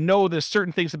and I know there's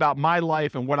certain things about my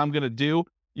life and what I'm going to do.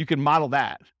 You can model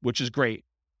that, which is great.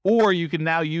 Or you can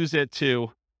now use it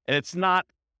to, and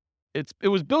it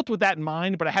was built with that in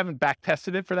mind, but I haven't back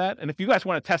tested it for that. And if you guys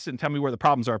want to test it and tell me where the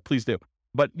problems are, please do.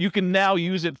 But you can now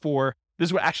use it for, this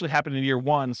is what actually happened in year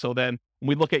 1. So then when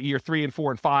we look at year 3 and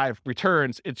 4 and 5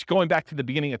 returns, it's going back to the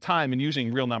beginning of time and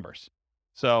using real numbers.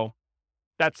 So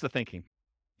that's the thinking.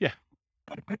 Yeah.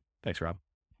 Thanks, Rob.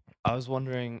 I was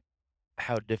wondering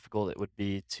how difficult it would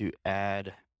be to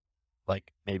add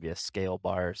like maybe a scale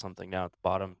bar or something down at the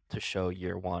bottom to show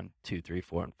year 1, 2, 3,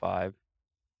 4, and 5.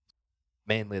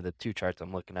 Mainly the 2 charts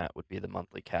I'm looking at would be the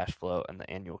monthly cash flow and the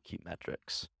annual key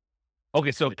metrics.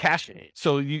 Okay, so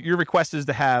so your request is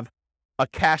to have a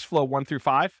cash flow 1 through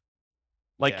 5?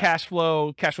 Like cash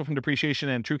flow from depreciation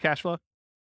and true cash flow?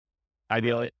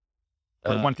 Ideally.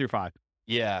 Or 1 through 5?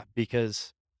 Yeah,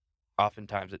 because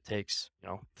oftentimes it takes,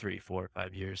 3, 4,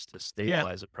 5 years to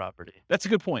stabilize a property. That's a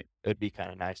good point. It would be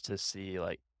kind of nice to see,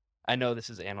 like, I know this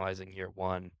is analyzing year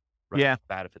 1, right?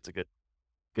 Bad if it's a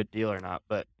good deal or not,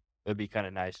 but it would be kind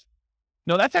of nice.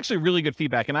 No, that's actually really good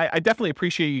feedback. And I definitely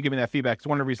appreciate you giving that feedback. It's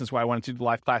one of the reasons why I wanted to do the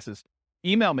live classes.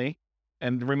 Email me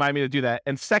and remind me to do that.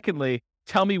 And secondly,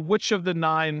 tell me which of the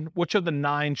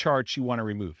 9 charts you want to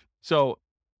remove. So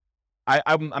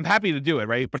I'm happy to do it,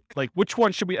 right? But like, which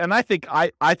one should we? And I think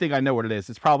I know what it is.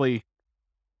 It's probably,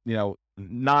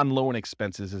 non-loan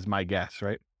expenses is my guess,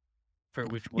 right? For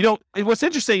which one? What's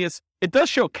interesting is it does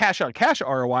show cash on cash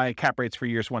ROI and cap rates for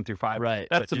years 1 through 5. Right.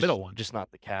 That's the middle one. Just not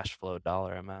the cash flow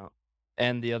dollar amount.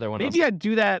 And the other one. Maybe I'd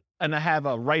do that and I have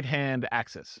a right-hand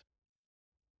axis.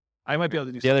 I might be able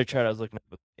to do the other chart I was looking at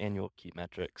with annual key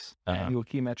metrics. Annual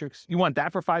key metrics. You want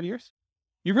that for 5 years?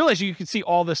 You realize you can see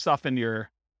all this stuff in your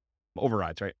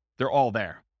overrides, right? They're all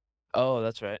there. Oh,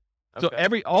 that's right.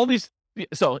 Okay.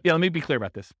 So let me be clear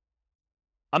about this.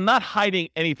 I'm not hiding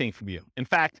anything from you. In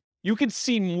fact, you can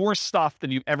see more stuff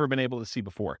than you've ever been able to see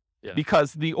before,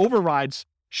 because the overrides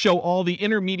show all the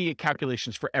intermediate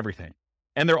calculations for everything,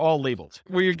 and they're all labeled.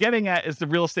 Where you're getting at is the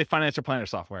real estate financial planner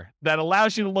software that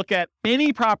allows you to look at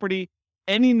any property,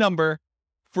 any number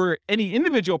for any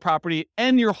individual property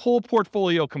and your whole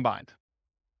portfolio combined.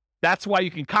 That's why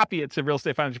you can copy it to Real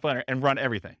Estate Financial Planner and run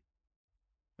everything.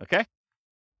 Okay?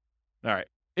 All right.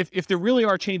 If there really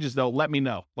are changes, though, let me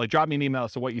know. Like, drop me an email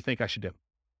as to what you think I should do.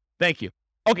 Thank you.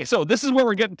 Okay, so this is where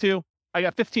we're getting to. I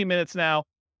got 15 minutes now,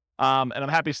 and I'm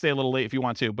happy to stay a little late if you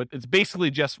want to, but it's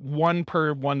basically just one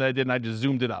per one that I did, and I just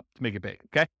zoomed it up to make it big,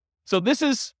 okay? So this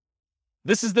is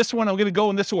this one. I'm going to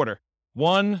go in this order.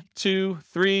 1, 2,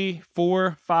 3,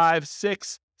 4, 5,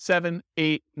 6, 7,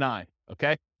 8, 9,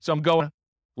 okay? So I'm going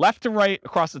left to right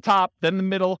across the top, then the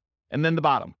middle, and then the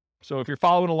bottom. So if you're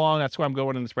following along, that's where I'm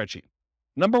going in the spreadsheet.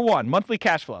 Number 1, monthly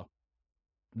cash flow.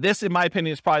 This, in my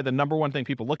opinion, is probably the number one thing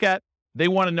people look at. They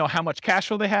want to know how much cash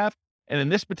flow they have. And in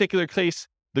this particular case,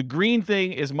 the green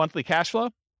thing is monthly cash flow.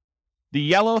 The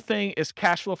yellow thing is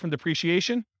cash flow from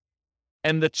depreciation.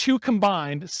 And the 2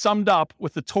 combined, summed up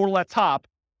with the total at top,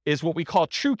 is what we call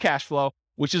true cash flow,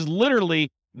 which is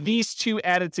literally these 2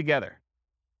 added together.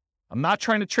 I'm not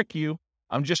trying to trick you.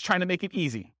 I'm just trying to make it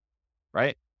easy,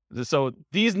 right? So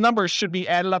these numbers should be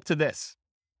added up to this.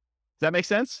 Does that make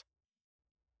sense?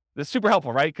 That's super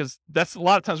helpful, right? Because that's a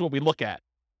lot of times what we look at.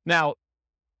 Now,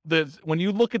 when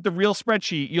you look at the real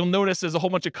spreadsheet, you'll notice there's a whole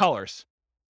bunch of colors.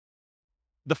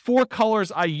 The 4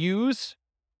 colors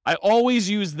I always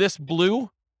use this blue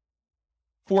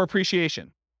for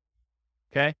appreciation.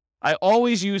 Okay. I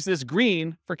always use this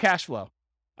green for cash flow.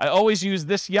 I always use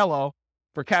this yellow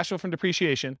for cash flow from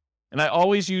depreciation. And I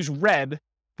always use red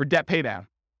for debt paydown.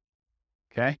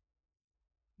 Okay.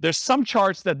 There's some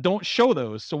charts that don't show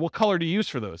those. So what color to use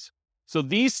for those? So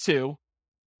these 2,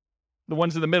 the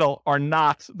ones in the middle, are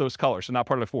not those colors. So not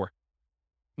part of the 4.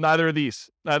 Neither of these.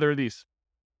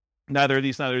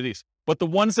 But the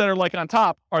ones that are like on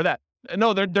top are that.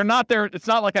 No, they're not there. It's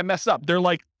not like I messed up.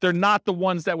 They're not the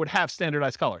ones that would have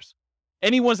standardized colors.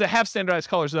 Any ones that have standardized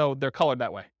colors, though, they're colored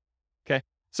that way. Okay.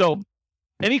 So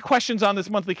any questions on this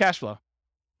monthly cash flow?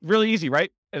 Really easy,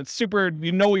 right? And it's super,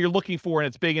 you know what you're looking for, and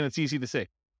it's big and it's easy to see.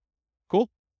 Cool?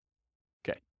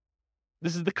 Okay.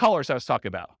 This is the colors I was talking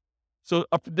about. So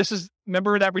this is,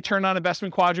 remember that return on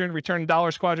investment quadrant, return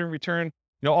dollars quadrant, return,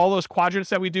 all those quadrants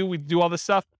that we do all this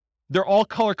stuff. They're all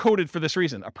color coded for this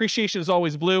reason. Appreciation is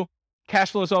always blue.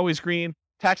 Cash flow is always green.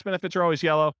 Tax benefits are always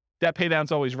yellow. Debt pay down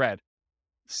is always red.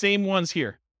 Same ones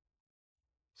here.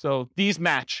 So these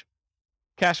match.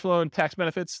 Cash flow and tax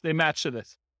benefits, they match to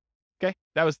this. Okay?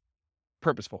 That was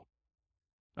purposeful.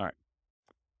 All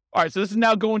right. So this is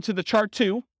now going to the chart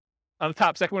 2 on the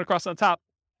top, second one across on the top.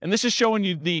 And this is showing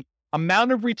you the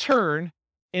amount of return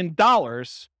in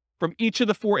dollars from each of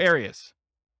the 4 areas.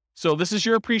 So this is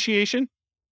your appreciation.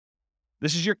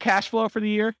 This is your cash flow for the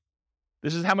year.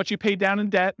 This is how much you paid down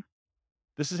in debt.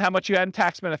 This is how much you had in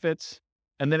tax benefits.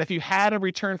 And then if you had a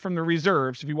return from the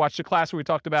reserves, if you watched the class where we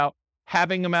talked about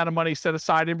having amount of money set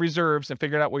aside in reserves and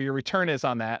figured out what your return is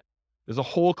on that, there's a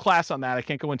whole class on that. I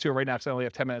can't go into it right now because I only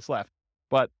have 10 minutes left.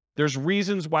 But there's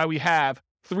reasons why we have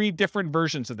 3 different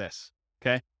versions of this,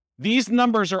 okay? These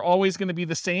numbers are always going to be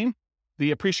the same, the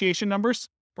appreciation numbers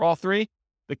for all 3.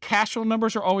 The cash flow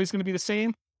numbers are always going to be the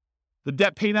same. The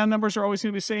debt paydown numbers are always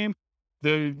going to be the same.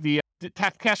 The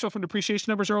cash flow from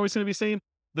depreciation numbers are always going to be the same.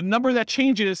 The number that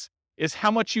changes is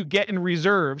how much you get in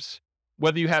reserves,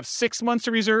 whether you have 6 months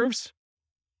of reserves,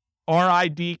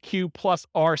 RIDQ plus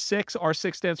R6.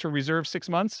 R6 stands for reserve 6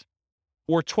 months,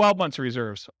 or 12 months of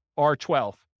reserves,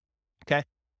 R12. Okay.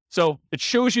 So it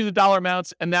shows you the dollar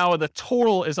amounts, and now the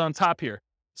total is on top here.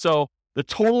 So the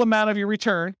total amount of your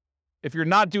return, if you're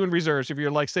not doing reserves, if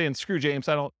you're like saying, screw James,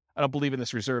 I don't believe in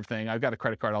this reserve thing. I've got a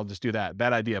credit card. I'll just do that.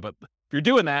 Bad idea. But if you're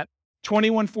doing that,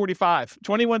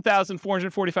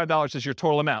 $21,445 is your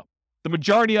total amount. The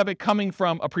majority of it coming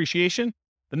from appreciation.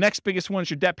 The next biggest one is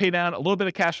your debt pay down, a little bit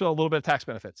of cash flow, a little bit of tax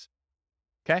benefits.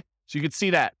 Okay. So you can see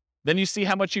that. Then you see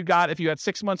how much you got. If you had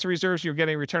 6 months of reserves, you're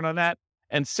getting a return on that.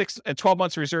 And 12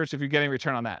 months of reserves, if you're getting a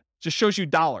return on that. Just shows you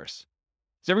dollars.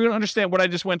 Does everyone understand what I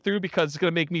just went through? Because it's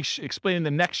going to make me explaining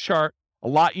the next chart a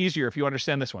lot easier if you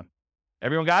understand this one.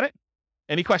 Everyone got it?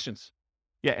 Any questions?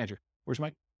 Yeah, Andrew. Where's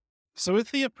Mike? So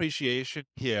with the appreciation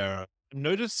here, I'm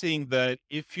noticing that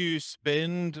if you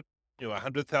spend,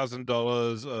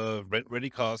 $100,000 of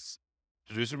rent-ready costs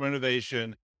to do some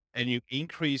renovation, and you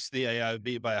increase the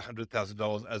AIV by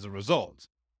 $100,000 as a result,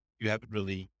 you haven't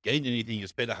really gained anything. You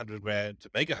spent $100,000 to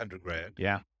make $100,000.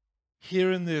 Yeah.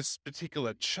 Here in this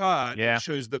particular chart, it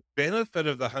shows the benefit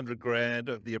of the $100,000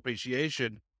 of the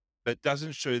appreciation, but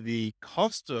doesn't show the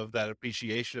cost of that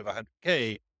appreciation of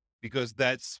 $100K, because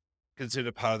that's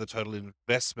considered part of the total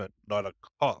investment, not a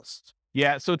cost.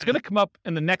 Yeah. So it's going to come up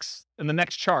in the next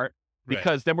chart,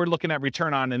 because then we're looking at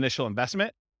return on initial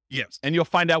investment. Yes. And you'll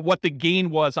find out what the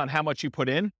gain was on how much you put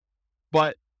in.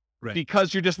 But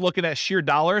because you're just looking at sheer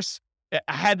dollars,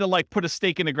 I had to put a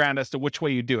stake in the ground as to which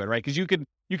way you do it, right? Because you could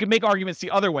make arguments the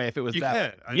other way if it was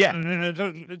that. Yeah.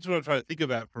 That's what I'm trying to think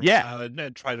about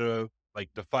and try to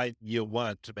define year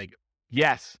 1 to make it.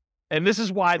 Yes. And this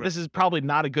is why this is probably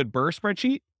not a good BRRRR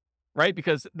spreadsheet, right?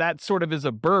 Because that sort of is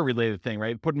a BRRRR related thing,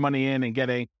 right? Putting money in and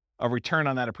getting a return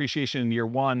on that appreciation in year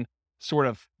 1, sort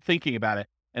of thinking about it.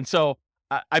 And so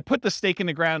I put the stake in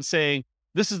the ground saying,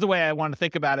 this is the way I want to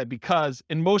think about it, because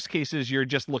in most cases, you're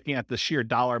just looking at the sheer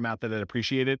dollar amount that it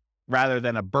appreciated rather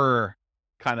than a BRRRR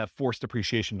kind of forced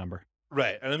appreciation number.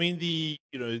 Right. And I mean, the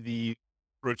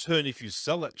return, if you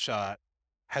sell that chart,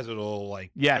 has it all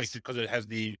because it has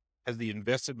the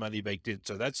invested money baked in.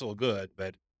 So that's all good.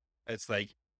 But it's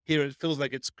here it feels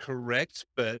like it's correct,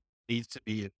 but needs to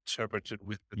be interpreted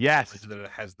with the knowledge that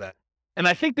it has that. And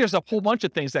I think there's a whole bunch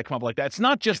of things that come up like that. It's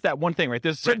not just that one thing, right?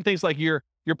 There's certain things like you're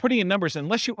putting in numbers,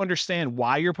 unless you understand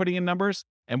why you're putting in numbers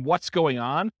and what's going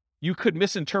on, you could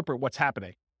misinterpret what's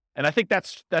happening. And I think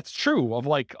that's true of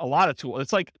a lot of tools.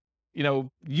 It's like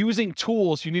using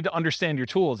tools, you need to understand your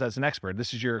tools as an expert.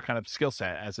 This is your kind of skill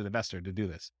set as an investor to do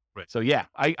this. Right. So yeah,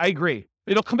 I agree.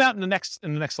 It'll come out in the next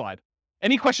slide.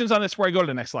 Any questions on this before I go to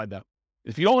the next slide though?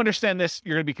 If you don't understand this,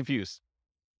 you're going to be confused.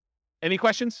 Any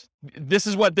questions? This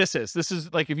is what this is. This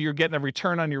is like if you're getting a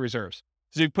return on your reserves.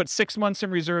 So you put 6 months in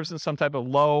reserves in some type of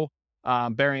low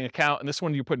bearing account. And this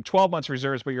one, you put in 12 months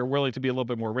reserves, but you're willing to be a little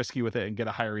bit more risky with it and get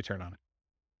a higher return on it.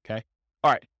 Okay.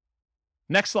 All right.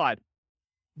 Next slide.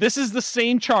 This is the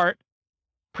same chart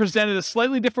presented a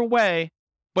slightly different way,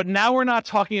 but now we're not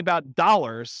talking about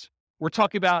dollars. We're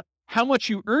talking about how much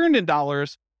you earned in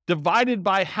dollars divided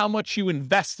by how much you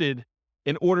invested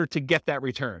in order to get that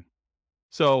return.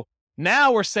 So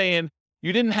now we're saying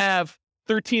you didn't have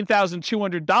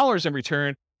 $13,200 in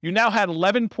return. You now had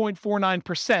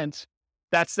 11.49%.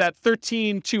 That's that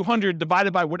 13,200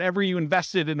 divided by whatever you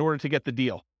invested in order to get the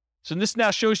deal. So this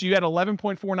now shows you had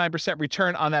 11.49%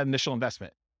 return on that initial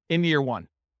investment in year one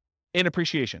in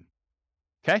appreciation.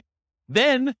 Okay.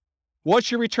 Then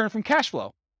what's your return from cash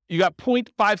flow? You got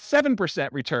 0.57%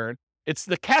 return. It's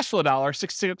the cash flow dollar,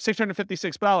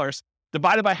 $656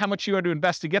 divided by how much you had to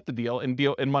invest to get the deal in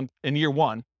year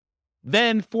one.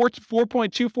 Then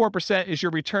 4.24% is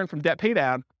your return from debt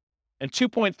paydown, and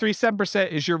 2.37%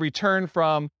 is your return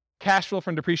from cash flow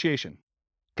from depreciation.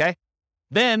 Okay.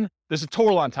 Then there's a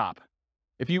total on top.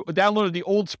 If you downloaded the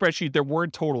old spreadsheet, there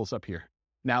weren't totals up here.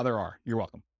 Now there are. You're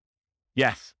welcome.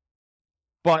 Yes.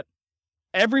 But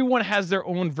everyone has their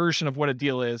own version of what a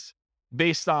deal is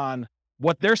based on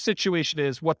what their situation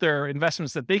is, what their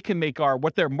investments that they can make are,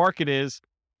 what their market is.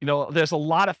 There's a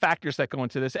lot of factors that go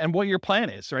into this and what your plan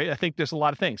is, right? I think there's a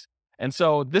lot of things. And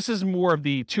so this is more of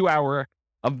the 2 hour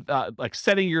of like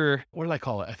setting your, what did I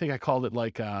call it? I think I called it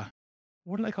like,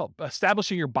 what did I call it?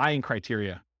 Establishing your buying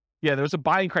criteria. Yeah, there was a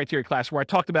buying criteria class where I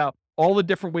talked about all the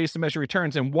different ways to measure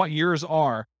returns and what yours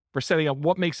are for setting up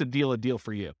what makes a deal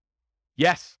for you.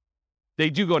 Yes, they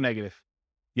do go negative.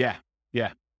 Yeah.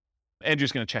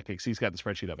 Andrew's going to check it because he's got the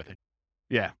spreadsheet up, I think.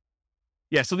 Yeah.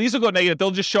 So these will go negative.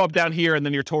 They'll just show up down here and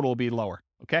then your total will be lower.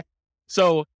 Okay.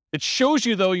 So it shows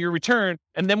you though your return.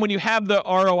 And then when you have the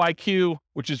ROIQ,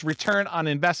 which is return on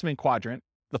investment quadrant,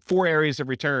 the 4 areas of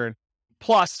return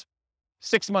plus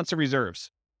 6 months of reserves.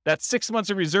 That 6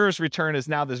 months of reserves return is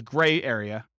now this gray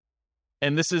area.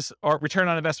 And this is our return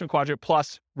on investment quadrant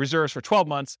plus reserves for 12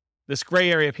 months. This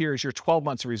gray area up here is your 12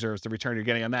 months of reserves, the return you're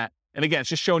getting on that. And again, it's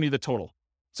just showing you the total.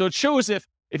 So it shows if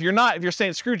you're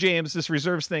saying, screw James, this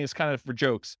reserves thing is kind of for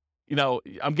jokes.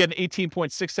 I'm getting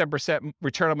 18.67%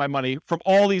 return on my money from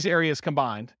all these areas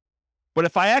combined. But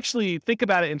if I actually think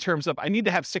about it in terms of, I need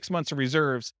to have 6 months of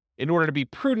reserves in order to be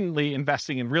prudently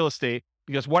investing in real estate,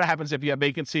 because what happens if you have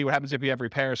vacancy? What happens if you have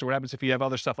repairs? Or what happens if you have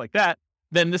other stuff like that?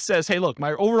 Then this says, hey, look,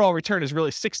 my overall return is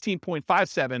really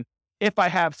 16.57 if I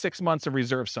have 6 months of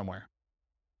reserves somewhere,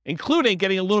 including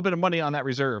getting a little bit of money on that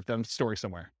reserve that I'm storing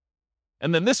somewhere.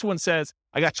 And then this one says,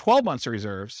 I got 12 months of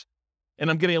reserves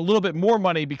and I'm getting a little bit more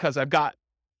money because I've got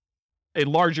a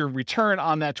larger return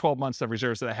on that 12 months of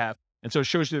reserves that I have. And so it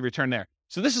shows you the return there.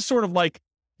 So this is sort of like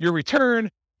your return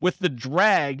with the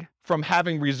drag from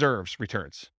having reserves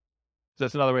returns. So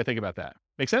that's another way to think about that.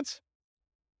 Make sense?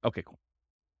 Okay, cool.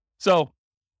 So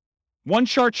one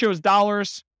chart shows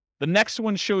dollars. The next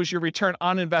one shows your return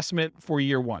on investment for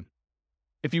year one.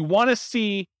 If you want to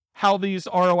see how these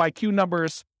ROIQ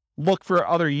numbers look for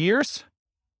other years,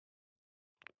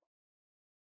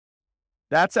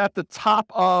 that's at the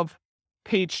top of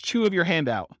page 2 of your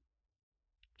handout.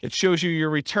 It shows you your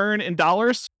return in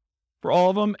dollars for all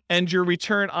of them and your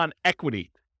return on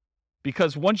equity.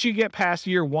 Because once you get past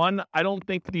year one, I don't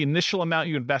think the initial amount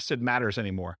you invested matters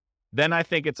anymore. Then I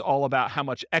think it's all about how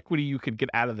much equity you could get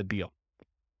out of the deal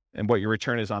and what your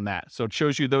return is on that. So it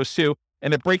shows you those two,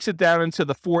 and it breaks it down into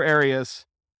the 4 areas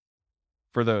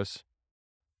for those.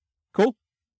 Cool?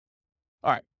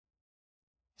 All right.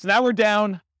 So now we're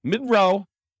down mid-row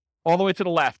all the way to the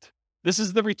left. This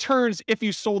is the returns if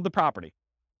you sold the property.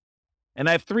 And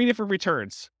I have 3 different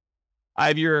returns. I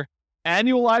have your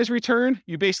annualized return.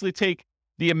 You basically take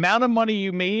the amount of money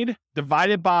you made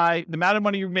divided by the amount of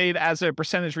money you made as a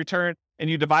percentage return, and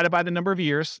you divide it by the number of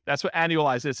years. That's what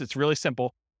annualized is. It's really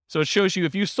simple. So it shows you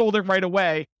if you sold it right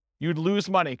away, you'd lose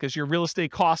money because your real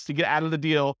estate cost to get out of the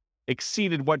deal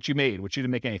exceeded what you made, which you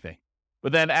didn't make anything.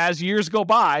 But then as years go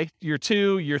by, year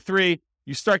 2, year 3,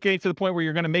 you start getting to the point where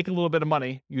you're going to make a little bit of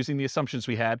money using the assumptions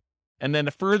we had. And then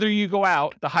the further you go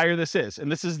out, the higher this is.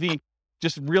 And this is the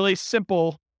just really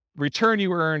simple return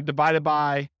you earn divided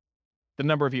by the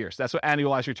number of years. That's what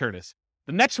annualized return is.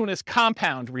 The next one is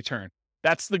compound return.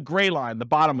 That's the gray line, the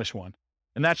bottomish one.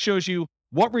 And that shows you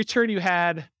what return you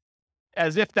had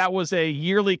as if that was a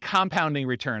yearly compounding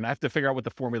return. I have to figure out what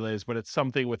the formula is, but it's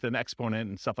something with an exponent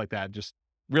and stuff like that. Just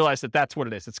realize that that's what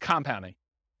it is. It's compounding.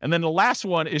 And then the last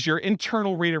one is your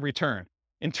internal rate of return.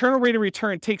 Internal rate of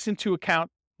return takes into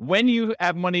account when you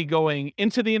have money going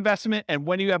into the investment and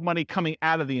when you have money coming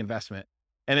out of the investment.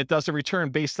 And it does a return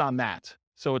based on that.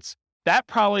 So that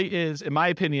probably is, in my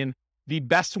opinion, the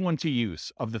best one to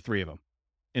use of the three of them,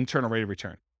 internal rate of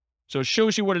return. So it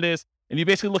shows you what it is. And you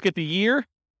basically look at the year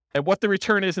and what the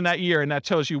return is in that year. And that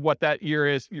tells you what that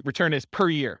return is per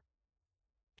year.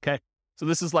 Okay. So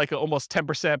this is like almost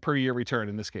 10% per year return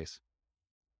in this case.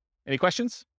 Any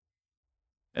questions?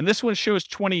 And this one shows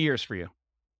 20 years for you.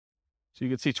 So you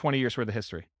can see 20 years worth of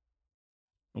history.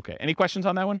 Okay. Any questions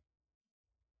on that one?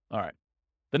 All right.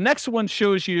 The next one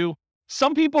shows you,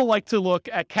 some people like to look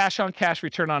at cash on cash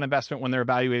return on investment when they're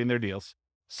evaluating their deals.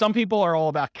 Some people are all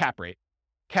about cap rate.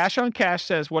 Cash on cash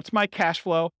says, what's my cash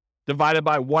flow divided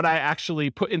by what I actually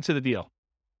put into the deal?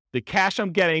 The cash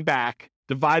I'm getting back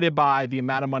divided by the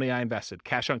amount of money I invested.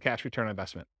 Cash on cash return on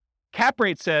investment. Cap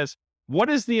rate says, what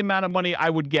is the amount of money I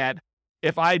would get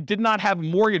if I did not have a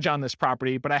mortgage on this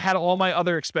property, but I had all my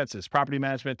other expenses, property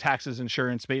management, taxes,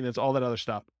 insurance, maintenance, all that other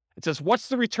stuff. It says, what's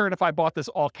the return if I bought this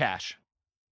all cash?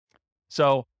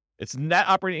 So it's net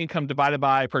operating income divided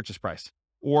by purchase price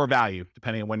or value,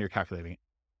 depending on when you're calculating it.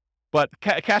 But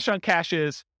cash on cash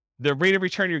is the rate of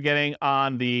return you're getting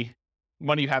on the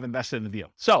money you have invested in the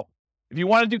deal. So if you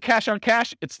want to do cash on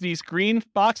cash, it's these green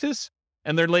boxes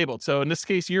and they're labeled. So in this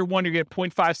case, year one, you get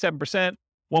 0.57%, 1.14,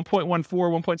 1.73,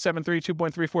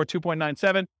 2.34,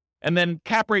 2.97. And then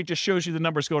cap rate just shows you the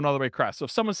numbers going all the way across. So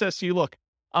if someone says to you, look,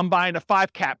 I'm buying a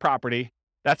 5 cap property,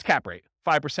 that's cap rate,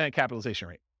 5% capitalization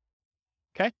rate.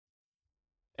 Okay.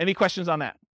 Any questions on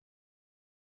that?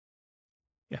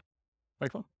 Yeah.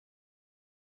 Michael?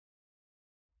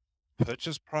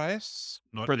 Purchase price,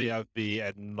 not for the ARV,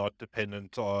 and not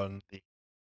dependent on the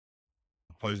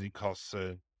closing costs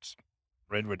and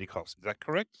rent ready costs. Is that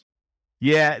correct?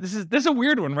 Yeah, this is a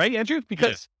weird one, right, Andrew?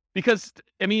 Because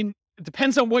I mean, it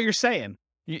depends on what you're saying.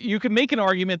 You can make an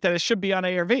argument that it should be on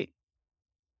ARV,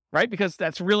 right? Because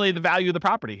that's really the value of the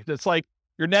property. It's like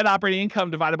your net operating income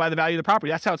divided by the value of the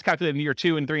property. That's how it's calculated in year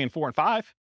 2 and 3 and 4 and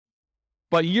 5.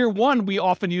 But year 1, we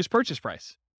often use purchase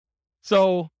price.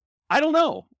 So I don't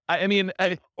know. I mean,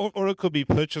 or it could be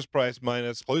purchase price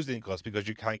minus closing costs because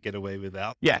you can't get away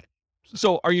without. Yeah.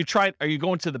 So are you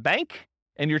going to the bank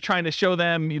and you're trying to show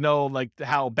them, like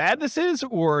how bad this is,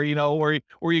 or,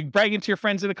 or you bragging to your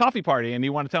friends at a coffee party and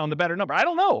you want to tell them the better number? I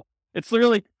don't know. It's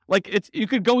literally like you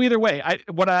could go either way.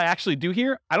 What I actually do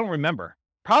here, I don't remember.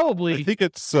 Probably. I think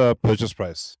it's purchase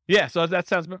price. Yeah. So that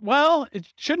sounds, well, it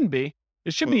shouldn't be.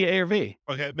 It should be ARV.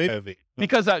 Okay, maybe ARV.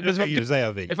 Because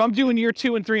if I'm doing year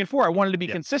 2 and 3 and 4, I wanted to be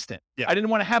consistent. Yeah. I didn't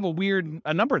want to have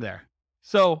a number there.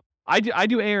 So I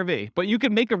do ARV, but you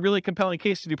can make a really compelling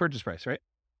case to do purchase price, right?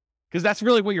 Because that's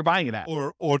really what you're buying it at.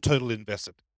 Or total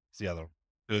invested is the other,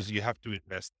 because you have to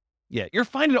invest. Yeah, you're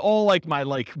finding all like my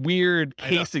weird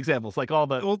case examples, like all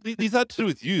the. Well, these are to do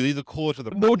with you. These are core to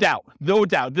the. No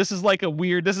doubt. This is like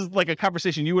a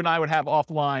conversation you and I would have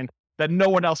offline that no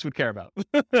one else would care about.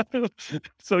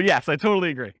 So yes, I totally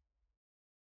agree.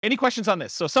 Any questions on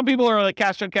this? So some people are like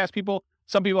cash on cash people.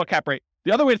 Some people are cap rate.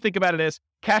 The other way to think about it is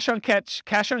cash on cash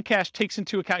takes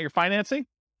into account your financing.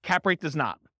 Cap rate does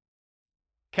not.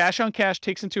 Cash on cash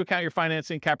takes into account your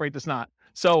financing. Cap rate does not.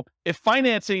 So if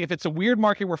it's a weird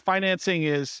market where financing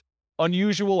is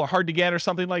unusual or hard to get or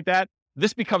something like that,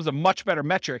 this becomes a much better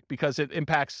metric because it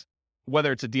impacts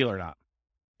whether it's a deal or not.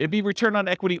 It'd be return on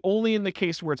equity only in the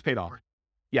case where it's paid off.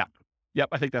 Yeah. Yep.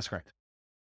 I think that's correct.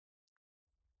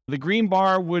 The green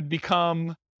bar would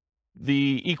become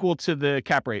equal to the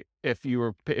cap rate if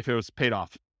it was paid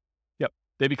off. Yep.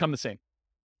 They become the same.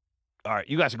 All right.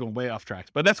 You guys are going way off track,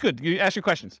 but that's good. You ask your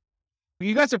questions.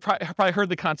 You guys have probably heard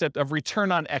the concept of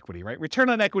return on equity, right? Return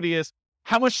on equity is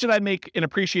how much should I make in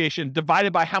appreciation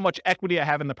divided by how much equity I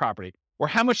have in the property, or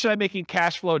how much should I make in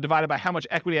cash flow divided by how much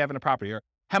equity I have in the property, or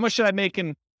how much should I make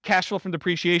in cash flow from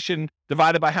depreciation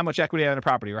divided by how much equity I have in the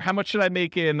property, or how much should I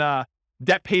make in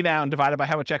debt pay down divided by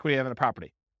how much equity I have in the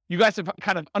property. You guys have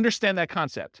kind of understand that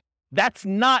concept. That's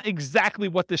not exactly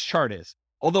what this chart is,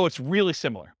 although it's really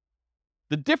similar.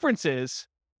 The difference is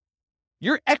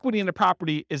your equity in the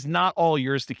property is not all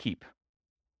yours to keep.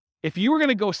 If you were going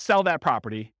to go sell that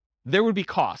property, there would be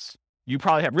costs. You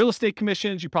probably have real estate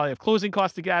commissions. You probably have closing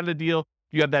costs to get out of the deal.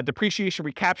 You have that depreciation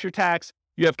recapture tax.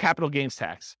 You have capital gains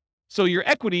tax. So your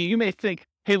equity, you may think,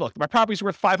 hey, look, my property's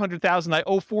worth $500,000. I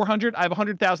owe $400,000. I have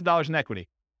 $100,000 in equity.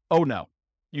 Oh no,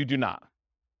 you do not.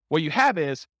 What you have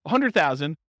is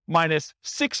 $100,000 minus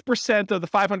 6% of the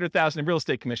 $500,000 in real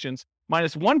estate commissions,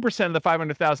 minus 1% of the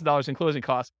 $500,000 in closing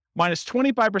costs, minus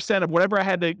 25% of whatever I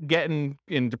had to get in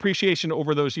depreciation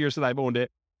over those years that I've owned it,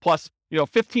 plus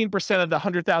 15% of the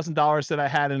 $100,000 that I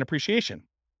had in appreciation.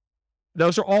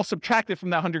 Those are all subtracted from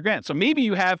that $100,000. So maybe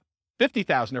you have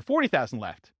 $50,000 or $40,000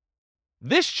 left.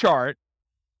 This chart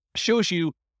shows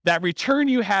you that return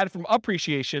you had from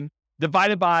appreciation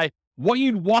divided by what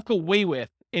you'd walk away with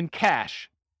in cash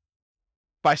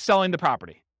by selling the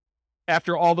property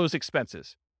after all those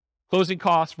expenses, closing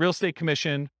costs, real estate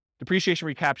commission, depreciation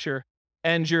recapture,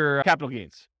 and your capital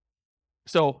gains.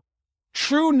 So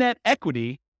true net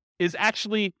equity is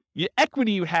actually the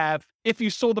equity you have if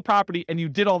you sold the property and you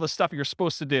did all the stuff you're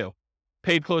supposed to do,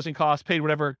 paid closing costs, paid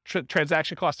whatever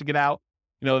transaction costs to get out,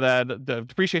 the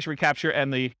depreciation recapture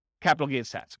and the capital gains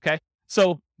tax, okay?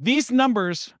 So these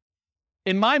numbers,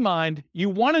 in my mind, you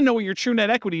want to know what your true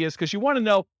net equity is because you want to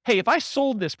know, hey, if I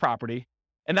sold this property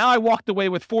and now I walked away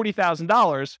with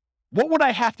 $40,000, what would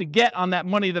I have to get on that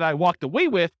money that I walked away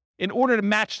with in order to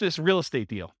match this real estate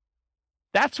deal?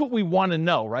 That's what we want to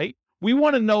know, right? We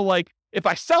want to know, like, if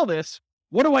I sell this,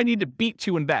 what do I need to beat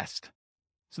to invest?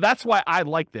 So that's why I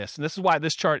like this. And this is why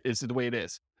this chart is the way it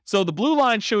is. So the blue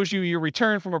line shows you your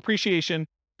return from appreciation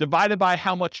divided by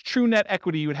how much true net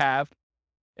equity you would have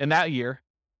in that year.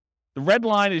 The red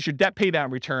line is your debt pay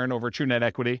down return over true net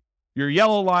equity. Your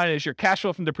yellow line is your cash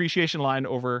flow from depreciation line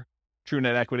over true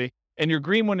net equity. And your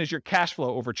green one is your cash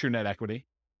flow over true net equity.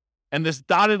 And this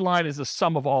dotted line is the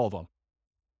sum of all of them.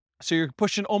 So you're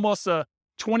pushing almost a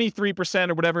 23%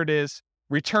 or whatever it is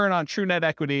return on true net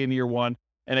equity in year one,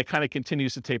 and it kind of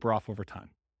continues to taper off over time.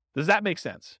 Does that make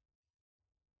sense?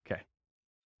 Okay.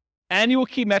 Annual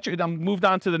key metric. I'm moved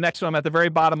on to the next one. I'm at the very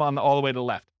bottom all the way to the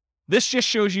left. This just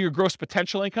shows you your gross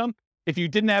potential income. If you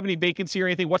didn't have any vacancy or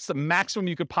anything, what's the maximum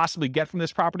you could possibly get from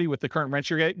this property with the current rent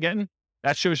you're getting?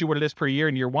 That shows you what it is per year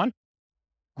in year one.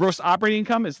 Gross operating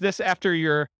income is this after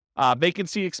your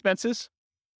vacancy expenses.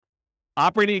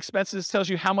 Operating expenses tells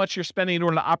you how much you're spending in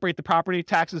order to operate the property,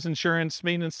 taxes, insurance,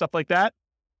 maintenance, stuff like that.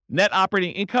 Net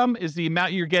operating income is the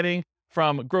amount you're getting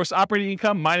from gross operating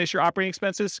income minus your operating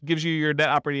expenses, gives you your net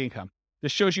operating income.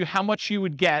 This shows you how much you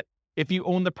would get if you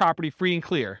own the property free and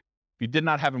clear, if you did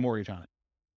not have a mortgage on it.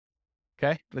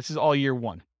 Okay, this is all year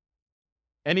one.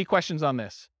 Any questions on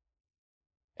this?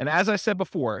 And as I said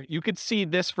before, you could see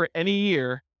this for any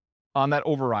year on that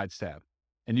overrides tab,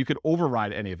 and you could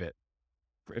override any of it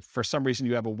if for some reason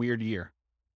you have a weird year.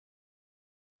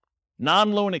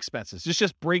 Non-loan expenses. This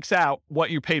just breaks out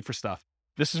what you paid for stuff.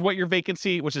 This is what your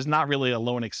vacancy, which is not really a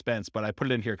loan expense, but I put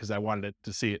it in here because I wanted it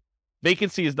to see it.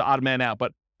 Vacancy is the odd man out,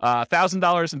 but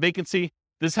 $1,000 in vacancy.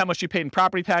 This is how much you paid in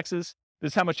property taxes.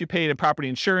 This is how much you paid in property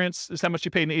insurance. This is how much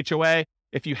you paid in HOA.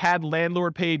 If you had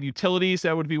landlord paid utilities,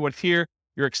 that would be what's here.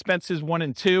 Your expenses 1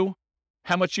 and 2,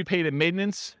 how much you paid in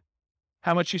maintenance,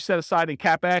 how much you set aside in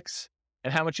CapEx,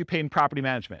 and how much you paid in property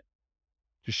management.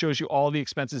 Just shows you all the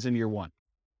expenses in year one.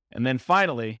 And then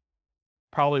finally,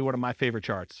 probably one of my favorite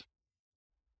charts.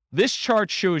 This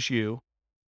chart shows you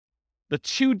the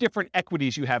two different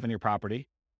equities you have in your property,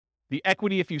 the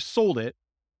equity if you sold it,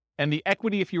 and the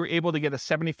equity if you were able to get a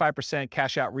 75%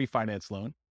 cash out refinance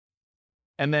loan,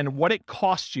 and then what it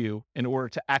costs you in order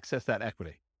to access that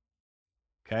equity.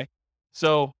 Okay,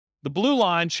 so the blue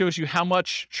line shows you how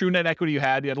much true net equity you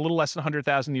had. You had a little less than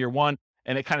 100,000 in year one,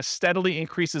 and it kind of steadily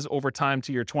increases over time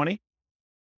to year 20.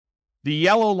 The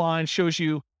yellow line shows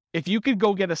you if you could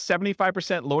go get a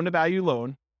 75% loan to value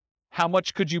loan, how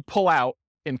much could you pull out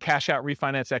in cash out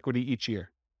refinance equity each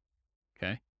year?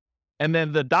 Okay, and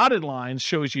then the dotted line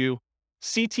shows you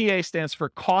CTA stands for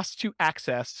cost to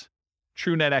access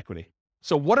true net equity.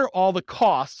 So what are all the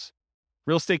costs?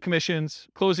 Real estate commissions,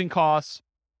 closing costs,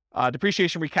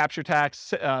 depreciation recapture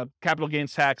tax, capital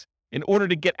gains tax, in order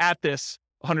to get at this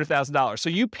 $100,000. So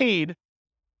you paid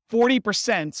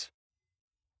 40%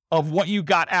 of what you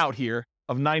got out here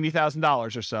of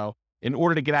 $90,000 or so in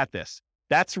order to get at this.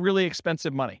 That's really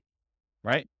expensive money,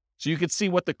 right? So you could see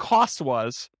what the cost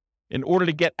was in order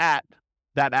to get at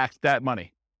that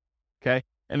money, okay?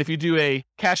 And if you do a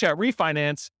cash out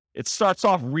refinance, it starts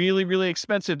off really, really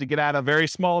expensive to get out a very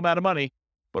small amount of money.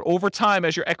 But over time,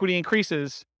 as your equity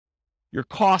increases, your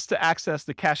cost to access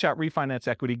the cash out refinance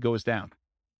equity goes down.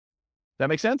 That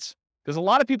make sense? Because a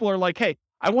lot of people are like, hey,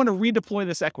 I want to redeploy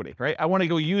this equity, right? I want to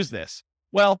go use this.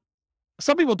 Well,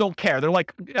 some people don't care. They're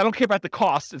like, I don't care about the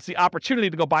cost. It's the opportunity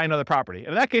to go buy another property. And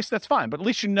in that case, that's fine. But at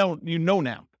least you know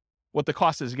now what the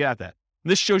cost is to get at that.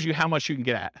 This shows you how much you can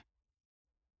get at.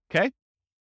 Okay?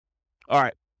 All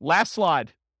right. Last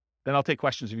slide. Then I'll take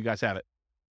questions if you guys have it.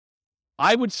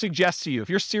 I would suggest to you, if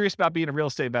you're serious about being a real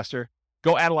estate investor,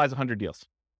 go analyze 100 deals.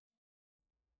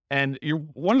 And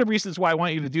one of the reasons why I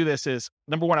want you to do this is,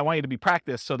 number one, I want you to be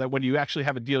practiced so that when you actually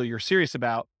have a deal you're serious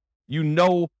about, you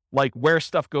know, like where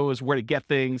stuff goes, where to get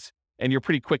things, and you're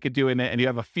pretty quick at doing it, and you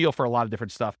have a feel for a lot of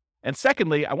different stuff. And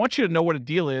secondly, I want you to know what a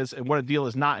deal is and what a deal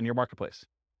is not in your marketplace.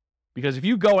 Because if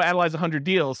you go analyze 100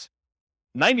 deals,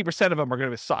 90% of them are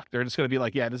going to suck. They're just going to be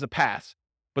like, yeah, it is a pass.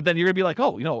 But then you're going to be like,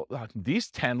 oh,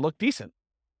 these 10 look decent.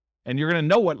 And you're going to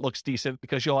know what looks decent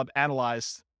because you'll have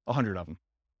analyzed 100 of them.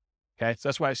 Okay, so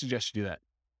that's why I suggest you do that.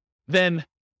 Then,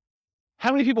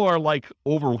 how many people are like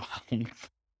overwhelmed?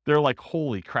 They're like,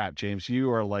 holy crap, James,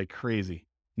 you are like crazy.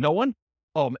 No one?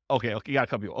 Oh, okay, you got a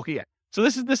couple people. Okay, yeah. So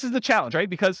this is the challenge, right?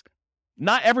 Because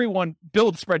not everyone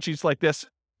builds spreadsheets like this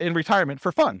in retirement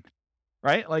for fun,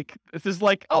 right? Like, this is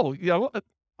like, oh,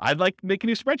 I'd like to make a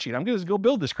new spreadsheet. I'm going to go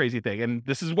build this crazy thing. And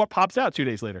this is what pops out 2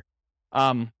 days later.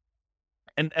 And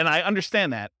I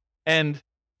understand that. And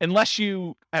unless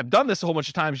you have done this a whole bunch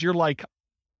of times, you're like,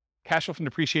 cash flow from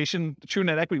depreciation, true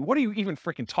net equity, what are you even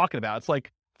freaking talking about? It's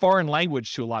like foreign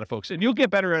language to a lot of folks. And you'll get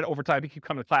better at it over time if you keep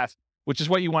coming to class, which is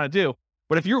what you want to do.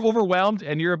 But if you're overwhelmed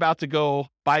and you're about to go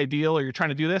buy a deal or you're trying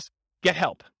to do this, get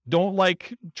help. Don't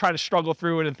like try to struggle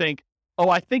through it and think, oh,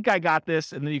 I think I got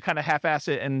this. And then you kind of half-ass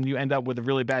it and you end up with a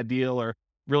really bad deal or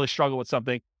really struggle with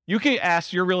something. You can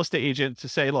ask your real estate agent to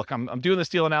say, look, I'm doing this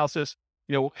deal analysis.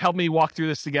 Help me walk through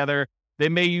this together. They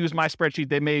may use my spreadsheet.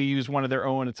 They may use one of their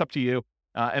own. It's up to you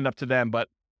and up to them. But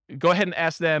go ahead and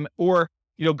ask them, or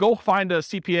go find a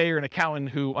CPA or an accountant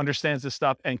who understands this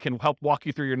stuff and can help walk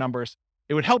you through your numbers.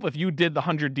 It would help if you did the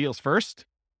 100 deals first.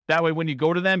 That way, when you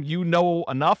go to them, you know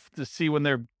enough to see when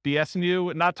they're BSing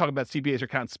you. Not talking about CPAs or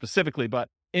accountants specifically, but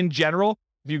in general,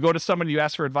 if you go to somebody, you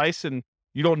ask for advice, and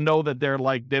you don't know that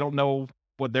they don't know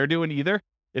what they're doing either.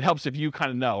 It helps if you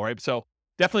kind of know, right? So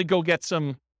definitely go get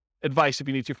some advice if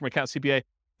you need to from an accountant, CPA.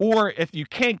 Or if you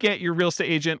can't get your real estate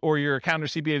agent or your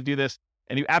accountant or CPA to do this,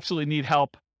 and you absolutely need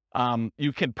help,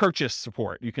 you can purchase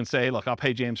support. You can say, look, I'll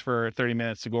pay James for 30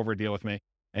 minutes to go over a deal with me.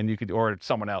 And you could, or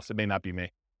someone else. It may not be me,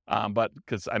 but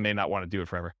because I may not want to do it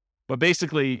forever. But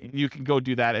basically, you can go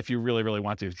do that if you really, really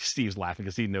want to. Steve's laughing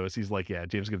because he knows. He's like, yeah,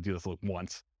 James is going to do this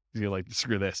once. He's going to like,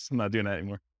 screw this. I'm not doing that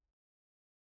anymore.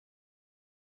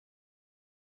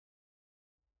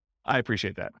 I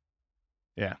appreciate that.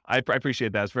 Yeah, I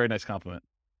appreciate that. It's a very nice compliment.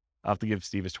 I'll have to give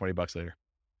Steve his $20 later.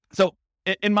 So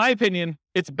in my opinion,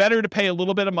 it's better to pay a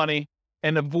little bit of money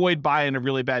and avoid buying a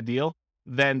really bad deal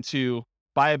than to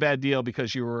buy a bad deal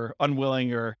because you were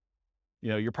unwilling or,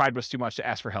 your pride was too much to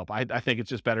ask for help. I think it's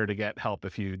just better to get help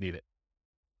if you need it.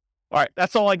 All right.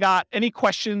 That's all I got. Any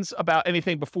questions about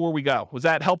anything before we go? Was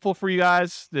that helpful for you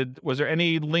guys? Was there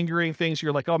any lingering things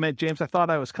you're like, oh man, James, I thought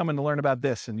I was coming to learn about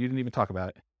this and you didn't even talk about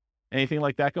it. Anything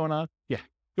like that going on? Yeah.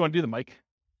 You want to do the mic?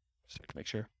 Just to make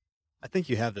sure. I think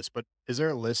you have this, but is there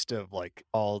a list of like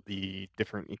all the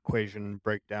different equation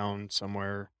breakdown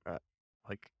somewhere?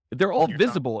 They're all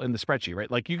visible in the spreadsheet,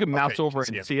 right? Like you can mouse over it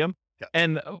and see them. Yeah.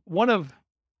 And one of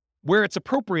where it's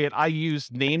appropriate, I use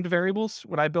named variables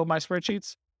when I build my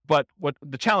spreadsheets. But what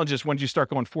the challenge is, once you start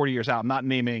going 40 years out, I'm not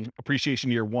naming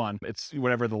appreciation year 1. It's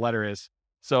whatever the letter is.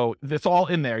 So it's all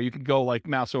in there. You can go like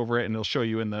mouse over it and it'll show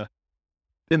you in the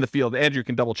field. Andrew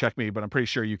can double check me, but I'm pretty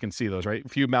sure you can see those, right?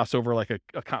 If you mouse over like a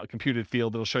computed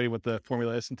field, it'll show you what the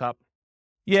formula is on top.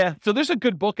 Yeah. So there's a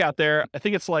good book out there. I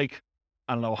think it's like,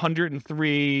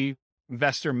 103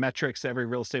 investor metrics every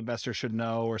real estate investor should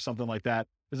know or something like that.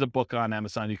 There's a book on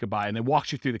Amazon you could buy, and it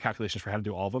walks you through the calculations for how to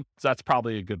do all of them. So that's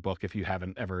probably a good book if you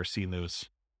haven't ever seen those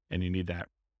and you need that.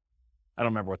 I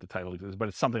don't remember what the title is, but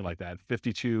it's something like that.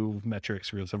 52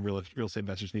 metrics some real estate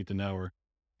investors need to know, or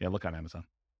look on Amazon.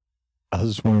 I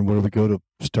was just wondering, where do we go to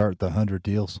start the 100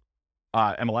 deals?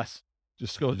 MLS.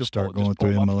 Just start going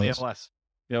through MLS.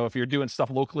 If you're doing stuff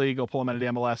locally, go pull them out of the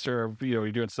MLS, or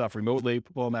you're doing stuff remotely,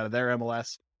 pull them out of their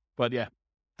MLS. But yeah,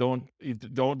 don't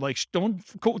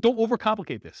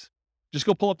overcomplicate this. Just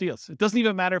go pull up deals. It doesn't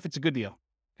even matter if it's a good deal,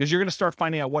 because you're going to start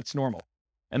finding out what's normal,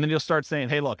 and then you'll start saying,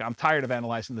 "Hey, look, I'm tired of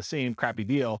analyzing the same crappy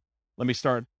deal. Let me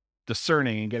start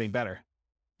discerning and getting better."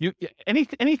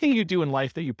 Anything you do in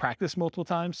life that you practice multiple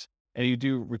times and you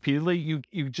do repeatedly, you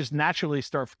just naturally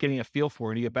start getting a feel for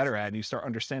it, and you get better at it, and you start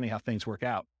understanding how things work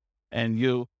out. And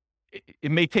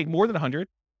it may take more than 100,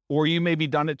 or you may be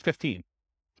done at 15. It's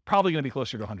probably going to be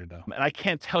closer to 100 though. And I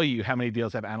can't tell you how many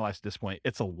deals I've analyzed at this point.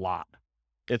 It's a lot.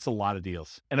 It's a lot of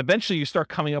deals. And eventually you start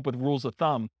coming up with rules of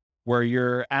thumb where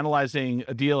you're analyzing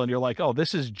a deal and you're like, oh,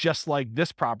 this is just like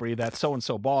this property that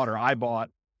so-and-so bought or I bought,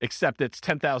 except it's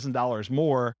 $10,000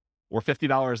 more or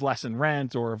 $50 less in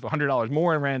rent or $100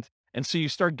 more in rent. And so you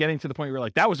start getting to the point where you're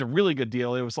like, that was a really good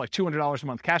deal. It was like $200 a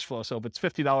month cash flow. So if it's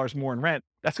 $50 more in rent,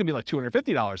 that's going to be like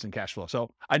 $250 in cash flow. So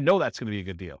I know that's going to be a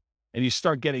good deal. And you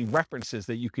start getting references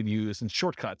that you can use and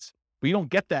shortcuts, but you don't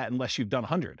get that unless you've done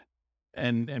 100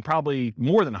 and probably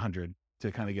more than 100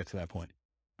 to kind of get to that point.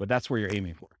 But that's where you're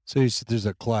aiming for. So there's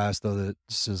a class though that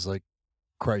says like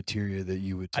criteria that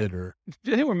you would consider.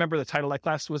 Do you remember the title of that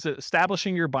class? Was it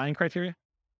Establishing Your Buying Criteria?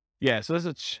 Yeah. So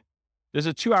there's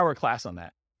a 2-hour class on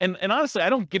that. And honestly, I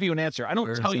don't give you an answer. I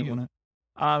don't tell you.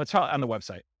 It's on the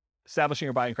website, Establishing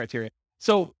Your Buying Criteria.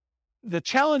 So the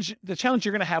challenge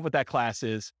you're going to have with that class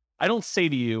is, I don't say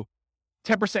to you,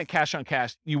 10% cash on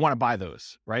cash, you want to buy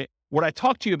those, right? What I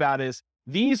talk to you about is,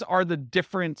 these are the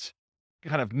different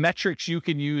kind of metrics you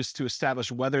can use to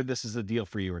establish whether this is a deal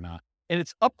for you or not. And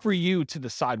it's up for you to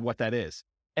decide what that is.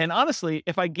 And honestly,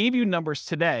 if I gave you numbers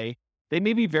today, they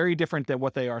may be very different than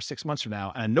what they are 6 months from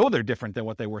now. And I know they're different than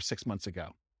what they were 6 months ago.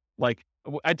 Like,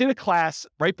 I did a class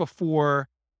right before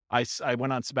I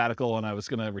went on sabbatical and I was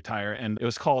going to retire, and it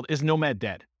was called, Is Nomad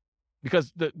Dead?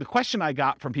 Because the question I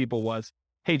got from people was,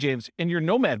 hey, James, in your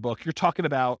Nomad book, you're talking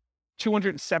about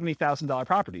 $270,000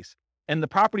 properties. And the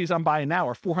properties I'm buying now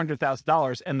are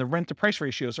 $400,000, and the rent to price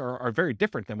ratios are very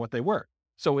different than what they were.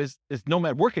 So is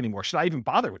Nomad work anymore? Should I even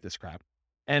bother with this crap?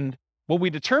 And what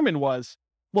we determined was,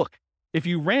 look, if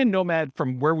you ran Nomad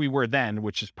from where we were then,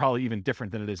 which is probably even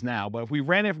different than it is now, but if we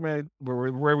ran it from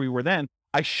where we were then,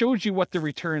 I showed you what the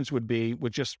returns would be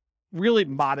with just really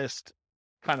modest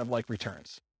kind of like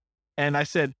returns. And I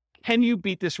said, can you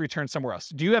beat this return somewhere else?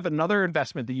 Do you have another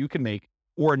investment that you can make,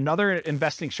 or another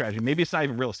investing strategy? Maybe it's not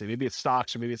even real estate, maybe it's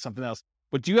stocks, or maybe it's something else,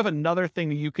 but do you have another thing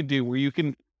that you can do where you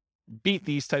can beat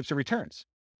these types of returns?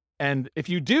 And if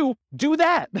you do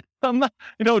that. I'm not,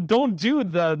 don't do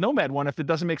the Nomad one if it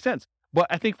doesn't make sense. But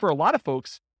I think for a lot of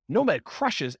folks, Nomad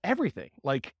crushes everything.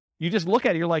 Like, you just look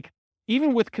at it, you're like,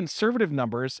 even with conservative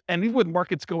numbers, and even with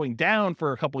markets going down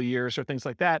for a couple of years or things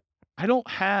like that, I don't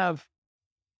have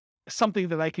something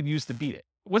that I can use to beat it.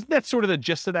 Wasn't that sort of the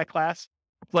gist of that class?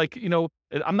 Like,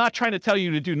 I'm not trying to tell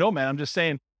you to do Nomad. I'm just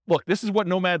saying, look, this is what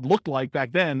Nomad looked like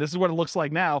back then. This is what it looks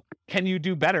like now. Can you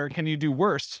do better? Can you do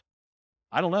worse?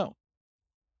 I don't know.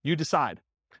 You decide.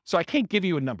 So I can't give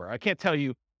you a number. I can't tell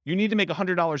you, you need to make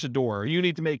 $100 a door, or you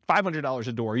need to make $500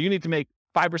 a door, or you need to make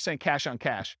 5% cash on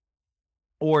cash,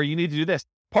 or you need to do this.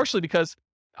 Partially because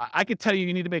I could tell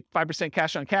you need to make 5%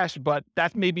 cash on cash, but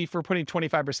that may be for putting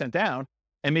 25% down,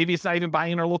 and maybe it's not even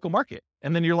buying in our local market.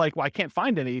 And then you're like, well, I can't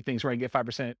find any things where I can get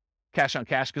 5% cash on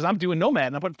cash because I'm doing Nomad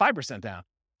and I'm putting 5% down.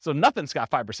 So nothing's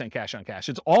got 5% cash on cash.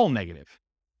 It's all negative.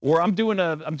 Or I'm doing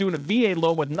a VA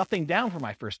loan with nothing down for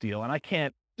my first deal, and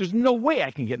there's no way I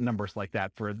can get numbers like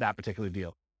that for that particular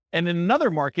deal. And in another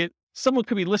market, someone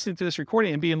could be listening to this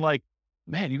recording and being like,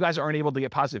 man, you guys aren't able to get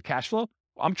positive cash flow.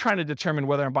 I'm trying to determine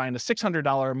whether I'm buying a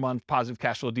 $600 a month positive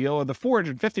cash flow deal or the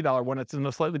 $450 one that's in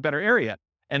a slightly better area.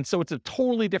 And so it's a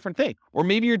totally different thing. Or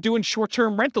maybe you're doing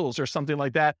short-term rentals or something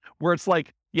like that, where it's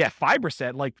like,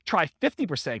 5%, like try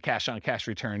 50% cash on cash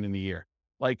return in the year.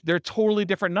 Like, they're totally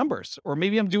different numbers. Or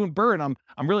maybe I'm doing Burr and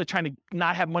I'm really trying to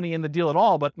not have money in the deal at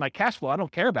all, but my cash flow I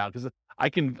don't care about, because I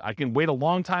can wait a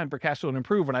long time for cash flow to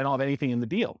improve when I don't have anything in the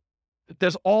deal.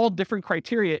 There's all different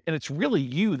criteria, and it's really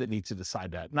you that needs to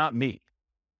decide that, not me.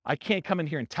 I can't come in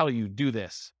here and tell you do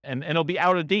this, and it'll be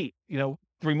out of date,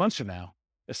 3 months from now,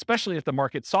 especially if the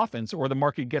market softens or the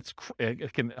market gets,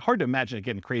 hard to imagine it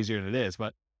getting crazier than it is,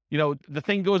 but the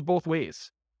thing goes both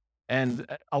ways. And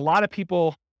a lot of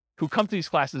people who come to these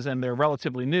classes and they're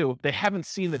relatively new, they haven't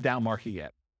seen the down market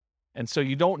yet. And so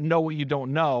you don't know what you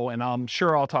don't know. And I'm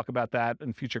sure I'll talk about that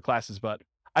in future classes, but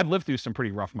I've lived through some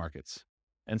pretty rough markets.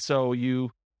 And so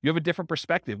you have a different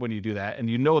perspective when you do that. And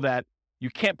you know that you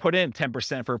can't put in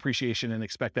 10% for appreciation and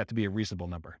expect that to be a reasonable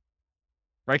number.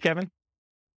 Right, Kevin?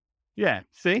 Yeah.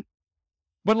 See?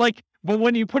 But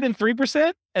when you put in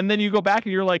 3% and then you go back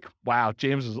and you're like, wow,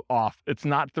 James was off. It's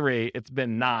not 3. It's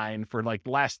been 9 for like the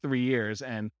last 3 years.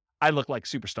 And I look like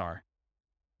superstar.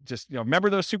 Just, remember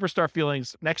those superstar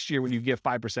feelings next year when you give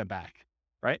 5% back,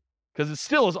 right? Because it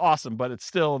still is awesome, but it's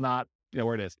still not,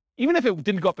 where it is. Even if it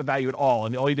didn't go up in value at all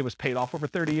and all you did was pay it off over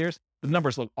 30 years, the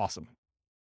numbers look awesome.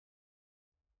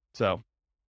 So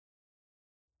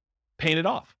paying it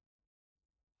off.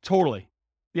 Totally.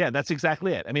 Yeah, that's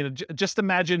exactly it. I mean, just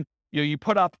imagine, you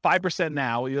put up 5%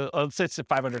 now, let's say it's a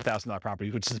 $500,000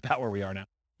 property, which is about where we are now.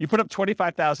 You put up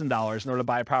 $25,000 in order to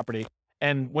buy a property.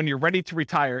 And when you're ready to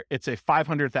retire, it's a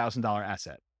 $500,000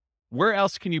 asset. Where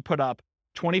else can you put up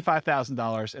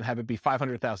 $25,000 and have it be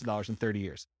 $500,000 in 30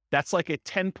 years? That's like a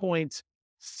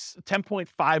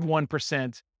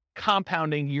 10.51%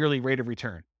 compounding yearly rate of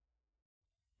return.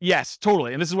 Yes,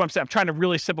 totally. And this is what I'm saying. I'm trying to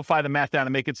really simplify the math down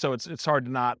and make it so it's hard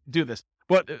to not do this.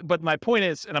 But my point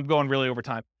is, and I'm going really over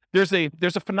time, there's a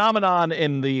phenomenon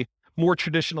in the more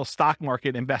traditional stock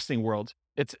market investing world.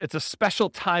 It's a special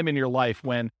time in your life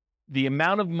when the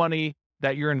amount of money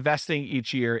that you're investing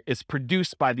each year is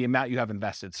produced by the amount you have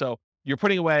invested. So you're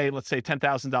putting away, let's say,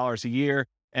 $10,000 a year,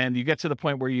 and you get to the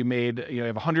point where you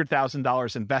have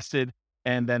 $100,000 invested,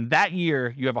 and then that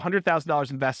year you have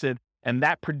 $100,000 invested, and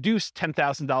that produced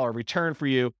 $10,000 return for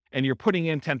you, and you're putting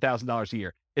in $10,000 a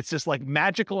year. It's this like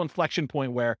magical inflection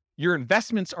point where your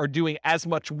investments are doing as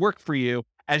much work for you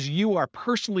as you are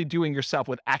personally doing yourself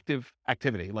with active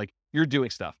activity, like you're doing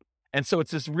stuff. And so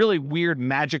it's this really weird,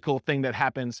 magical thing that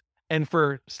happens. And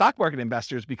for stock market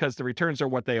investors, because the returns are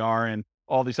what they are and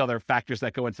all these other factors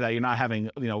that go into that, you're not having,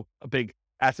 a big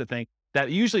asset thing,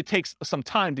 that usually takes some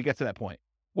time to get to that point.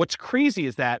 What's crazy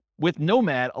is that with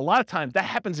Nomad, a lot of times that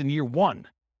happens in year one,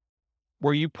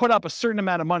 where you put up a certain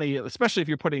amount of money, especially if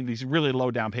you're putting these really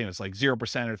low down payments, like 0% or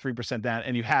 3% down,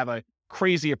 and you have a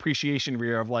crazy appreciation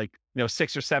year of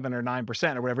 6 or 7 or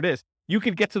 9% or whatever it is. You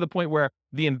could get to the point where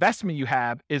the investment you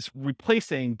have is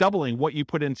doubling what you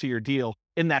put into your deal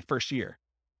in that first year.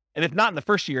 And if not in the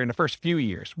first year, in the first few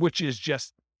years, which is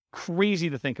just crazy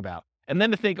to think about. And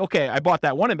then to think, okay, I bought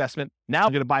that one investment. Now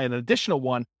I'm going to buy an additional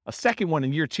one, a second one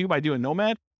in year 2 by doing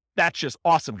Nomad. That's just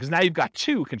awesome, because now you've got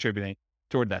 2 contributing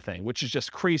toward that thing, which is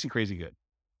just crazy, crazy good.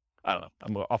 I don't know.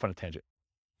 I'm off on a tangent.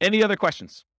 Any other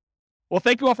questions? Well,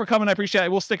 thank you all for coming. I appreciate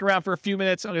it. We'll stick around for a few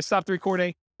minutes. I'm going to stop the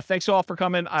recording. Thanks all for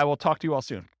coming. I will talk to you all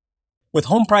soon. With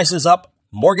home prices up,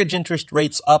 mortgage interest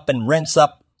rates up, and rents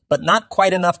up, but not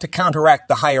quite enough to counteract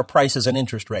the higher prices and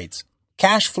interest rates,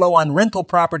 cash flow on rental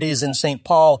properties in St.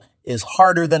 Paul is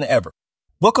harder than ever.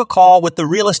 Book a call with the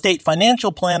Real Estate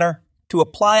Financial Planner to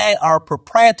apply our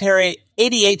proprietary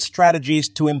 88 strategies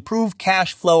to improve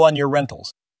cash flow on your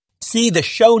rentals. See the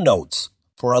show notes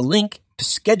for a link to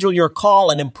schedule your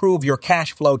call and improve your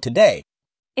cash flow today.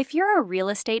 If you're a real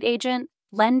estate agent,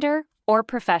 lender, or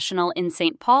professional in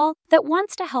St. Paul that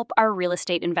wants to help our real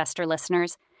estate investor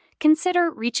listeners,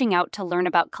 consider reaching out to learn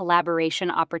about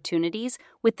collaboration opportunities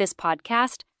with this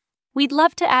podcast. We'd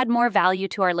love to add more value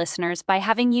to our listeners by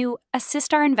having you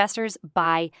assist our investors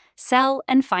buy, sell,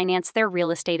 and finance their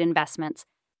real estate investments.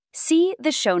 See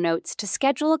the show notes to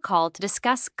schedule a call to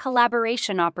discuss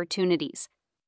collaboration opportunities.